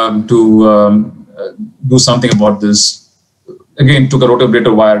to do something about this. Again, took a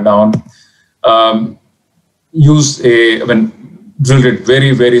rotablator wire down. Drilled it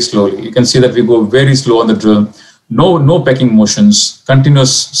very, very slowly. You can see that we go very slow on the drill. No pecking motions.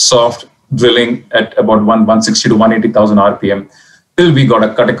 Continuous soft drilling at about 160 to 180,000 RPM till we got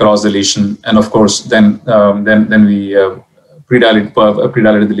a cut across the lesion. And of course, then we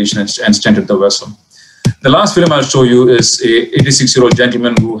pre-dilated the lesion and stented the vessel. The last film I'll show you is a 86-year-old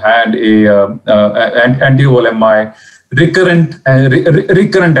gentleman who had a anti-oval MI, recurrent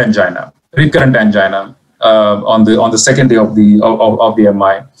angina on the second day of the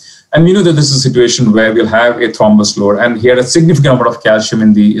MI. And we knew that this is a situation where we'll have a thrombus load, and he had a significant amount of calcium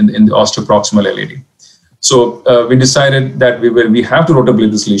in the osteoproximal LAD. So we decided that we have to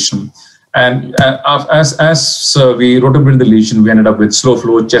rotablate this lesion. And as we rotablated the lesion, we ended up with slow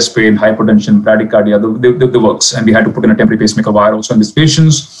flow, chest pain, hypertension, bradycardia, the works. And we had to put in a temporary pacemaker wire also in these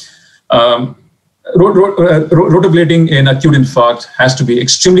patients. Rotablating in acute infarct has to be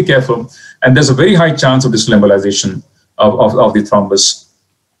extremely careful, and there's a very high chance of distal embolization of the thrombus.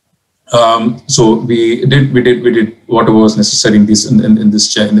 So we did whatever was necessary in this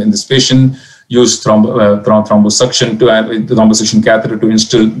patient. Used thrombosuction to the thrombosuction catheter to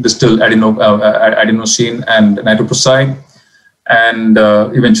distill adenosine and nitroprusside, and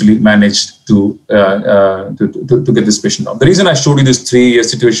eventually managed to get this patient out. The reason I showed you these 3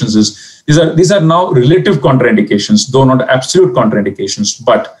 situations is these are now relative contraindications, though not absolute contraindications,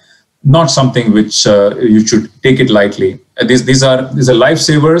 but not something which you should take it lightly. These are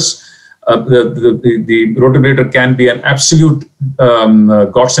lifesavers. The rotablator can be an absolute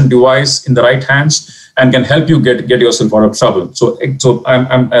godsend device in the right hands and can help you get yourself out of trouble. So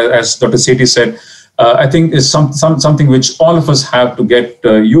I'm as Dr. Sethi said, I think is something which all of us have to get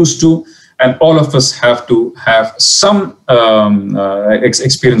used to, and all of us have to have some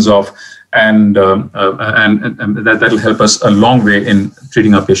experience of, and that will help us a long way in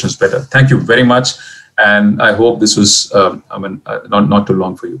treating our patients better. Thank you very much. And I hope this was not too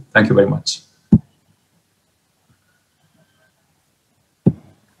long for you. Thank you very much.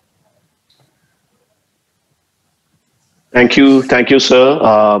 Thank you, sir.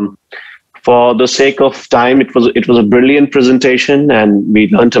 For the sake of time, it was a brilliant presentation, and we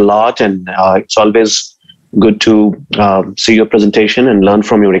learned a lot. And it's always good to see your presentation and learn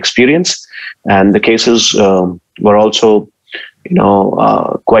from your experience. And the cases were also,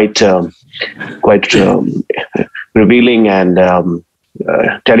 quite revealing and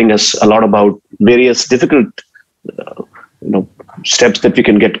telling us a lot about various difficult steps that we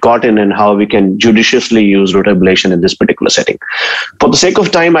can get caught in, and how we can judiciously use rotablation in this particular setting. For the sake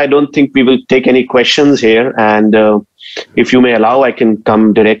of time, I don't think we will take any questions here, and if you may allow, I can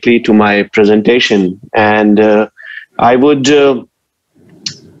come directly to my presentation. And I would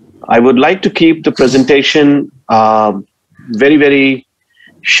like to keep the presentation very, very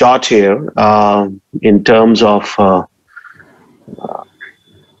short here in terms of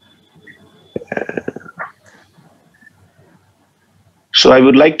so I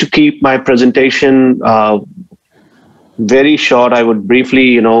would like to keep my presentation very short. I would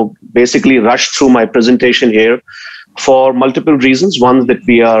briefly, basically rush through my presentation here for multiple reasons. One, that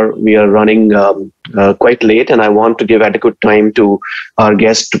we are running quite late, and I want to give adequate time to our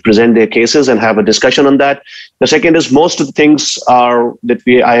guests to present their cases and have a discussion on that. The second is, most of the things I'll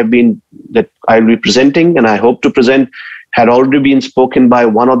be presenting, and I hope to present, had already been spoken by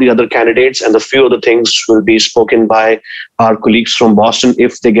one of the other candidates, and a few other things will be spoken by our colleagues from Boston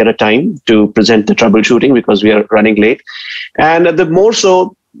if they get a time to present the troubleshooting, because we are running late. And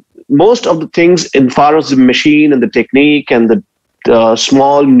most of the things, as far as the machine and the technique and the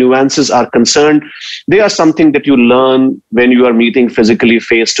small nuances are concerned, they are something that you learn when you are meeting physically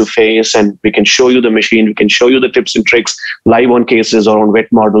face to face, and we can show you the machine, we can show you the tips and tricks live on cases or on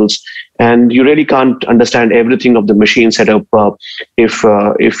wet models. And you really can't understand everything of the machine setup if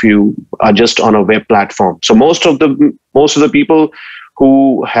you are just on a web platform. So most of the people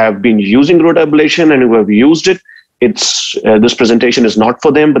who have been using rotablation and who have used it, this presentation is not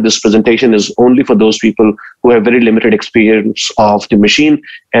for them, but this presentation is only for those people who have very limited experience of the machine,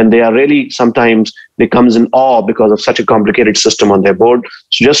 and they are really, sometimes they comes in awe because of such a complicated system on their board.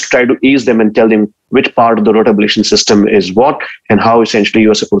 So just try to ease them and tell them which part of the rotablation system is what, and how essentially you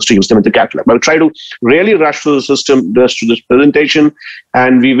are supposed to use them in the cath lab. I'll try to really rush through this presentation,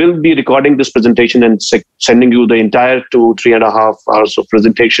 and we will be recording this presentation and sending you the entire 3.5 hours of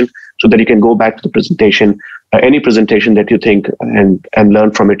presentation, so that you can go back to the presentation, any presentation that you think, and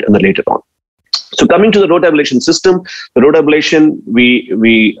learn from it in the later on. So coming to the rotablation system, the rotablation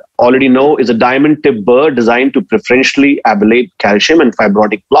we already know is a diamond tip burr designed to preferentially ablate calcium and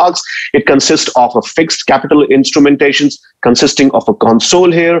fibrotic plaques. It consists of a fixed capital instrumentations consisting of a console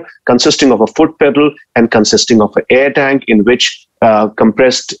here, consisting of a foot pedal, and consisting of an air tank in which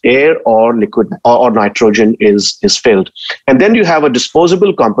compressed air or liquid or nitrogen is filled. And then you have a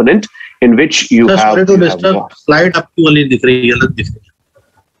disposable component in which you have... Sorry to disturb, slide up to only दिख रही है, अलग दिख रही है.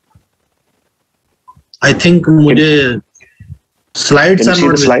 I think मुझे Slides Can are you see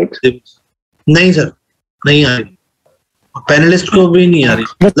not the slide? visible. नहीं sir, नहीं आ रही. पैनलिस्ट को भी नहीं आ रही.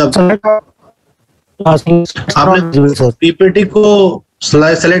 मतलब आपने पीपीटी को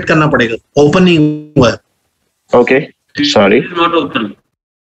सेलेक्ट करना पड़ेगा. ओपन नहीं हुआ है. Okay, sorry. It is not open.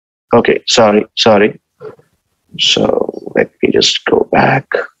 Okay, sorry. So let me just go back.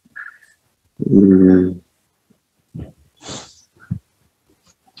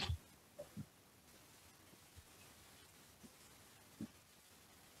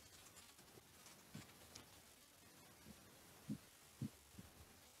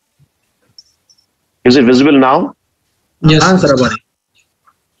 Is it visible now? Yes. हाँ सर, हमारी.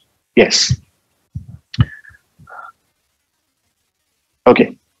 Yes.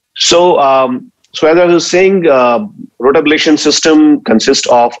 Okay. So, so as I was saying, rotablation system consists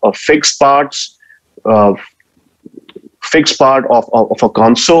of fixed parts, of a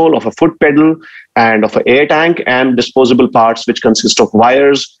console, of a foot pedal, and of an air tank, and disposable parts which consist of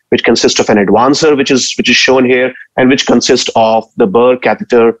wires, which consist of an advancer, which is shown here, and which consist of the burr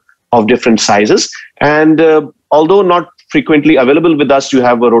catheter of different sizes. And although not frequently available with us, you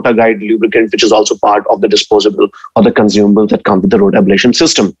have a RotaGuide lubricant, which is also part of the disposable or the consumables that come with the rotablation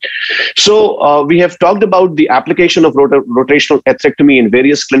system. So we have talked about the application of rotational atherectomy in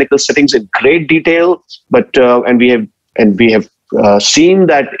various clinical settings in great detail, but and we have seen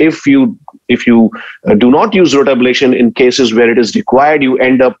that if you do not use rotablation in cases where it is required, you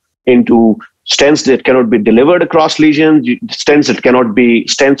end up into stents that cannot be delivered across lesions,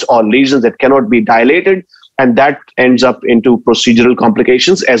 stents or lesions that cannot be dilated, and that ends up into procedural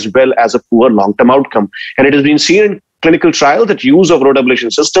complications as well as a poor long-term outcome. And it has been seen in clinical trials that use of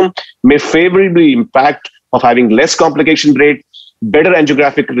rotablation system may favorably impact of having less complication rate, better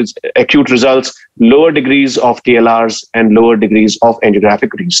angiographic acute results, lower degrees of TLRs, and lower degrees of angiographic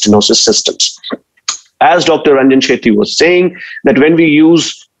restenosis systems. As Dr. Ranjan Shetty was saying, that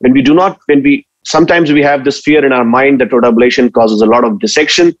sometimes we have this fear in our mind that rotablation causes a lot of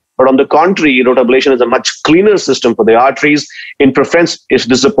dissection, but on the contrary, rotablation is a much cleaner system for the arteries. In preference, if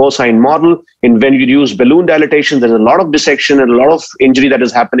this is a porcine model, when you use balloon dilatation, there's a lot of dissection and a lot of injury that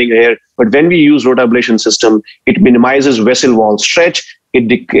is happening here. But when we use rotablation system, it minimizes vessel wall stretch, and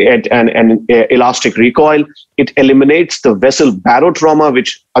elastic recoil. It eliminates the vessel barotrauma,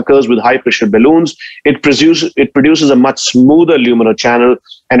 which occurs with high pressure balloons. It produces a much smoother luminal channel,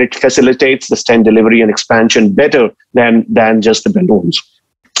 and it facilitates the stent delivery and expansion better than just the balloons.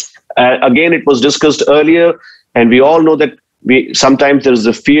 Again, it was discussed earlier, and we all know that sometimes there is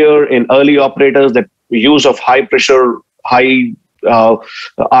a fear in early operators that use of high pressure, high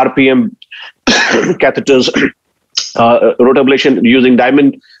RPM catheters, rotablation using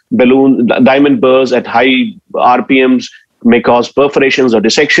diamond burrs at high RPMs may cause perforations or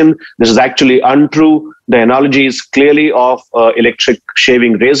dissection. This is actually untrue. The analogy is clearly of electric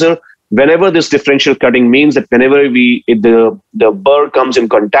shaving razor. Whenever this differential cutting means that whenever the burr comes in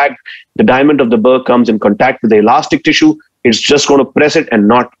contact, the diamond of the burr comes in contact with the elastic tissue, it's just going to press it and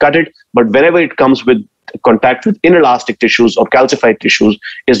not cut it. But whenever it comes with contact with inelastic tissues or calcified tissues,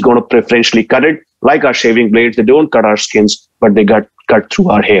 it's going to preferentially cut it. Like our shaving blades, they don't cut our skins, but they got cut through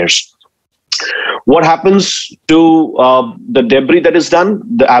our hairs. What happens to the debris that is done,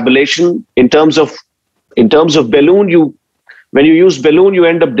 the ablation? In terms of balloon, when you use balloon, you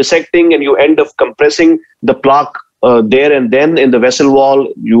end up dissecting and you end up compressing the plaque there and then in the vessel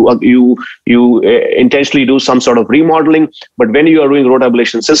wall. You intentionally do some sort of remodeling. But when you are doing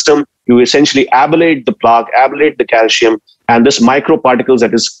rotablation system, you essentially ablate the plaque, ablate the calcium, and this microparticles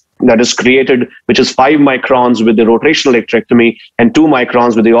that is created, which is 5 microns with the rotational atherectomy and 2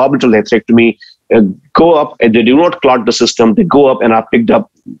 microns with the orbital atherectomy, go up, and they do not clot the system. They go up and are picked up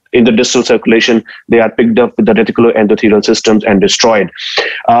in the distal circulation. They are picked up with the reticuloendothelial systems and destroyed.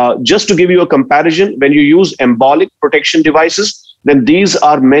 Just to give you a comparison, when you use embolic protection devices, then these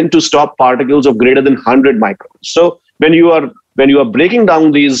are meant to stop particles of greater than 100 microns. So when you are breaking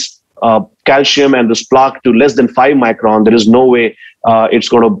down these calcium and this plaque to less than 5 micron, there is no way it's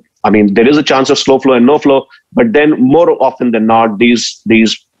going to. I mean, there is a chance of slow flow and no flow, but then more often than not, these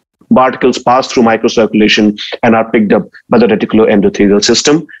particles pass through microcirculation and are picked up by the reticuloendothelial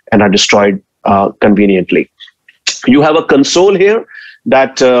system and are destroyed conveniently. You have a console here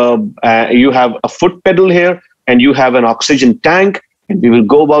that you have a foot pedal here, and you have an oxygen tank, and we will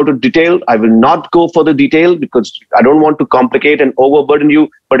go about it detail. I will not go for the detail because I don't want to complicate and overburden you,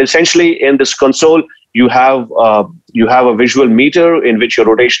 but essentially in this console, you have a visual meter in which your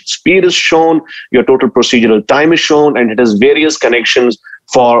rotation speed is shown, your total procedural time is shown, and it has various connections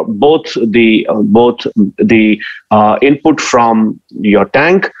for both the input from your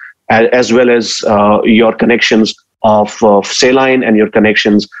tank as well as your connections saline and your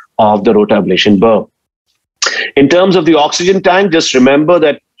connections of the rotablation burr. In terms of the oxygen tank, just remember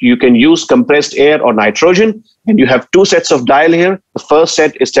that you can use compressed air or nitrogen, and you have two sets of dial here. The first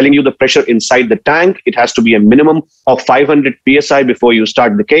set is telling you the pressure inside the tank. It has to be a minimum of 500 psi before you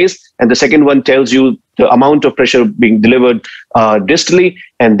start the case. And the second one tells you the amount of pressure being delivered distally.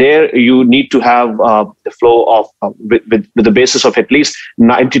 And there you need to have the flow of with the basis of at least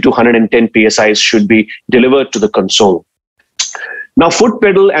 90 to 110 psi should be delivered to the console. Now, foot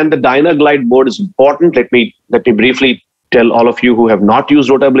pedal and the Dynaglide mode is important. Let me briefly tell all of you who have not used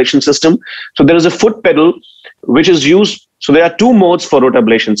rotablation system. So there is a foot pedal which is used. So there are two modes for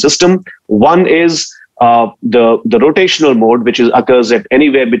rotablation system. One is the rotational mode, which occurs at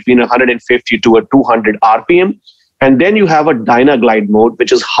anywhere between 150 to a 200 RPM. And then you have a Dynaglide mode,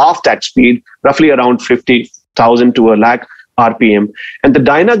 which is half that speed, roughly around 50,000 to a lakh RPM. And the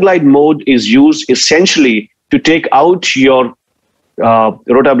Dynaglide mode is used essentially to take out your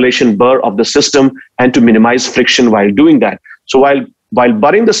rotablation burr of the system and to minimize friction while doing that. So while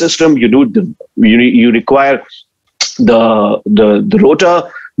burring the system, you require the rotor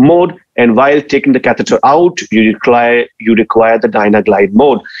mode, and while taking the catheter out, you require the Dynaglide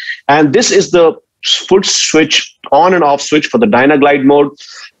mode. And this is the foot switch, on and off switch for the Dynaglide mode.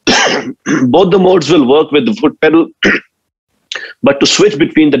 Both the modes will work with the foot pedal, but to switch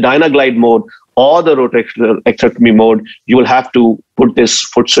between the Dynaglide mode or the rotational ectotomy mode, you will have to put this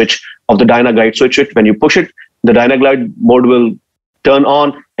foot switch of the Dynaglide switch it. When you push it, the Dynaglide mode will turn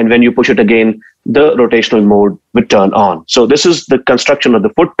on, and when you push it again, the rotational mode will turn on. So this is the construction of the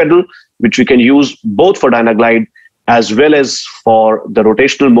foot pedal, which we can use both for Dynaglide as well as for the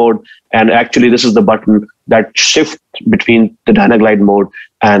rotational mode. And actually, this is the button that shifts between the Dynaglide mode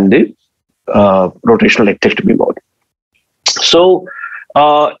and the rotational ectotomy mode. So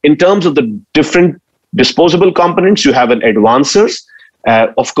in terms of the different disposable components, you have an advancers.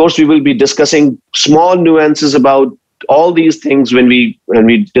 Of course, we will be discussing small nuances about all these things when we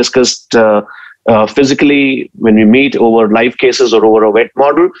discussed physically, when we meet over live cases or over a wet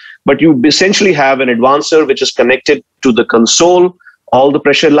model. But you essentially have an advancer which is connected to the console, all the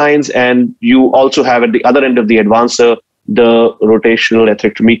pressure lines, and you also have at the other end of the advancer the rotational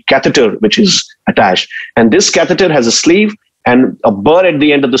atherectomy catheter, which is attached. And this catheter has a sleeve and a burr at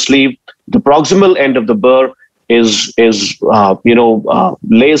the end of the sleeve. The proximal end of the burr is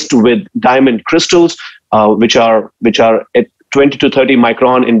laced with diamond crystals, which are at 20 to 30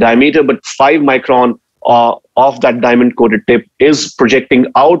 micron in diameter, but 5 micron of that diamond coated tip is projecting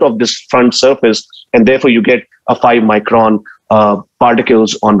out of this front surface, and therefore you get a 5 micron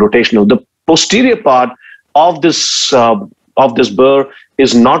particles on rotational. The posterior part of this burr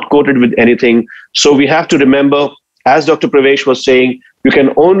is not coated with anything. So we have to remember, as Dr. Pravesh was saying, you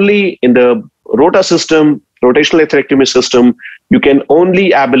can only, in the rota system, rotational atherectomy system, you can only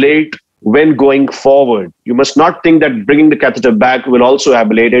ablate when going forward. You must not think that bringing the catheter back will also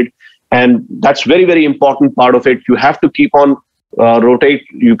ablate it. And that's very, very important part of it. You have to keep on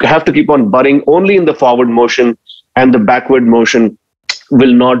you have to keep on burring only in the forward motion, and the backward motion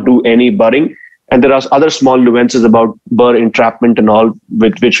will not do any burring. And there are other small nuances about burr entrapment and all,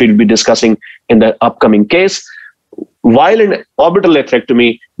 which we'll be discussing in the upcoming case. While in orbital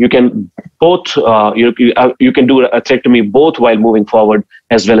atherectomy, you can both you can do atherectomy both while moving forward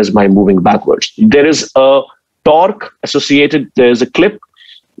as well as by moving backwards. There is a torque associated. There is a clip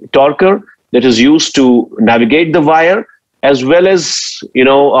torquer that is used to navigate the wire, as well as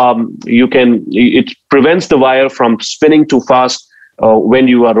it prevents the wire from spinning too fast when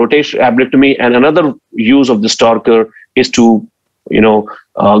you are rotation ablatomy. And another use of this torquer is to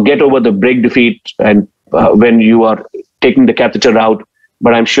get over the break defeat and when you are taking the catheter out.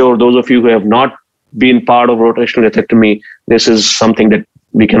 But I'm sure those of you who have not been part of rotational atherectomy, this is something that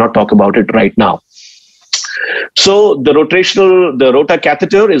we cannot talk about it right now. So the rota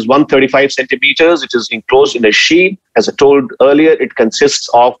catheter is 135 centimeters. It is enclosed in a sheath. As I told earlier, it consists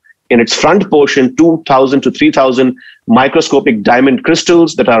of, in its front portion, 2,000 to 3,000 microscopic diamond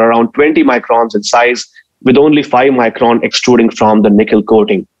crystals that are around 20 microns in size, with only 5 micron extruding from the nickel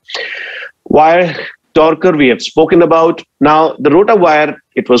coating. Wire torquer we have spoken about. Now, the rota wire,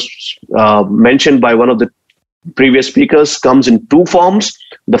 it was mentioned by one of the previous speakers, comes in two forms: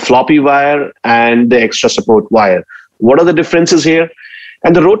 the floppy wire and the extra support wire. What are the differences here?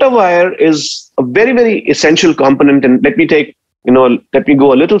 And the rota wire is a very, very essential component. And let me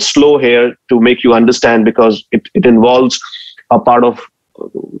go a little slow here to make you understand, because it involves a part of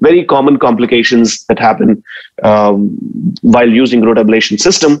very common complications that happen while using rotablation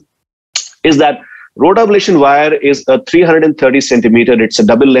system. Is that rotablation wire is a 330 centimeter. It's a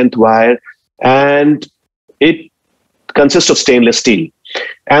double length wire, and it consists of stainless steel.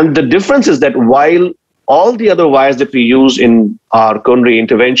 And the difference is that while all the other wires that we use in our coronary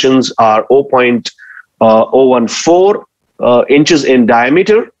interventions are 0.014 inches in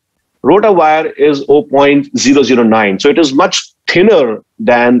diameter, rota wire is 0.009. So it is much thinner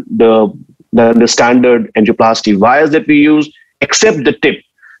than the standard angioplasty wires that we use, except the tip.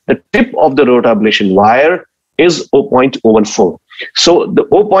 The tip of the rotablation wire is 0.014. So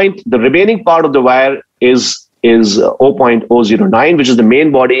the remaining part of the wire is 0.009, which is the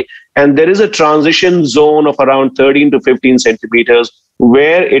main body, and there is a transition zone of around 13 to 15 centimeters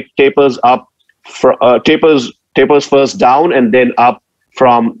where it tapers up, tapers first down and then up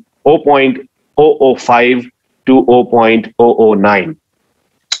from 0.005 to 0.009.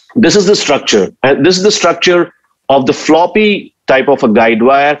 This is the structure, and this is the structure of the floppy type of a guide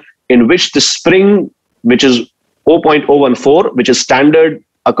wire, in which the spring, which is 0.014, which is standard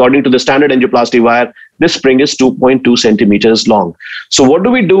according to the standard angioplasty wire, this spring is 2.2 centimeters long. So what do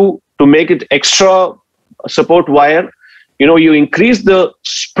we do to make it extra support wire? You increase the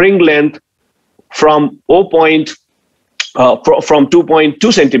spring length from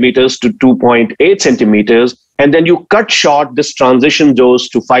 2.2 centimeters to 2.8 centimeters, and then you cut short this transition zone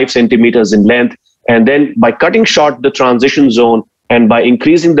to 5 centimeters in length. And then by cutting short the transition zone and by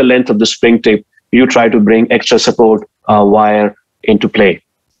increasing the length of the spring tip, you try to bring extra support wire into play.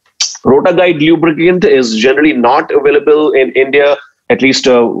 RotaGuide lubricant is generally not available in India. At least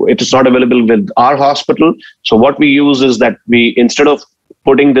it is not available with our hospital. So what we use is that we, instead of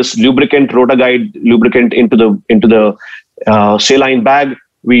putting this RotaGuide lubricant into the saline bag,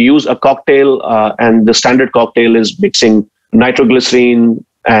 we use a cocktail, and the standard cocktail is mixing nitroglycerin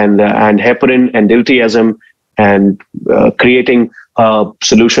and heparin and diltiazem and creating a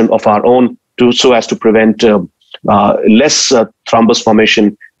solution of our own so as to prevent less thrombus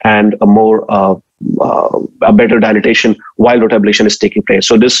formation and a better dilatation while rotablation is taking place.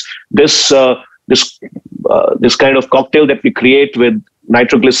 So this kind of cocktail that we create with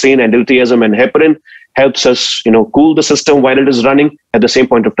nitroglycerin and diltiazem and heparin helps us, cool the system while it is running. At the same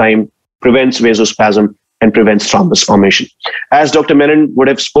point of time, prevents vasospasm and prevents thrombus formation. As Dr. Menon would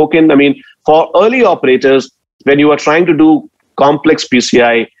have spoken, for early operators, when you are trying to do complex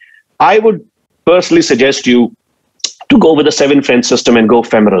PCI, I would personally suggest you to go with a 7 French system and go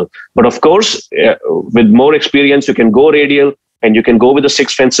femoral. But of course, with more experience, you can go radial and you can go with a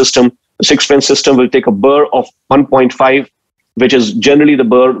 6 French system. The 6 French system will take a burr of 1.5, which is generally the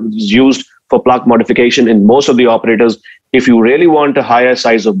burr used for plaque modification in most of the operators. If you really want a higher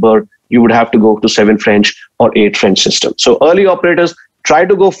size of burr, you would have to go to 7 French or 8 French system. So early operators, try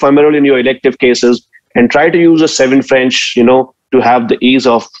to go femoral in your elective cases and try to use a 7 French, to have the ease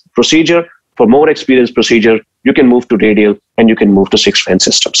of procedure. For more experienced procedure, you can move to radial and you can move to 6 French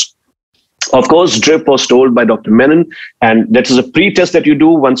systems. Of course, drip was told by Dr. Menon, and that is a pre-test that you do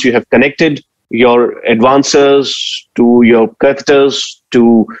once you have connected your advancers to your catheters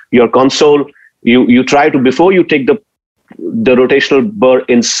to your console. You try to, before you take the rotational burr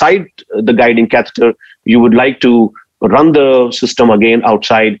inside the guiding catheter, you would like to run the system again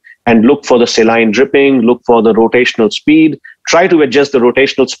outside and look for the saline dripping, look for the rotational speed, try to adjust the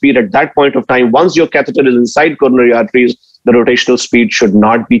rotational speed at that point of time. Once your catheter is inside coronary arteries, the rotational speed should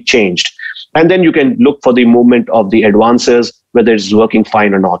not be changed. And then you can look for the movement of the advancers, whether it's working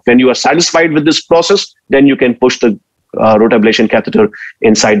fine or not. When you are satisfied with this process, then you can push the rotablation catheter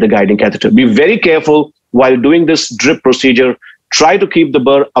inside the guiding catheter. Be very careful while doing this drip procedure. Try to keep the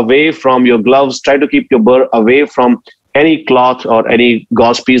burr away from your gloves. Try to keep your burr away from any cloth or any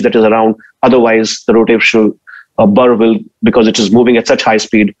gauze piece that is around. Otherwise, the rotational burr will, because it is moving at such high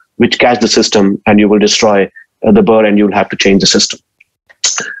speed, which catch the system and you will destroy the burr and you'll have to change the system.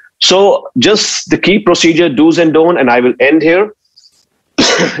 So just the key procedure, do's and don'ts, and I will end here.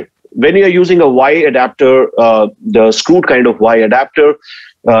 When you are using a Y adapter, the screwed kind of Y adapter,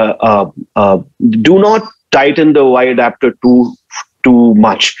 do not tighten the Y adapter too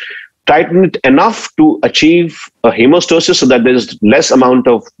much. Tighten it enough to achieve a hemostasis so that there is less amount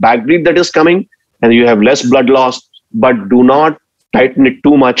of back bleed that is coming and you have less blood loss, but do not tighten it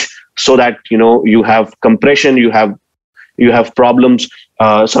too much so that you have compression, you have problems.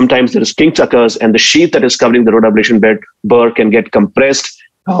 Sometimes there is kinks occurs and the sheath that is covering the rotablation burr can get compressed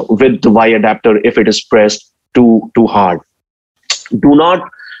with the Y adapter if it is pressed too hard. Do not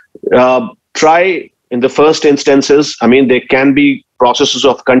try in the first instances. There can be processes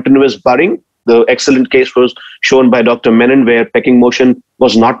of continuous burring. The excellent case was shown by Dr. Menon where pecking motion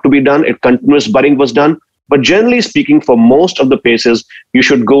was not to be done. Continuous burring was done. But generally speaking, for most of the cases, you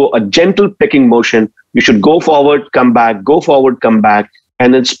should go a gentle pecking motion. You should go forward, come back,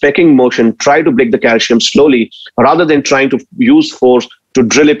 and in pecking motion, try to break the calcium slowly rather than trying to use force to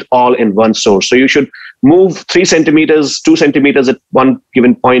drill it all in one source. So you should move 3 centimeters, 2 centimeters at one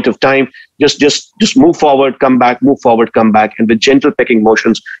given point of time. Just move forward, come back, move forward, come back, and with gentle pecking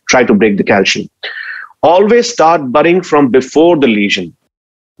motions, try to break the calcium. Always start burring from before the lesion,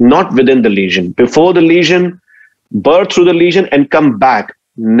 not within the lesion. Before the lesion, burr through the lesion and come back.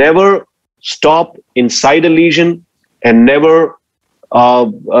 Never stop inside a lesion, and never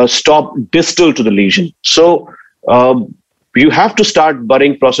stop distal to the lesion. So you have to start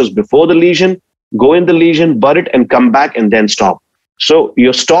burring process before the lesion, go in the lesion, burr it, and come back, and then stop. So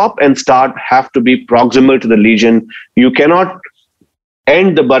your stop and start have to be proximal to the lesion. You cannot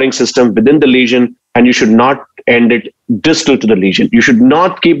end the burring system within the lesion, and you should not end it distal to the lesion. You should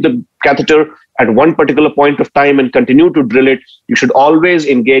not keep the catheter at one particular point of time and continue to drill it. You should always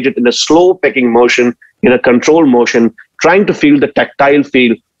engage it in a slow pecking motion, in a controlled motion, trying to feel the tactile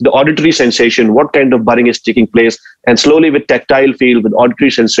feel, the auditory sensation, what kind of burring is taking place, and slowly with tactile feel, with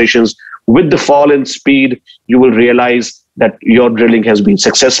auditory sensations, with the fall in speed, you will realize that your drilling has been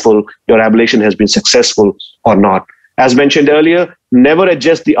successful, your ablation has been successful or not. As mentioned earlier, never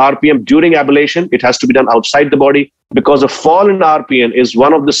adjust the RPM during ablation. It has to be done outside the body, because a fall in RPM is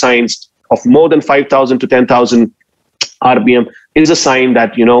one of the signs of more than 5,000 to 10,000 RPM is a sign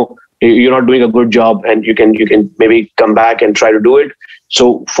that, you're not doing a good job, and you can maybe come back and try to do it.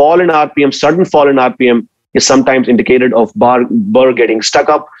 So fall in RPM, sudden fall in RPM is sometimes indicated of burr getting stuck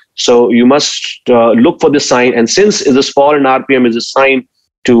up. So you must look for this sign. And since this fall in RPM is a sign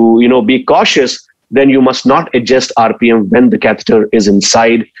to be cautious, then you must not adjust RPM when the catheter is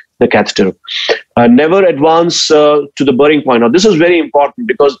inside the catheter. Never advance to the burring point. Now, this is very important,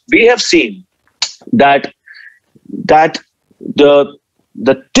 because we have seen that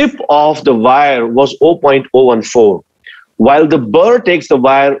the tip of the wire was 0.014, while the burr takes the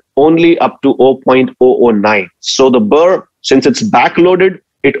wire only up to 0.009. So the burr, since it's backloaded,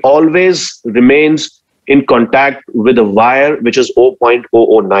 it always remains in contact with the wire, which is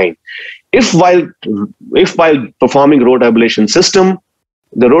 0.009. If while performing rotablation system,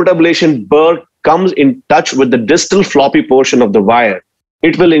 the rotablation burr comes in touch with the distal floppy portion of the wire,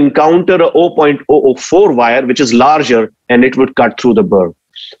 it will encounter a 0.004 wire, which is larger, and it would cut through the burr.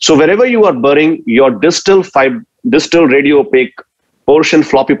 So wherever you are burring, your distal radio opaque portion,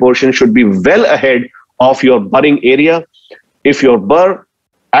 floppy portion, should be well ahead of your burring area. If your burr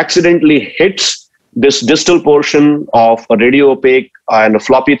accidentally hits this distal portion of a radio opaque and a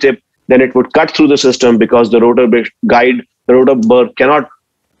floppy tip, then it would cut through the system, because the rotor burr cannot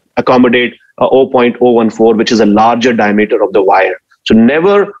accommodate a 0.014, which is a larger diameter of the wire. So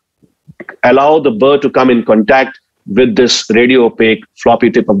never allow the burr to come in contact with this radio opaque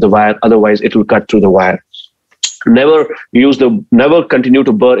floppy tip of the wire, otherwise it will cut through the wire. Never continue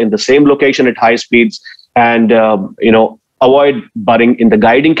to burr in the same location at high speeds, and avoid burring in the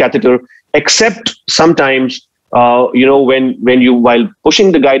guiding catheter, except sometimes when you, while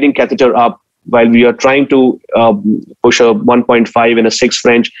pushing the guiding catheter up, while we are trying to push a 1.5 in a 6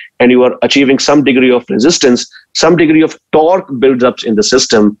 French, and you are achieving some degree of resistance, some degree of torque builds up in the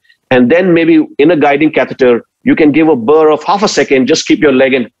system, and then maybe in a guiding catheter, you can give a burr of half a second, just keep your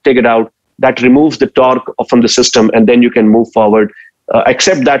leg and take it out. That removes the torque from the system, and then you can move forward.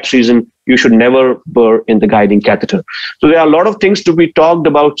 Except that reason, you should never burr in the guiding catheter. So there are a lot of things to be talked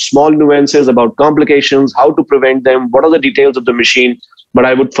about, small nuances about complications, how to prevent them, what are the details of the machine. But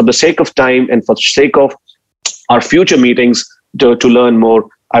I would, for the sake of time and for the sake of our future meetings to learn more,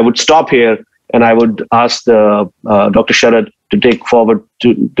 I would stop here, and I would ask Dr. Sharad to take forward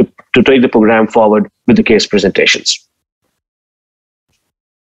to take the program forward with the case presentations.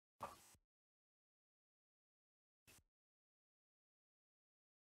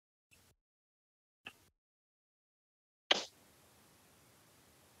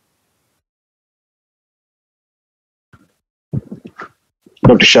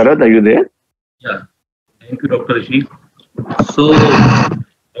 Dr. Sharad, are you there? Yeah, thank you, Dr. Rishi. So,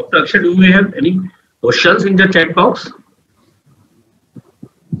 Dr. Akshay, do we have any questions in the chat box?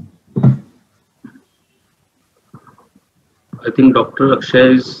 I think Dr.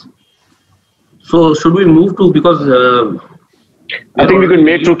 Akshay is. So, should we move to, because I think we could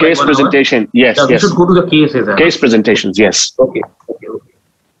make through case presentation. Yes, yeah, yes. We should go to the cases. Case presentations, yes. Okay.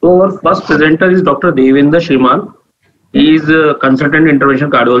 So, our first presenter is Dr. Devendra Shriman. He is a consultant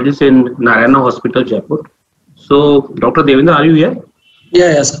intervention cardiologist in Narayana Hospital, Jaipur. So, Dr. Devendra, are you here?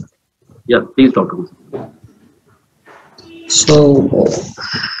 Yeah, yes, sir. Yeah, please, Doctor. So,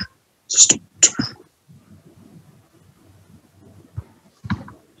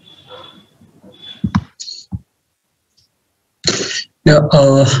 Yeah,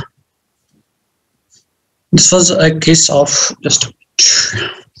 this was a case of just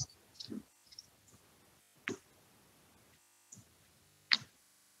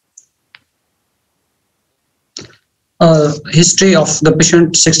history of the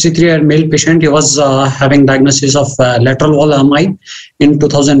patient, 63-year male patient. He was having diagnosis of lateral wall MI. In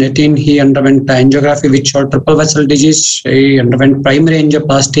 2018, he underwent angiography which showed triple vessel disease. He underwent primary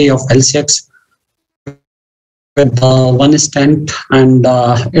angioplasty of LCX with one stent, and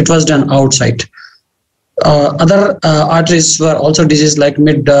it was done outside. Other arteries were also diseased, like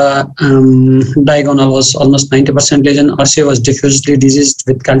mid diagonal was almost 90% lesion. RCA was diffusely diseased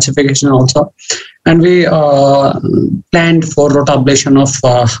with calcification also. And we planned for rotablation of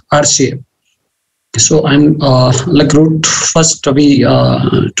RCA. So I'm like root first we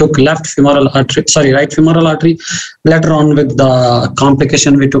took right femoral artery. Later on with the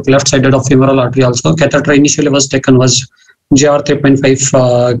complication we took left sided of femoral artery also. Catheter initially was taken was GR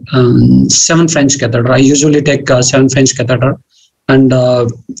 3.5 7 French catheter. I usually take 7 French catheter, and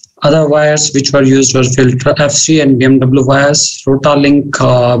other wires which were used were filter FC and BMW wires, Rotalink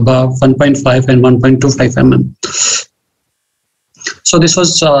 1.5 and 1.25 mm. So this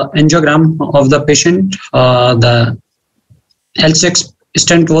was angiogram of the patient. The L6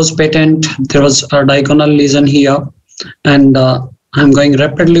 stent was patent. There was a diagonal lesion here, and I'm going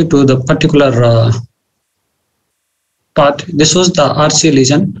rapidly to the particular part. This was the RCA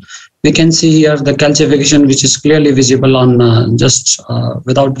lesion. We can see here the calcification, which is clearly visible on just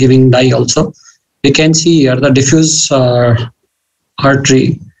without giving dye also. We can see here the diffuse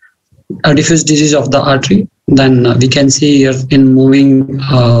artery, a diffuse disease of the artery. Then we can see here in moving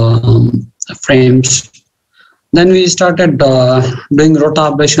frames. Then we started doing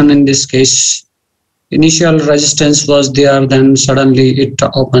rotablation in this case. Initial resistance was there, then suddenly it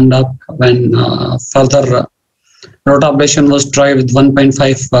opened up when further rotablation was tried with 1.5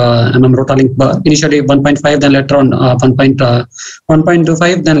 mm Rotalink bar. Initially 1.5, then later on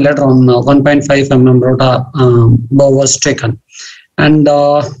 1.25, then later on 1.5 mm Rota bar was taken. And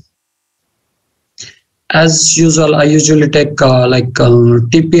as usual, I usually take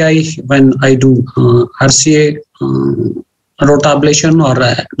TPI when I do RCA rotablation or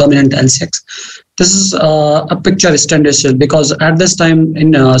dominant LCX. This is a picture standard still, because at this time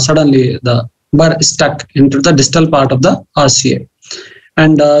suddenly the bar is stuck into the distal part of the RCA,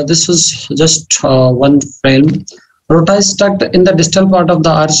 and this was just one frame. Rota is stuck in the distal part of the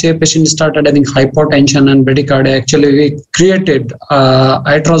RCA. Patient started having hypotension and bradycardia. Actually, we created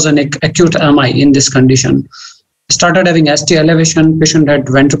iatrogenic acute MI in this condition. Started having ST elevation. Patient had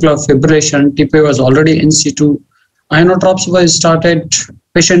ventricular fibrillation. TPA was already in situ. Inotrops was started.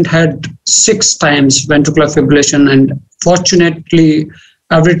 Patient had 6 times ventricular fibrillation, and fortunately,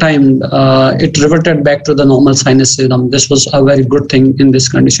 every time it reverted back to the normal sinus rhythm. This was a very good thing in this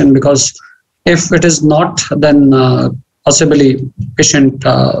condition, because if it is not, then possibly patient,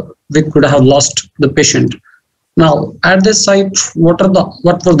 we could have lost the patient. Now at this site, what were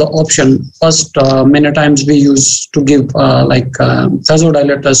the option? First, many times we used to give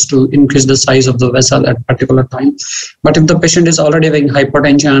vasodilators to increase the size of the vessel at particular time. But if the patient is already having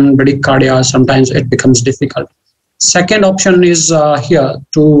hypertension, bradycardia, sometimes it becomes difficult. Second option is here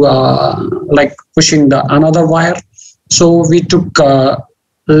to pushing the another wire. So we took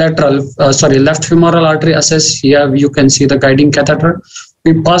left femoral artery access. Here you can see the guiding catheter.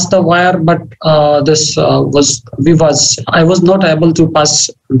 We passed the wire, but I was not able to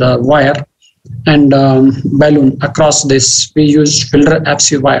pass the wire and balloon across this. We used filter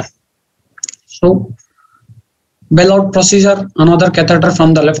FC wire. So bailout procedure, another catheter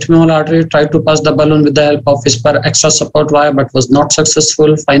from the left femoral artery, tried to pass the balloon with the help of whisper extra support wire, but was not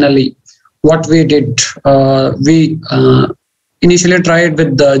successful. Finally, what we did, we initially tried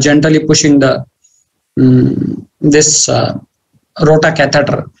with gently pushing the this rota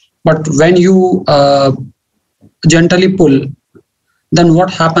catheter, but when you gently pull, then what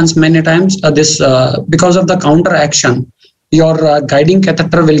happens many times, because of the counter action, your guiding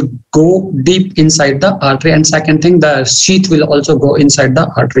catheter will go deep inside the artery, and second thing, the sheath will also go inside the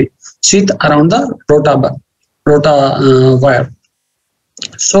artery, sheath around the rota wire.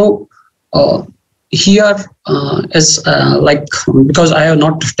 So here is because I have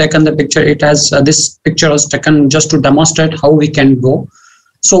not taken the picture, it has this picture was taken just to demonstrate how we can go.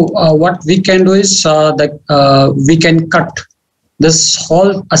 So what we can do is that we can cut this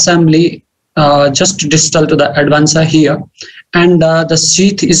whole assembly just distal to the advancer here, and the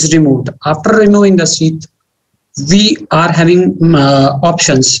sheath is removed. After removing the sheath, we are having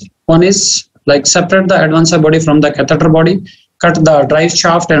options. One is like separate the advancer body from the catheter body, cut the drive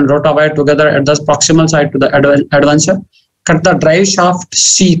shaft and rota wire together at the proximal side to the advancer, cut the drive shaft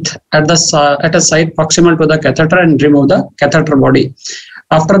sheath at a site proximal to the catheter and remove the catheter body.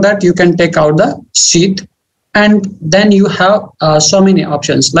 After that, you can take out the sheath, and then you have so many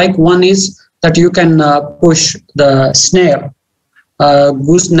options. Like one is that you can push the snare,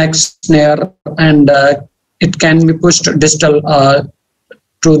 gooseneck snare, and it can be pushed distal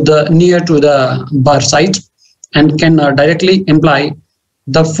near to the bar site, and can directly imply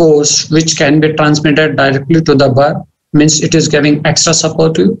the force which can be transmitted directly to the bar, means it is giving extra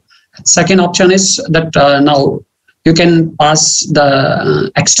support to you. Second option is that now you can pass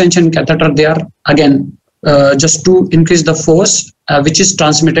the extension catheter there again, just to increase the force which is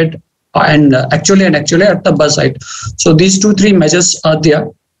transmitted and actually at the bar site. So these 2-3 measures are there.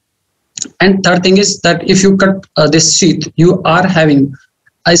 And third thing is that if you cut this sheath, you are having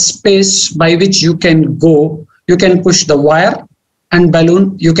a space by which you can go. You can push the wire and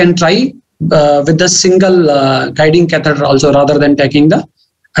balloon. You can try with the single guiding catheter also, rather than taking the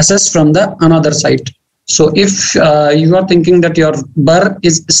access from the another site. So if you are thinking that your burr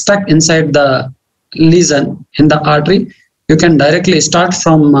is stuck inside the lesion in the artery, you can directly start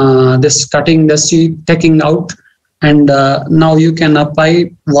from this cutting the sheath, taking out, and now you can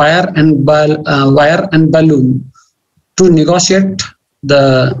apply wire and balloon to negotiate the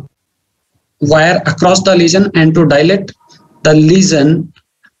wire across the lesion and to dilate the lesion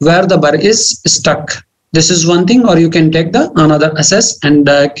where the burr is stuck. This is one thing. Or you can take the another access and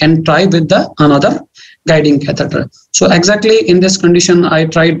can try with the another guiding catheter. So exactly in this condition, I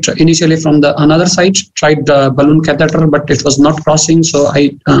tried initially from the another side, tried the balloon catheter, but it was not crossing. So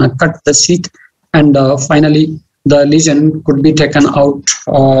I cut the sheath, and finally the lesion could be taken out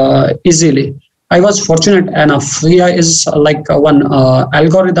easily. I was fortunate enough. Here is like one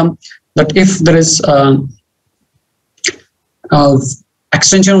algorithm that if there is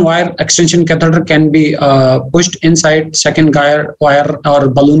extension catheter can be pushed inside, second wire or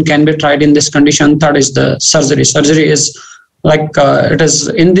balloon can be tried in this condition. Third is the surgery. Surgery is like it is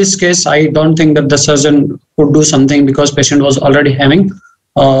in this case, I don't think that the surgeon could do something, because patient was already having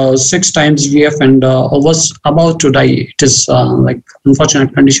 6 times VF and was about to die. It is like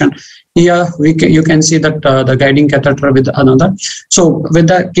unfortunate condition. Here you can see that the guiding catheter with another. So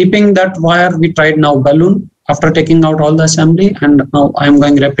with keeping that wire, we tried now balloon after taking out all the assembly, and now I am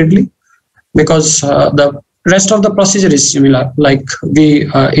going rapidly, because the rest of the procedure is similar. Like we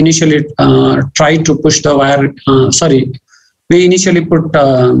initially tried to push the wire. We initially put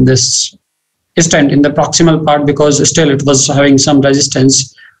this stent in the proximal part, because still it was having some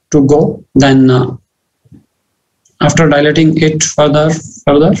resistance to go. Then after dilating it further,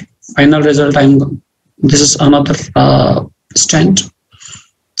 final result, this is another stent.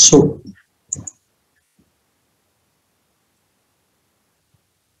 So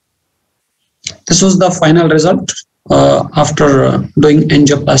this was the final result after doing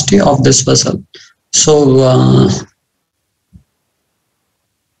angioplasty of this vessel. So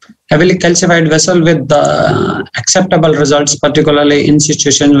heavily calcified vessel with acceptable results, particularly in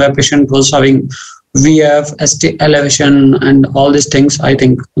situation where patient was having VF, ST elevation, and all these things. I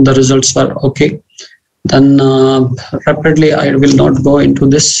think the results were okay. Then rapidly, I will not go into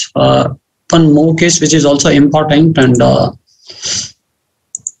this. One more case which is also important, and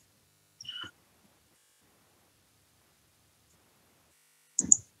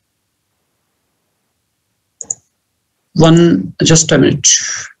just a minute.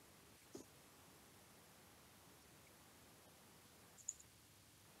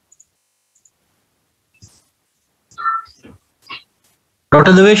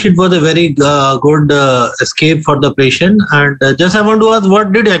 Dr. Devesh, it was a very good escape for the patient. And just I want to ask,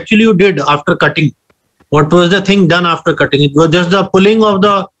 what did actually you did after cutting? What was the thing done after cutting? It was just the pulling of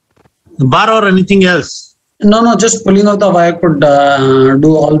the bar or anything else? No, just pulling of the wire could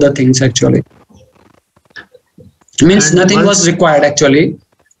do all the things actually. Means and nothing was required actually.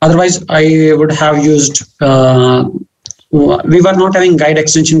 Otherwise, I would have used, we were not having guide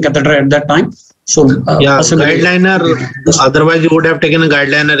extension catheter at that time. So guideliner. Otherwise, you would have taken a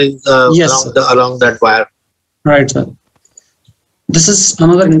guideliner yes, along that wire. Right, sir. This is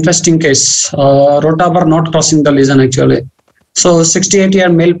another interesting case. Rotabar not crossing the lesion actually. So 68-year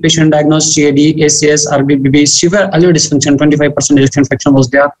male patient diagnosed CAD, ACS, RBBB, severe early dysfunction, 25% ejection fraction was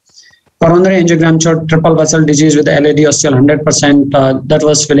there. Coronary angiogram showed triple vessel disease with LAD osteal 100%. That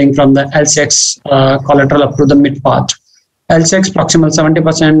was filling from the LCX collateral up to the mid part. LCX proximal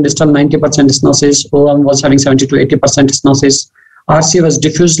 70%, distal 90% stenosis. OM was having 70 to 80% stenosis. RC was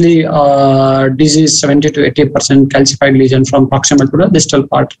diffusely disease, 70 to 80% calcified lesion from proximal to the distal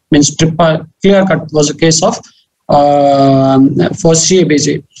part. Means clear cut was a case of for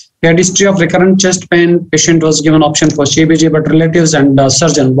CABG. He had history of recurrent chest pain. Patient was given option for CBG, but relatives and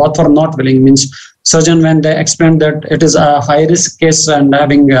surgeon both were not willing. Means surgeon, when they explained that it is a high risk case and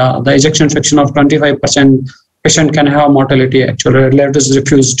having the ejection fraction of 25%, patient can have mortality. Actually, relatives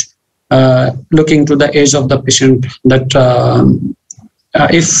refused, looking to the age of the patient, that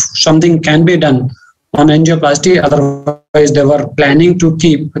if something can be done on angioplasty, otherwise they were planning to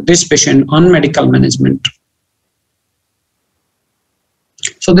keep this patient on medical management.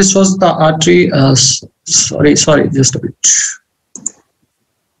 So this was the artery. Sorry, just a bit.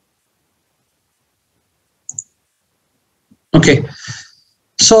 Okay.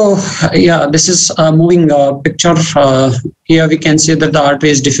 So yeah, this is a moving picture. Here we can see that the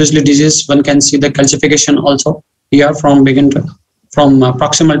artery is diffusely diseased. One can see the calcification also here from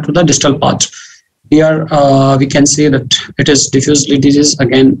proximal to the distal part. Here we can see that it is diffusely diseased.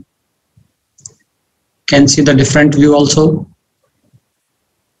 Again, can see the different view also.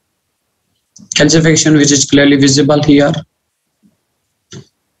 Calcification, which is clearly visible here.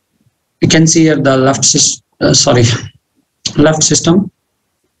 You can see here the left system,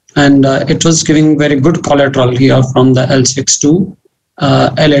 and it was giving very good collateral here from the L6 to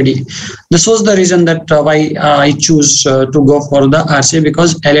LAD. This was the reason that why I choose to go for the RCA,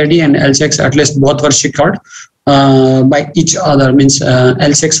 because LAD and L6 at least both were secured by each other. Means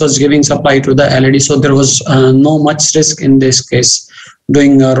L6 was giving supply to the LAD, so there was no much risk in this case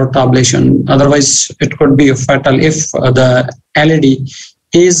doing rotablation. Otherwise, it could be fatal if the LAD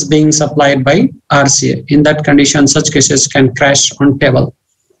is being supplied by RCA. In that condition, such cases can crash on table.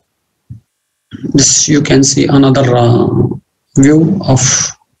 This you can see another view of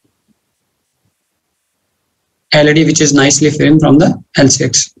LAD, which is nicely framed from the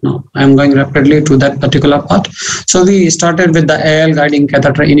L6. Now I am going rapidly to that particular part. So we started with the AL guiding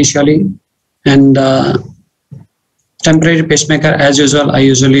catheter initially, and temporary pacemaker, as usual, I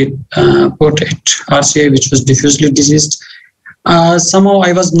usually put it RCA, which was diffusely diseased. Somehow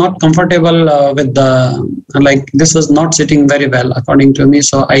I was not comfortable with the, this was not sitting very well according to me,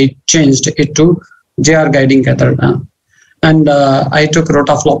 so I changed it to JR guiding catheter. And I took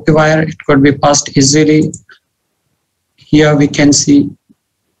rotafloppy wire. It could be passed easily. Here we can see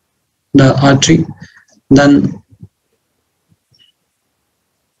the artery. Then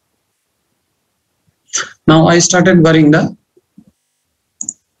now I started burying the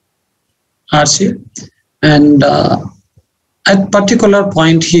RCA, and at particular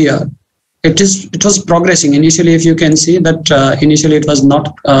point here, it was progressing. Initially, if you can see that initially it was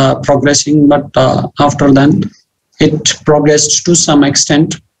not progressing, but after then it progressed to some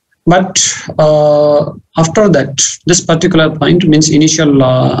extent. But after that, this particular point, means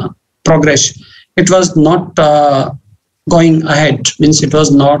initial progress, it was not going ahead. Means it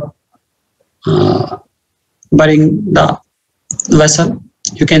was not burying the vessel.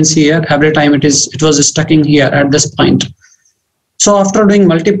 You can see here every time it was stucking here at this point. So after doing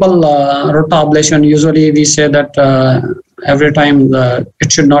multiple rotablation, usually we say that every time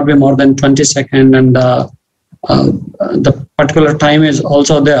it should not be more than 20 seconds, and the particular time is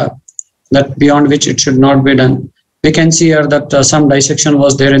also there that beyond which it should not be done. We can see here that some dissection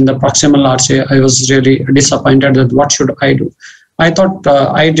was there in the proximal RCA. I was really disappointed that what should I do. I thought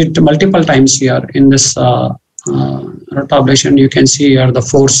I did multiple times here in this rotablation. You can see here the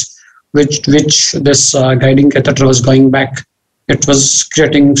force which this guiding catheter was going back. It was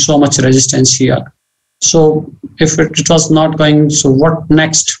creating so much resistance here. So if it was not going, so what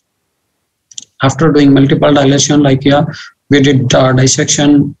next? After doing multiple dilation, like here, we did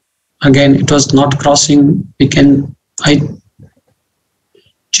dissection. Again, it was not crossing. I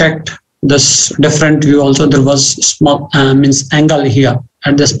checked this different view also. There was small means angle here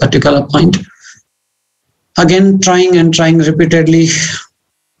at this particular point. Again, trying repeatedly,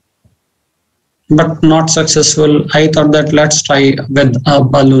 but not successful. I thought that let's try with a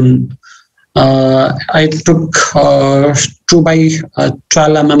balloon. I took 2 by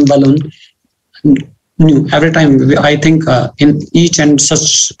 12 mm balloon. Every time, I think in each and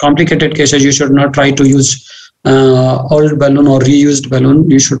such complicated cases, you should not try to use old balloon or reused balloon.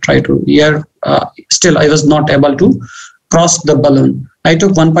 You should try to, here still I was not able to cross the balloon. I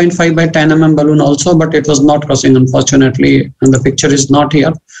took 1.5 by 10 mm balloon also, but it was not crossing, unfortunately, and the picture is not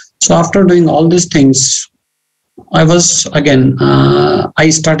here. So after doing all these things, I was again, I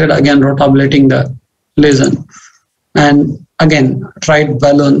started again rotablating the lesion, and again tried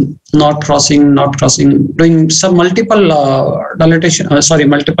balloon, not crossing, doing some multiple dilatation,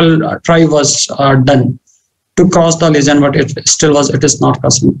 multiple try was done to cross the lesion, but it is not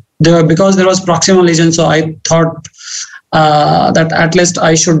crossing. Because there was proximal lesion, so I thought that at least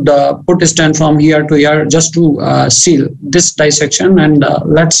I should put a stent from here to here just to seal this dissection, and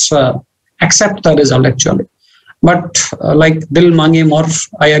let's accept the result actually. But like Dil Mange More,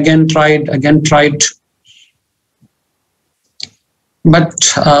 I again tried.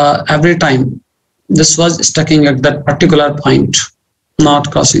 But every time this was sticking at that particular point,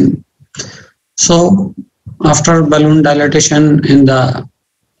 not crossing. So after balloon dilatation in the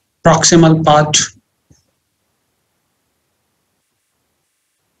proximal part,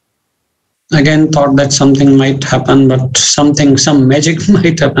 again thought that something might happen, but some magic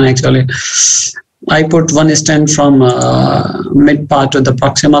might happen actually. I put one stent from mid part to the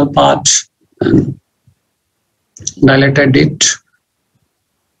proximal part and dilated it.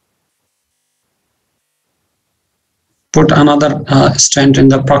 Put another stent in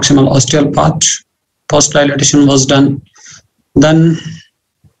the proximal ostial part. Post dilatation was done. Then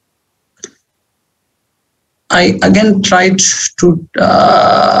I again tried to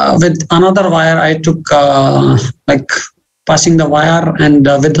with another wire. I took like passing the wire, and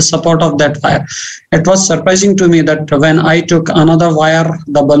with the support of that wire, it was surprising to me that when I took another wire,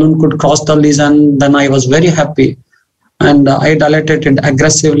 the balloon could cross the lesion. Then I was very happy, and I dilated it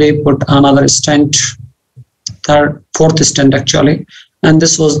aggressively. Put another stent, fourth stent actually, and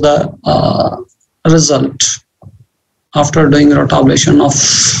this was the result after doing rotablation of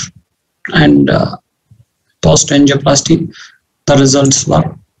and post angioplasty. The results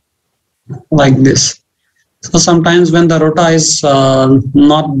were like this. So sometimes when the rota is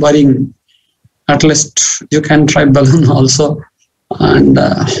not burying, at least you can try balloon also. And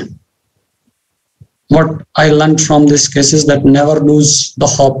what I learned from this case is that never lose the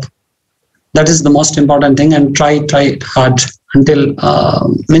hope. That is the most important thing, and try hard until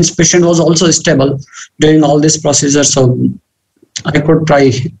means patient was also stable during all these procedures. So I could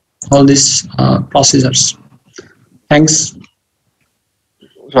try all these procedures. Thanks.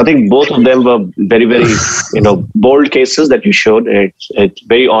 So I think both of them were very, very, bold cases that you showed. It's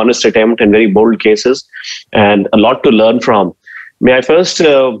very honest attempt and very bold cases, and a lot to learn from. May I first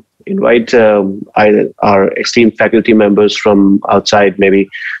invite our esteemed faculty members from outside, maybe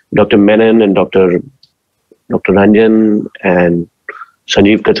Dr. Menon and Dr. Ranjan and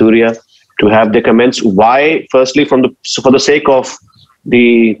Sanjeev Kathuria, to have their comments. Why, firstly, for the sake of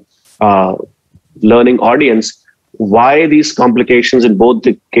the learning audience, why these complications in both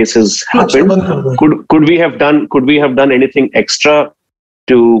the cases happened? Could we have done anything extra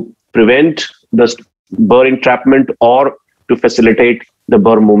to prevent the burr entrapment or to facilitate the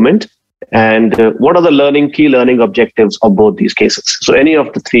burr movement? And what are the key learning objectives of both these cases? So any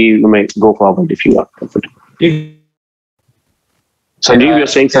of the three, you may go forward if you are comfortable. Sanjeev, you're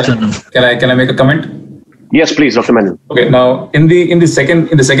saying something. Can I make a comment? Yes, please, Dr. Menon. Okay. Now, in the second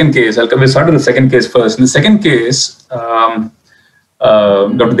case, we'll start with the second case first. In the second case, Dr.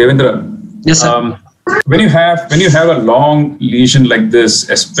 Devendra. Yes, sir. When you have a long lesion like this,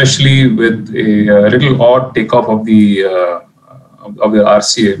 especially with a little odd takeoff of the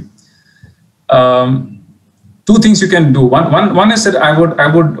RCA, two things you can do. One is that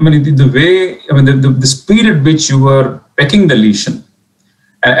the speed at which you were pecking the lesion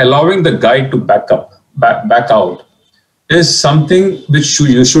and allowing the guide to back out is something which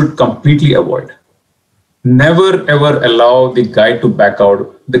you should completely avoid. Never ever allow the guide to back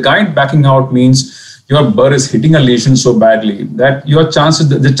out. The guide backing out means your burr is hitting a lesion so badly that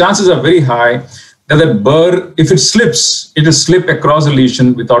the chances are very high that the burr, if it slips, it will slip across the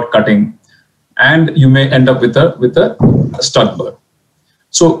lesion without cutting, and you may end up with a stuck burr.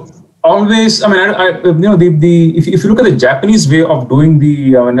 So always, if you look at the Japanese way of doing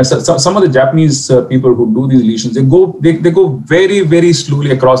some of the Japanese people who do these lesions, they go very, very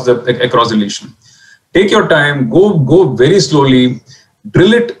slowly across the lesion. Take your time, go very slowly,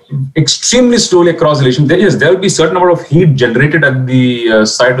 drill it extremely slowly across the lesion. There will be a certain number of heat generated at the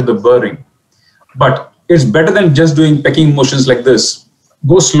site of the burring, but it's better than just doing pecking motions like this.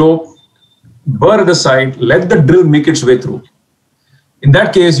 Go slow, burr at the site, let the drill make its way through. In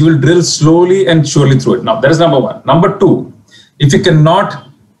that case, you will drill slowly and surely through it. Now, that is number one. Number two, if you cannot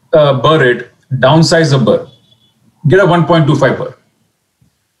burr it, downsize the burr. Get a 1.25 burr.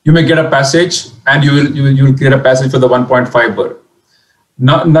 You may get a passage, and you will get a passage for the 1.5 burr.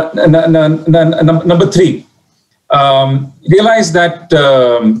 Number three, realize that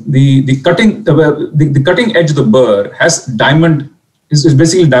the cutting edge of the burr has is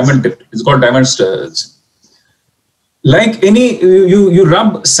basically diamond tipped. It's called diamond studs. Like you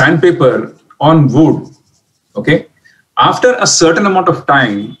rub sandpaper on wood, okay? After a certain amount of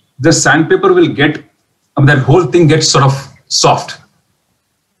time, the sandpaper will that whole thing gets sort of soft.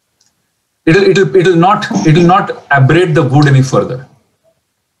 it will not abrade the wound any further.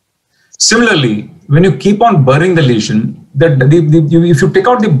 Similarly, when you keep on burring the lesion, if you take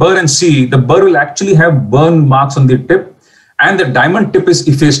out the burr and see, the burr will actually have burn marks on the tip, and the diamond tip is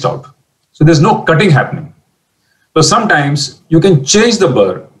effaced out. So there's no cutting happening. So sometimes you can change the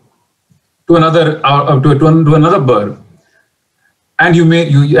burr to another to another burr, and you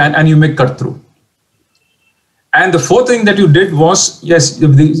may cut through. And the fourth thing that you did was, yes,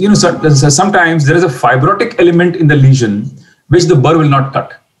 sometimes there is a fibrotic element in the lesion which the burr will not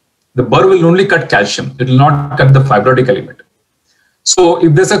cut. The burr will only cut calcium. It will not cut the fibrotic element. So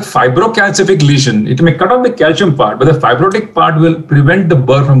if there's a fibrocalcific lesion, it may cut off the calcium part, but the fibrotic part will prevent the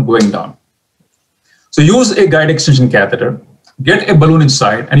burr from going down. So use a guide extension catheter, get a balloon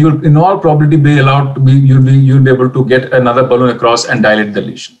inside, and you'll in all probability be allowed to you'll be able to get another balloon across and dilate the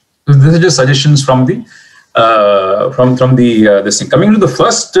lesion. So these are just suggestions from the this thing. Coming to the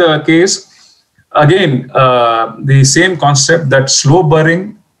first case, again, the same concept, that slow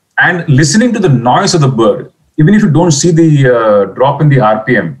burring and listening to the noise of the burr, even if you don't see the drop in the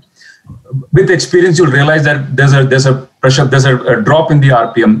RPM. With experience, you'll realize that there's a drop in the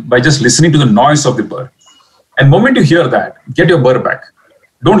RPM by just listening to the noise of the burr. And the moment you hear that, get your burr back.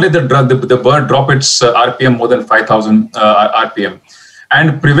 Don't let the burr drop its RPM more than 5,000 RPM.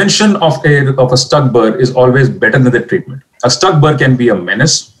 And prevention of a stuck burr is always better than the treatment. A stuck burr can be a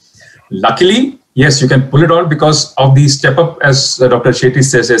menace. Luckily, yes, you can pull it out because of the step up, as Dr. Shetty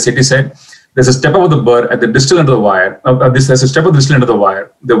said. There's a step up of the burr at the distal end of the wire. There's a step up the distal end of the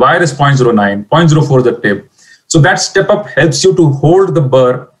wire. The wire is 0.09, 0.04 is the tip. So that step up helps you to hold the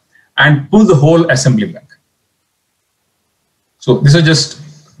burr and pull the whole assembly back. So these are just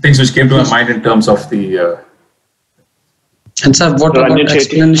things which came to my mind in terms of the. And sir, what about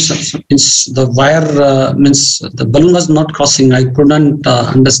explanation? Means the wire means the balloon was not crossing. I couldn't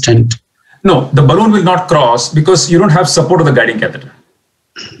understand. No, the balloon will not cross because you don't have support of the guiding catheter.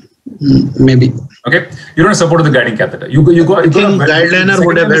 Maybe. Okay, you don't have support of the guiding catheter. You got guideliner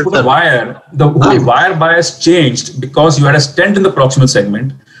would have helped the wire. The whole wire bias changed because you had a stent in the proximal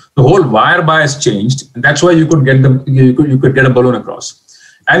segment. The whole wire bias changed, and that's why you could get you could get a balloon across.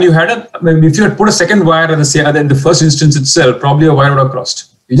 And you had if you had put a second wire in the first instance itself, probably a wire would have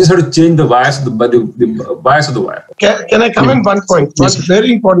crossed. You just have to change the bias of the bias of the wire. Can I comment one point? Yes. One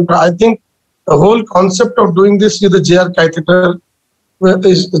very important. I think the whole concept of doing this with the JR catheter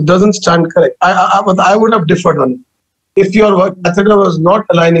doesn't stand correct. I would have differed on it. If your catheter was not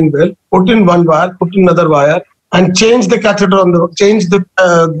aligning well, put in one wire, put in another wire, and change the catheter change the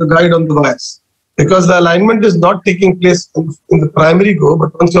guide on the wires. Because the alignment is not taking place in the primary go,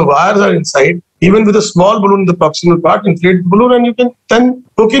 but once your wires are inside, even with a small balloon in the proximal part, inflate the balloon and you can then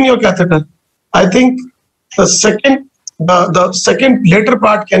hook in your catheter. I think the second later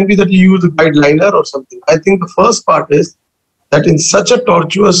part can be that you use a guide liner or something. I think the first part is that in such a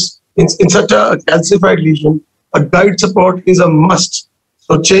tortuous, in such a calcified lesion, a guide support is a must.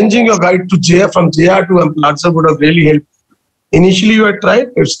 So changing your guide to JR from JR to implanter would have really helped. Initially you had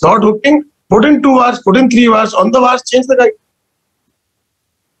tried, it's not hooking. Put in 2 wires, put in 3 wires, on the wires, change the guide.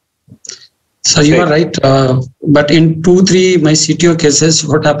 So you are right. But in 2-3 my CTO cases,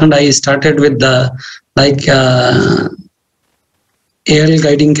 what happened, I started with the AL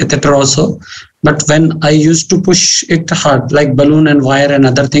guiding catheter also. But when I used to push it hard, like balloon and wire and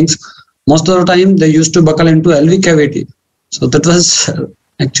other things, most of the time they used to buckle into LV cavity. So that was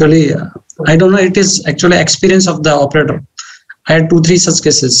actually, I don't know, it is actually experience of the operator. I had 2-3 such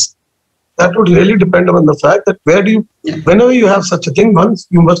cases. That would really depend on the fact that whenever you have such a thing, once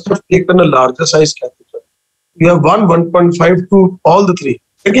you must have taken a larger size catheter. You have 1.5 to all the 3.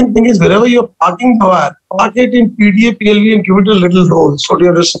 Second thing is, wherever you're parking the wire, park it in PDA, PLV and give it a little roll so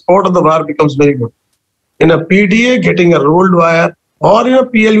your support of the wire becomes very good. In a PDA, getting a rolled wire, or in a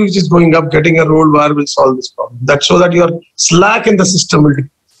PLV which is going up, getting a rolled wire will solve this problem. That's so that your slack in the system will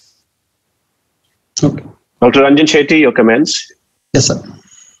decrease. Okay. Dr. Ranjan Shetty, your comments? Yes, sir.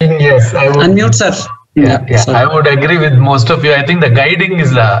 Yes, I would. Unmute, sir. Yeah, I would agree with most of you. I think the guiding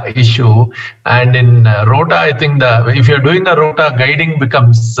is the issue, and in Rota, I think if you're doing a Rota, guiding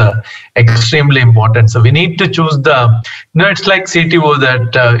becomes extremely important. So we need to choose it's like CTO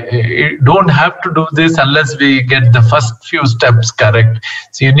that you don't have to do this unless we get the first few steps correct.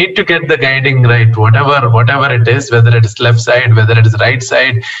 So you need to get the guiding right, whatever it is, whether it is left side, whether it is right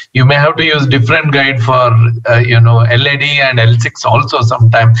side. You may have to use different guide for LAD and L6 also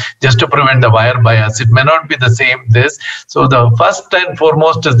sometimes, just to prevent the wire bias. It may not be the same this. So the first and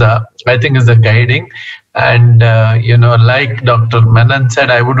foremost is the guiding. And like Dr. Menon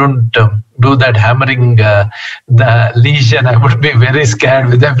said, I wouldn't do that hammering the lesion. I would be very scared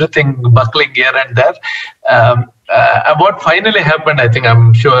with everything buckling here and there. What finally happened, I think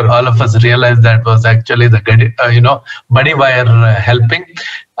I'm sure all of us realized, that was actually the buddy wire helping.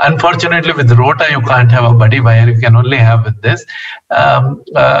 Unfortunately, with Rota, you can't have a buddy wire. You can only have with this.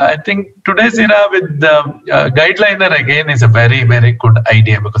 I think today's era with the guideliner again is a very, very good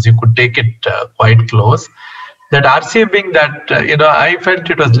idea, because you could take it quite close. That RCA being that, I felt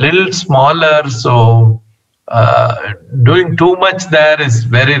it was little smaller, so doing too much there is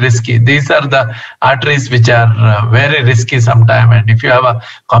very risky. These are the arteries which are very risky sometimes, and if you have a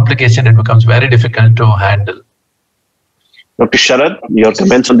complication, it becomes very difficult to handle. Dr. Sharad, your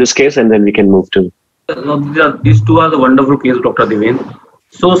comments on this case, and then we can move to. These two are the wonderful cases, Dr. Devendra.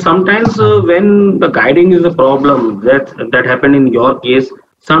 So sometimes when the guiding is a problem, that happened in your case,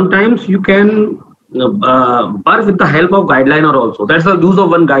 sometimes you can birth with the help of guideliner also. That's the use of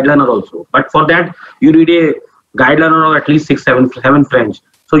one guideliner also. But for that, you need a guideliner of at least 7 French.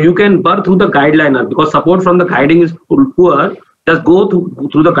 So you can birth through the guideliner, because support from the guiding is poor. Just go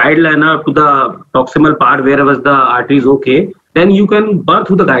through the guideliner to the proximal part wherever the artery is okay. Then you can birth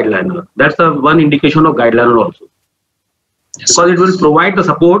through the guideliner. That's the one indication of guideliner also. Yes. Because it will provide the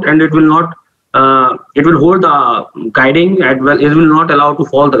support, and it will not. It will hold the guiding, and well, it will not allow to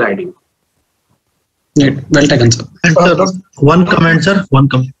fall the guiding. Yeah, well taken, sir. And one comment, sir. One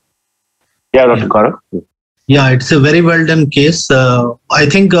comment. Yeah, Dr. Kaura. Yeah, it's a very well done case. I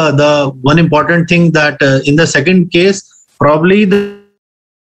think the one important thing that in the second case, probably the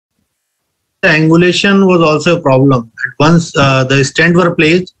angulation was also a problem. Once the stent were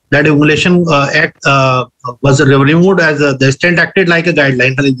placed, that angulation was removed as the stent acted like a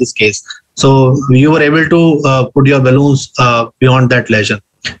guideliner in this case. So you were able to put your balloons beyond that lesion.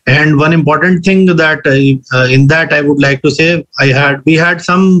 And one important thing that in that I would like to say, we had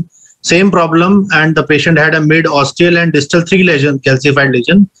some same problem, and the patient had a mid-ostial and distal 3 lesion, calcified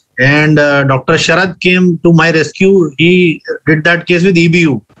lesion. And Dr. Sharad came to my rescue. He did that case with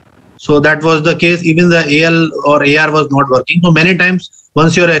EBU. So that was the case. Even the AL or AR was not working. So many times,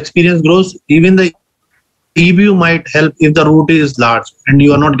 once your experience grows, even the EBU might help if the root is large and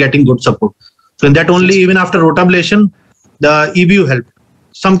you are not getting good support. So in that only, even after rotablation, the EBU helped.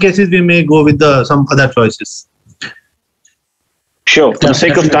 Some cases we may go with some other choices. Sure. For the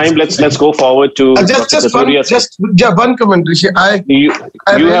sake of time, let's go forward to one comment, Rishi. You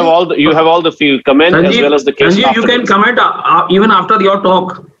have all the field comment Sanjeev, as well as the case. Sanjeev, you can comment even after your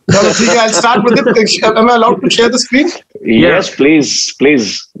talk. I'll start with it. Am I allowed to share the screen? Yes,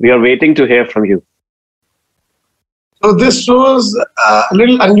 please. We are waiting to hear from you. So this was a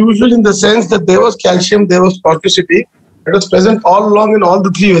little unusual in the sense that there was calcium, there was porosity. It was present all along in all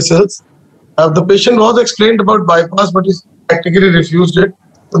the 3 vessels. The patient was explained about bypass, but he practically refused it.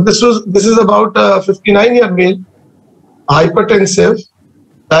 So this is about a 59-year male, hypertensive,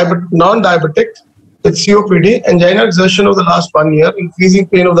 non-diabetic, with COPD, angina exertion of the last 1 year, increasing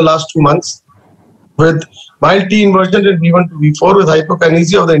pain of the last 2 months, with mild T inversion in V1 to V4, with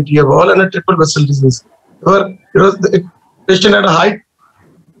hypokinesia of the anterior wall and a triple vessel disease. The patient had a high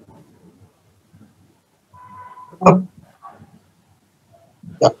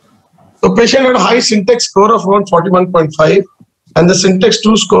So patient had a high syntax score of around 41.5, and the syntax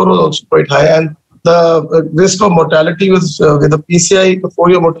 2 score was also quite high, and the risk of mortality was with a PCI, the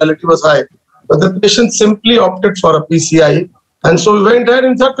 4-year mortality was high. But the patient simply opted for a PCI, and so we went ahead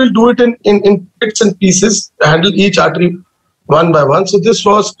and thought we'll do it in bits and pieces, handle each artery one by one. So this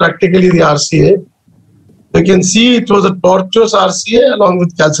was practically the RCA. You can see it was a tortuous RCA along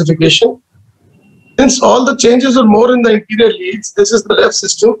with calcification. Since all the changes are more in the interior leads, this is the left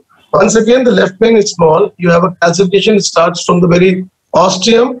system. Once again, the left vein is small. You have a calcification. It starts from the very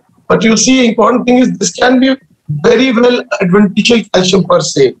ostium. But you'll see, important thing is this can be very well adventitial calcium per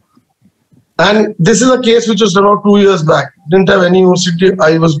se. And this is a case which was about 2 years back. Didn't have any OCT.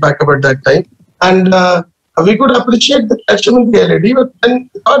 I was back up at that time. And we could appreciate the calcium in the LED, but then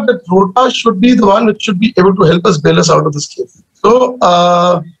we thought that Rota should be the one which should be able to help us bail us out of this case. So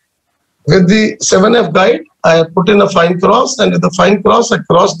with the 7F guide, I put in a fine cross, and with the fine cross, I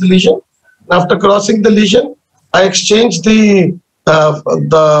crossed the lesion. After crossing the lesion, I exchanged the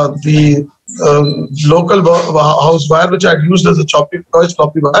local house wire, which I had used as a choppy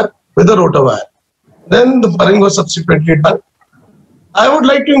wire, with a Rota wire. Then the burring was subsequently done. I would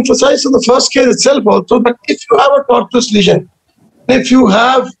like to emphasize in the first case itself also that if you have a tortuous lesion, if you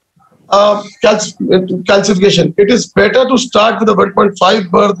have calcification, it is better to start with a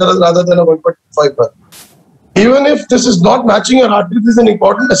 1.5 bar rather than a 1.5 bar. Even if this is not matching your heartbeat, this is an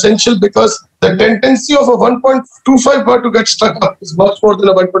important essential because the tendency of a 1.25 bar to get stuck up is much more than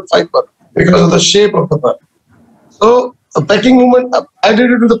a 1.5 bar because of the shape of the bar. So a pecking movement, I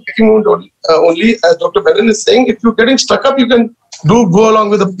did it with the pecking movement only, as Dr. Brennan is saying. If you're getting stuck up, you can go along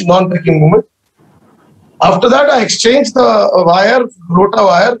with a non-pecking movement. After that, I exchanged the wire, rota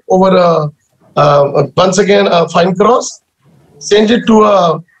wire, over once again a fine cross, change it to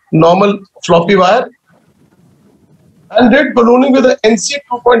a normal floppy wire, and did ballooning with an NC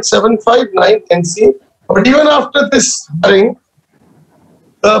 2.759 NC. But even after this bearing,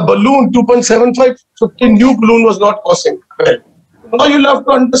 the balloon 2.7550 new balloon was not causing. Now you'll have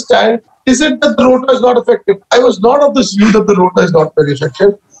to understand, is it that the rotor is not effective? I was not of this view that the rotor is not very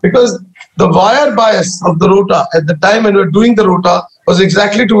effective because the wire bias of the rotor at the time when we were doing the rotor was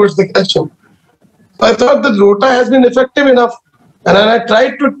exactly towards the calcium. So I thought the rotor has been effective enough. And then I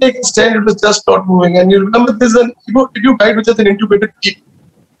tried to take a stand, it was just not moving. And you remember this is an EBU guide which is an intubated key.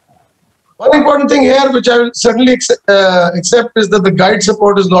 One important thing here, which I will certainly accept, is that the guide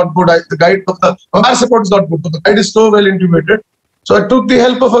support is not good. The wire support is not good, but the guide is so well intubated. So I took the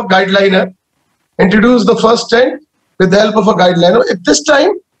help of a guide liner, introduced the first stent with the help of a guide liner. At this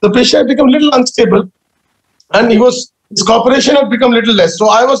time, the patient had become a little unstable and his cooperation had become a little less. So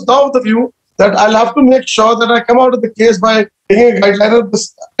I was now of the view that I'll have to make sure that I come out of the case by taking a guide liner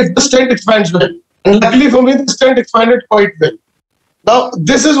if the stent expands well. And luckily for me, the stent expanded quite well. Now,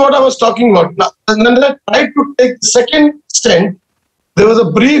 this is what I was talking about. Now, and then I tried to take the second stent. There was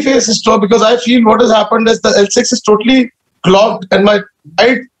a brief asystole because I feel what has happened is the L6 is totally clogged and my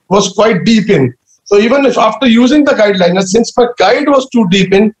guide was quite deep in. So even if after using the guide liner, since my guide was too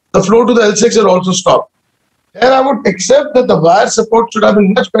deep in, the flow to the L6 had also stopped. And I would accept that the wire support should have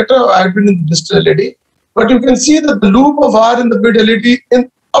been much better if I had been in the distal LED. But you can see that the loop of wire in the mid LED,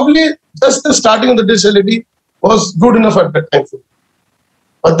 in probably just the starting of the distal LED, was good enough at that time.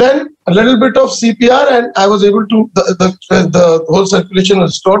 But then a little bit of CPR and I was able to, the whole circulation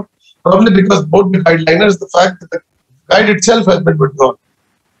was restored, probably because both the guide liners, the fact that the guide itself has been withdrawn.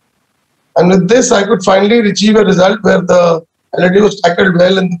 And with this, I could finally achieve a result where the LED was tackled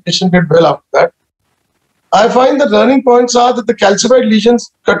well and the patient did well after that. I find the learning points are that the calcified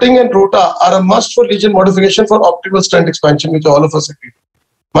lesions, cutting and rota are a must for lesion modification for optimal stent expansion, which all of us agree.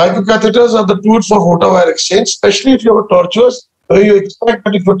 Microcatheters are the tool for rota wire exchange, especially if you have a tortuous, where you expect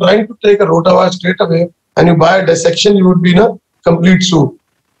that if you're trying to take a rota wire straight away and you buy a dissection, you would be in a complete soup.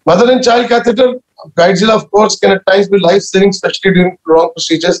 Mother and child catheter, Guidezilla, of course, can at times be life-saving, especially during long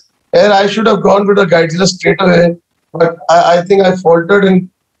procedures. Here, I should have gone with a Guidezilla straight away, but I think I faltered in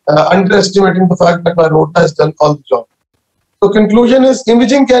underestimating the fact that my rota has done all the job. So conclusion is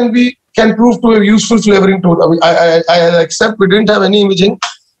imaging can prove to be a useful flavoring tool. I mean, I accept we didn't have any imaging.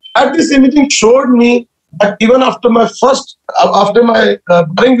 At this imaging showed me that even after my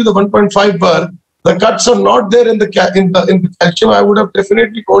bearing with the 1.5 bar, the cuts are not there in the calcium. I would have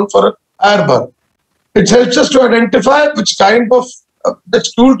definitely gone for a higher bar. It helps us to identify which kind of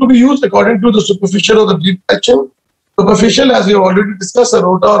which tool to be used according to the superficial or the deep calcium. Superficial, as we have already discussed, a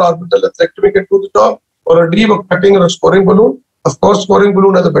rota or orbital atherectomy can do the job, or a deep or cutting or a scoring balloon. Of course, scoring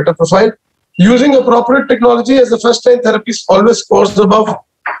balloon has a better profile. Using appropriate technology as a first-line therapy always scores above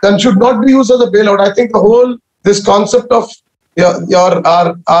and should not be used as a bailout. I think this concept of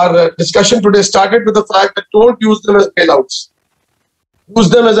our discussion today started with the fact that don't use them as bailouts. Use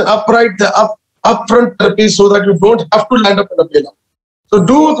them as an upfront therapy so that you don't have to land up in a bailout. So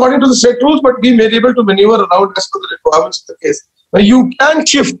do according to the set rules, but be made able to maneuver around as per the requirements of the case. Now you can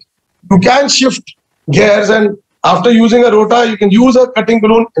shift gears, and after using a rota, you can use a cutting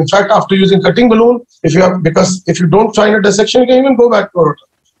balloon. In fact, after using cutting balloon, because if you don't find a dissection, you can even go back to a rota.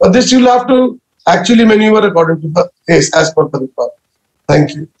 But this you'll have to actually maneuver according to the case as per the requirement.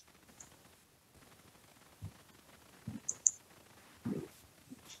 Thank you.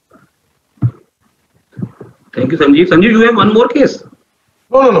 Thank you, Sanjeev. Sanjeev, you have one more case?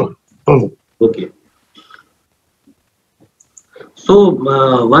 No. Okay. So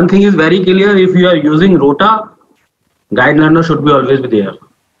one thing is very clear: if you are using rota, guide liner should be always be there.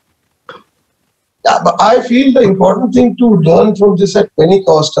 Yeah, but I feel the important thing to learn from this at any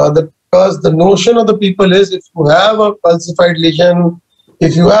cost are that because the notion of the people is if you have a calcified lesion,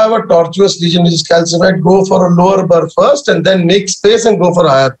 if you have a tortuous lesion which is calcified, go for a lower bar first and then make space and go for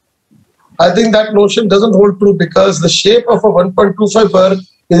higher. I think that notion doesn't hold true because the shape of a 1.25 bar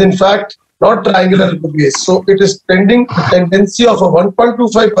is in fact not triangular at the base. So it is tending the tendency of a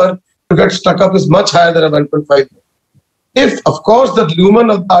 1.25 bar to get stuck up is much higher than a 1.5 bar. If, of course, the lumen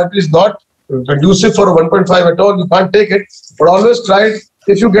of the artery is not conducive for a 1.5 at all, you can't take it. But always try it.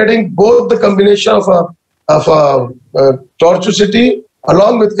 If you're getting both the combination of tortuosity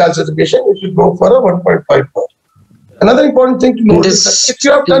along with calcification, you should go for a 1.5 bar. Another important thing to note is that if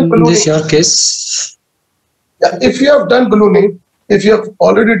you have done ballooning, your case, if you have done ballooning, if you have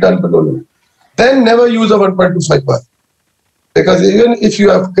already done ballooning, then never use a 1.25 bar. Because even if you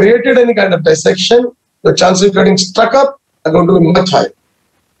have created any kind of dissection, the chances of getting stuck up are going to be much higher.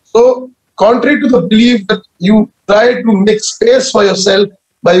 So, contrary to the belief that you try to make space for yourself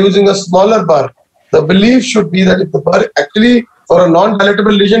by using a smaller bar, the belief should be that if the bar actually, for a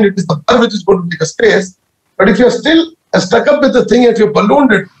non-dilatable lesion, it is the bar which is going to take a space. But if you're still stuck up with the thing, if you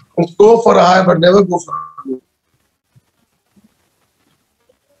ballooned it, go for a high, but never go for a low.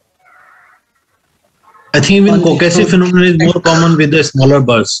 I think even Kokesi phenomenon is more common with the smaller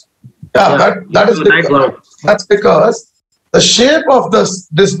bars. Yeah, that's because the shape of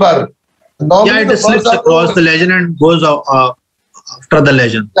this bar. Yeah, it slips across the lesion and goes after the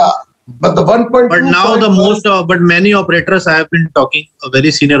lesion. Yeah, but the 1.2. But now but many operators, I have been talking,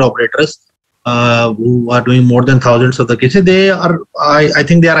 very senior operators who are doing more than thousands of the cases. They are, I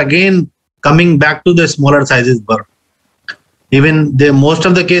think, they are again coming back to the smaller sizes bar. Even most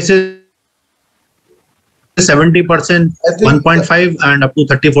of the cases, 70% 1.5 and up to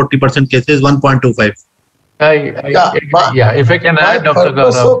 30-40% cases 1.25. If I can add, Dr.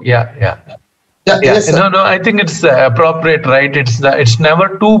 Gaurav, No, I think it's appropriate, right? It's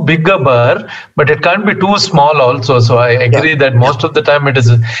never too big a bar, but it can't be too small also. So I agree that most of the time it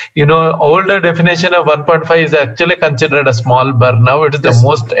is, older definition of 1.5 is actually considered a small bar. Now it is the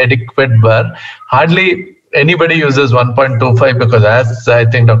most adequate bar. Hardly anybody uses 1.25 because, as I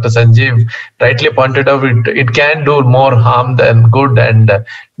think Dr. Sanjeev rightly pointed out, it can do more harm than good, and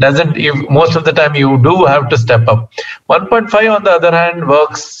most of the time you do have to step up. 1.5 on the other hand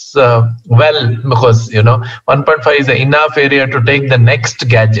works well because 1.5 is enough area to take the next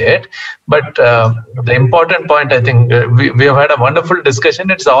gadget. But the important point, I think we have had a wonderful discussion.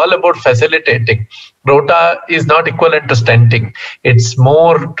 It's all about facilitating. Rota is not equivalent to stenting. It's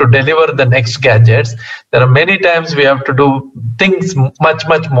more to deliver the next gadgets. There are many times we have to do things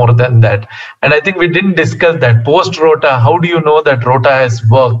much more than that. And I think we didn't discuss that. Post-Rota, how do you know that Rota has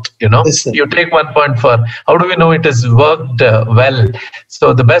worked? You take 1.4. How do we know it has worked well?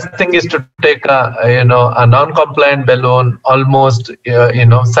 So the best thing is to take a non-compliant balloon, almost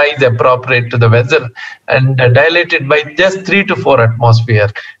size appropriate to the vessel, and dilate it by just 3 to 4 atmosphere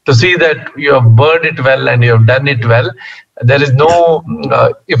to see that you have burned it well and you have done it well. There is no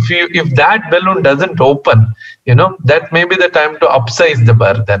if that balloon doesn't open, that may be the time to upsize the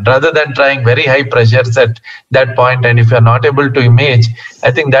bar then, rather than trying very high pressures at that point. And if you are not able to image,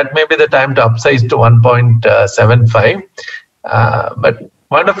 I think that may be the time to upsize to 1.75. But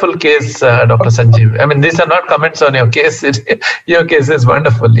wonderful case, Dr. Sanjeev. I mean, these are not comments on your case. Your case is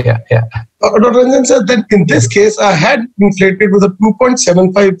wonderful. Yeah. Dr. Ranjan said that in this case, I had inflated with a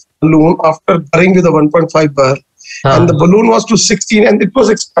 2.75 balloon after burring with a 1.5 bar. And the balloon was to 16 and it was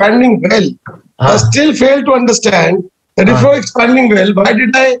expanding well. I still fail to understand that if it was expanding well,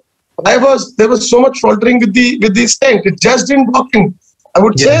 there was so much faltering with the stent. It just didn't walk in. I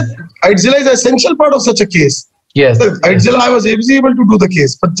would say Idezilla is an essential part of such a case. Yes. Idezilla, I was able to do the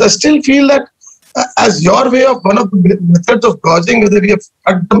case, but I still feel that as your way of one of the methods of gauging whether we have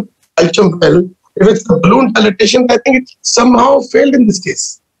cut the calcium well, if it's the balloon dilatation, I think it somehow failed in this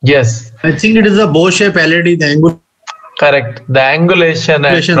case. Yes. I think it is a bow-shaped LAD, the correct. The angulation.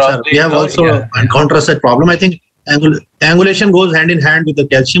 We have also encountered such problem. I think angulation goes hand in hand with the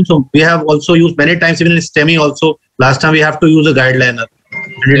calcium. So we have also used many times, even in STEMI also. Last time we have to use a guide liner.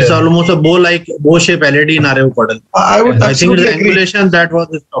 And it's almost a bow-shaped LAD in RF model. I think it's angulation that was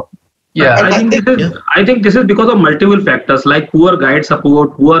the top. Yeah, I think this is because of multiple factors like poor guide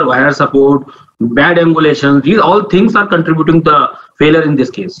support, poor wire support, bad angulation. These all things are contributing to the failure in this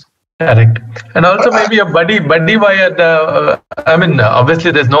case. Correct. And also maybe a buddy wire.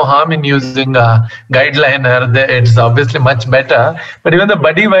 Obviously there's no harm in using a guide liner. It's obviously much better. But even the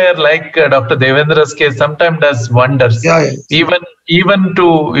buddy wire, like Dr. Devendra's case, sometimes does wonders. Even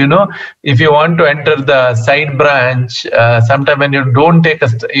to, if you want to enter the side branch, sometime when you don't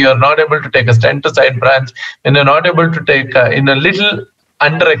you're not able to take a stent to side branch, and you're not able to take in a little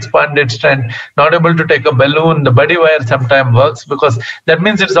under expanded stent, not able to take a balloon, the buddy wire sometimes works because that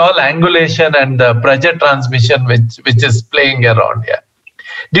means it's all angulation and the pressure transmission which is playing around. Yeah.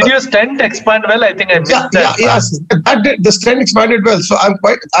 Did your stent expand well? I think I missed that. Yes, the stent expanded well. So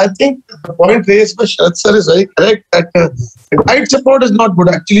I think the point raised by Sharad sir is very correct that the guide support is not good.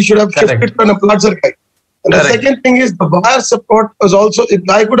 Actually, should have shifted to an applaudser guide. And the second thing is the wire support was also,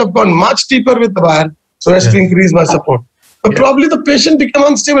 I could have gone much deeper with the wire so as to increase my support. But probably the patient became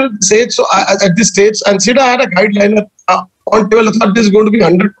unstable at this age. So at this stage, and I had a guideliner on table. I thought this is going to be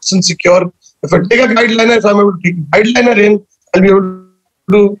 100% secure. If I take a guideliner, if I'm able to take a guideliner in, I'll be able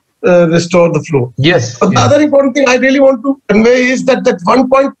to restore the flow. Yes. But the other important thing I really want to convey is that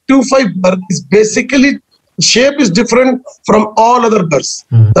 1.25 burr is basically, shape is different from all other burrs.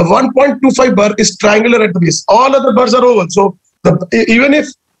 The 1.25 burr is triangular at the base. All other burrs are oval. So even if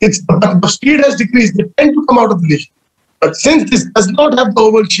the speed has decreased, they tend to come out of the lesion. But since this does not have the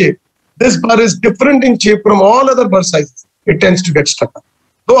oval shape, this burr is different in shape from all other burr sizes. It tends to get stuck up.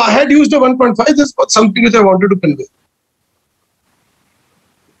 So I had used a 1.5. This was something which I wanted to convey.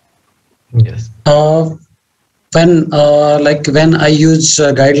 Yes. When I use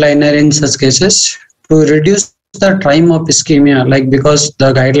guideliner in such cases to reduce the time of ischemia, because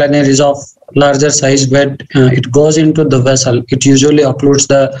the guideliner is of larger size, but it goes into the vessel, it usually occludes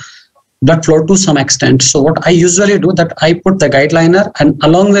the blood flow to some extent. So what I usually do that I put the guideliner, and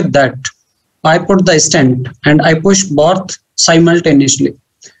along with that I put the stent and I push both simultaneously.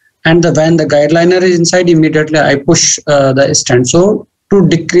 And when the guideliner is inside, immediately I push the stent. So to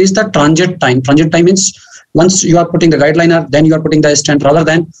decrease the transit time means once you are putting the guideliner, then you are putting the stent, rather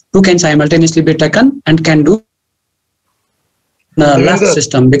than two can simultaneously be taken and can do the left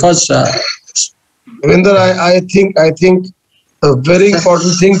system. Because Ravinder, I think a very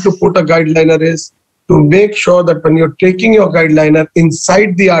important thing to put a guideliner is to make sure that when you're taking your guideliner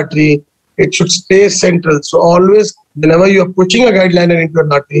inside the artery, it should stay central. So always, whenever you're pushing a guideliner into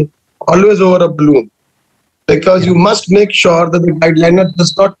an artery, always over a balloon. Because you must make sure that the guideliner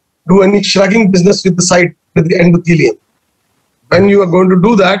does not do any shrugging business with the side, with the endothelium. When you are going to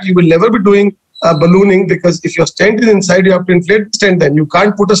do that, you will never be doing ballooning, because if your stent is inside, you have to inflate the stent. Then you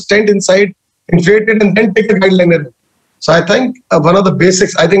can't put a stent inside, inflate it, and then take a guideliner. So I think one of the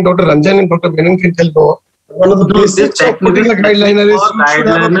basics, I think Dr. Ranjan and Dr. Menon can tell more. One of the basics of putting a guideliner is you should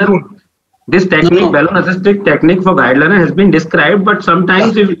have a balloon. This technique, balloon assisted technique for guideliner has been described, but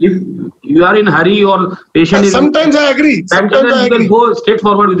sometimes if you are in a hurry or patient is... Sometimes I agree. Sometimes I agree. You can go straight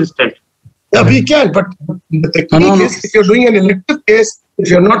forward with the stent. Yeah, we can, but the technique is, if you're doing an elective case, if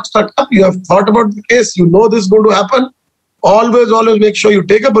you're not stuck up, you have thought about the case, you know this is going to happen, always make sure you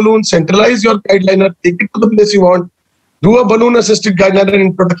take a balloon, centralize your guideliner, take it to the place you want, do a balloon-assisted guideliner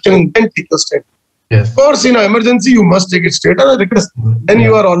introduction, and then take the stent. Yes. Of course, in an emergency, you must take it straight away, because then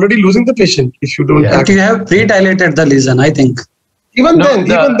you are already losing the patient if you don't act. You have pre-dilated the lesion, I think. Even then.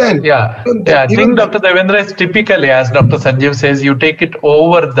 Yeah. I think Dr. Devendra is typically, as Dr. Sanjeev says, you take it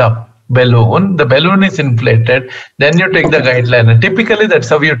over the balloon is inflated, then you take the guideliner. Typically that's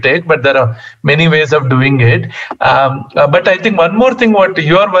how you take, but there are many ways of doing it. But I think one more thing, what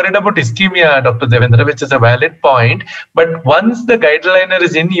you are worried about ischemia, Dr. Devendra, which is a valid point, but once the guideliner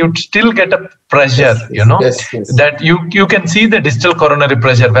is in, you still get a pressure, that you can see the distal coronary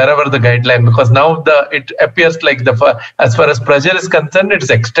pressure wherever the guideline, because now it appears like as far as pressure is concerned, it is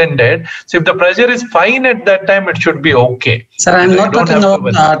extended. So if the pressure is fine at that time, it should be okay. Sir, I am not talking about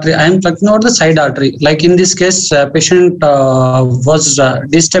the artery. I am talking about the side artery. Like in this case, patient was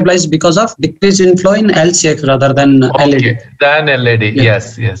destabilized because of decrease in flow in LCX rather than LAD. Than LAD,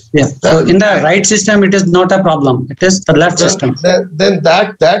 yes. Yeah. So in the right system, it is not a problem. It is the left system. Then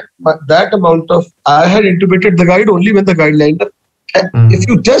that amount of, I had intubated the guide only with the guideliner. If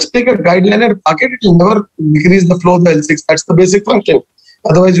you just take a guideliner pocket, it will never decrease the flow of the L6. That's the basic function.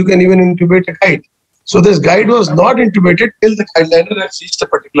 Otherwise, you can even intubate a guide. So this guide was not intubated till the guideliner had reached a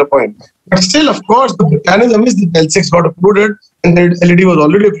particular point. But still, of course, the mechanism is that the L6 got occluded and the LED was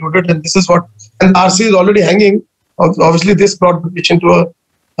already occluded, and this is what, and RC is already hanging. Obviously, this brought the patient to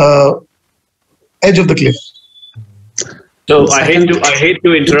a edge of the cliff. So I hate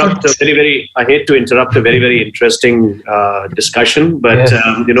to interrupt a very very interesting discussion, but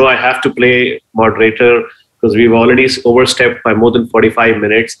I have to play moderator because we've already overstepped by more than 45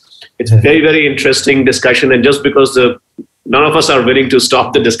 minutes. It's very very interesting discussion, and just because none of us are willing to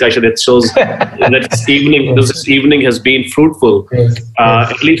stop the discussion, it shows that this evening has been fruitful,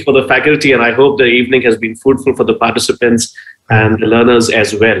 at least for the faculty, and I hope the evening has been fruitful for the participants and the learners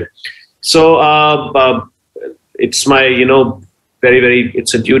as well. So it's my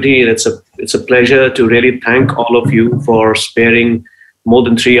it's a duty, and it's a pleasure to really thank all of you for sparing more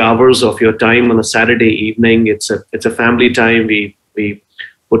than 3 hours of your time on a Saturday evening. It's a family time. We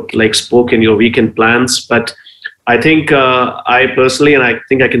put spoke in your weekend plans, but I think I personally, and I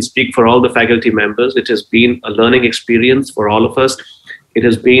think I can speak for all the faculty members, it has been a learning experience for all of us. It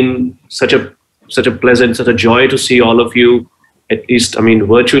has been such a pleasant, such a joy to see all of you at least, I mean,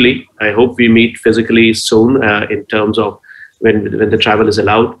 virtually. I hope we meet physically soon in terms of when the travel is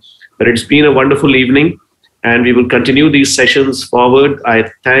allowed. But it's been a wonderful evening, and we will continue these sessions forward.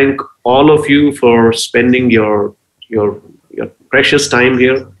 I thank all of you for spending your precious time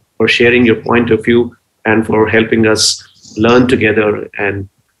here, for sharing your point of view, and for helping us learn together and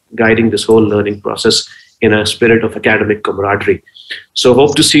guiding this whole learning process in a spirit of academic camaraderie. So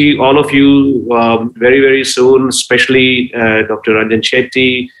hope to see all of you very, very soon, especially Dr. Ranjan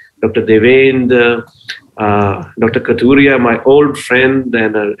Shetty, Dr. Devendra, Dr. Katuria, my old friend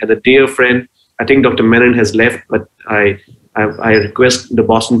and a dear friend. I think Dr. Menon has left, but I request the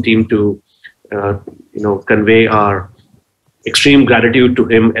Boston team to convey our extreme gratitude to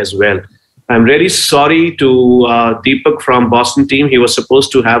him as well. I'm really sorry to Deepak from Boston team. He was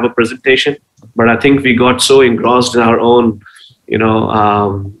supposed to have a presentation, but I think we got so engrossed in our own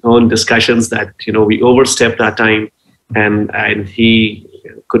own discussions that we overstepped our time, and he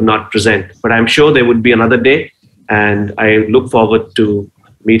could not present. But I'm sure there would be another day, and I look forward to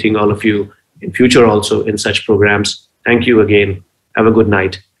meeting all of you in future also in such programs. Thank you again. Have a good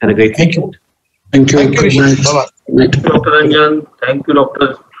night and a great weekend. Thank you. Thank you. Good night. Bye-bye. Thank you, Dr. Ranjan. Thank you,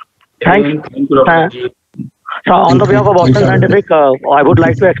 Dr. Thank Thank you, Dr. G. So on the behalf of Boston Thank you. Scientific, I would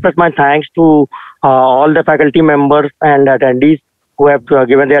like to express my thanks to all the faculty members and attendees who have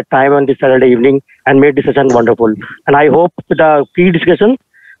given their time on this Saturday evening and made this session wonderful. And I hope the key discussion,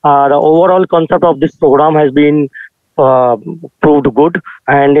 the overall concept of this program has been proved good.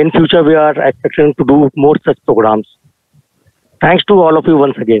 And in future, we are expecting to do more such programs. Thanks to all of you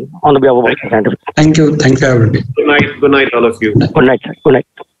once again on the behalf of Boston Scientific. Thank you. Thank you, everybody. Good night, all of you. Good night, sir. Good night.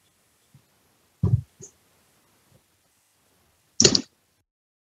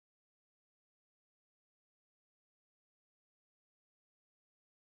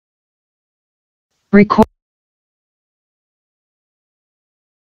 Record.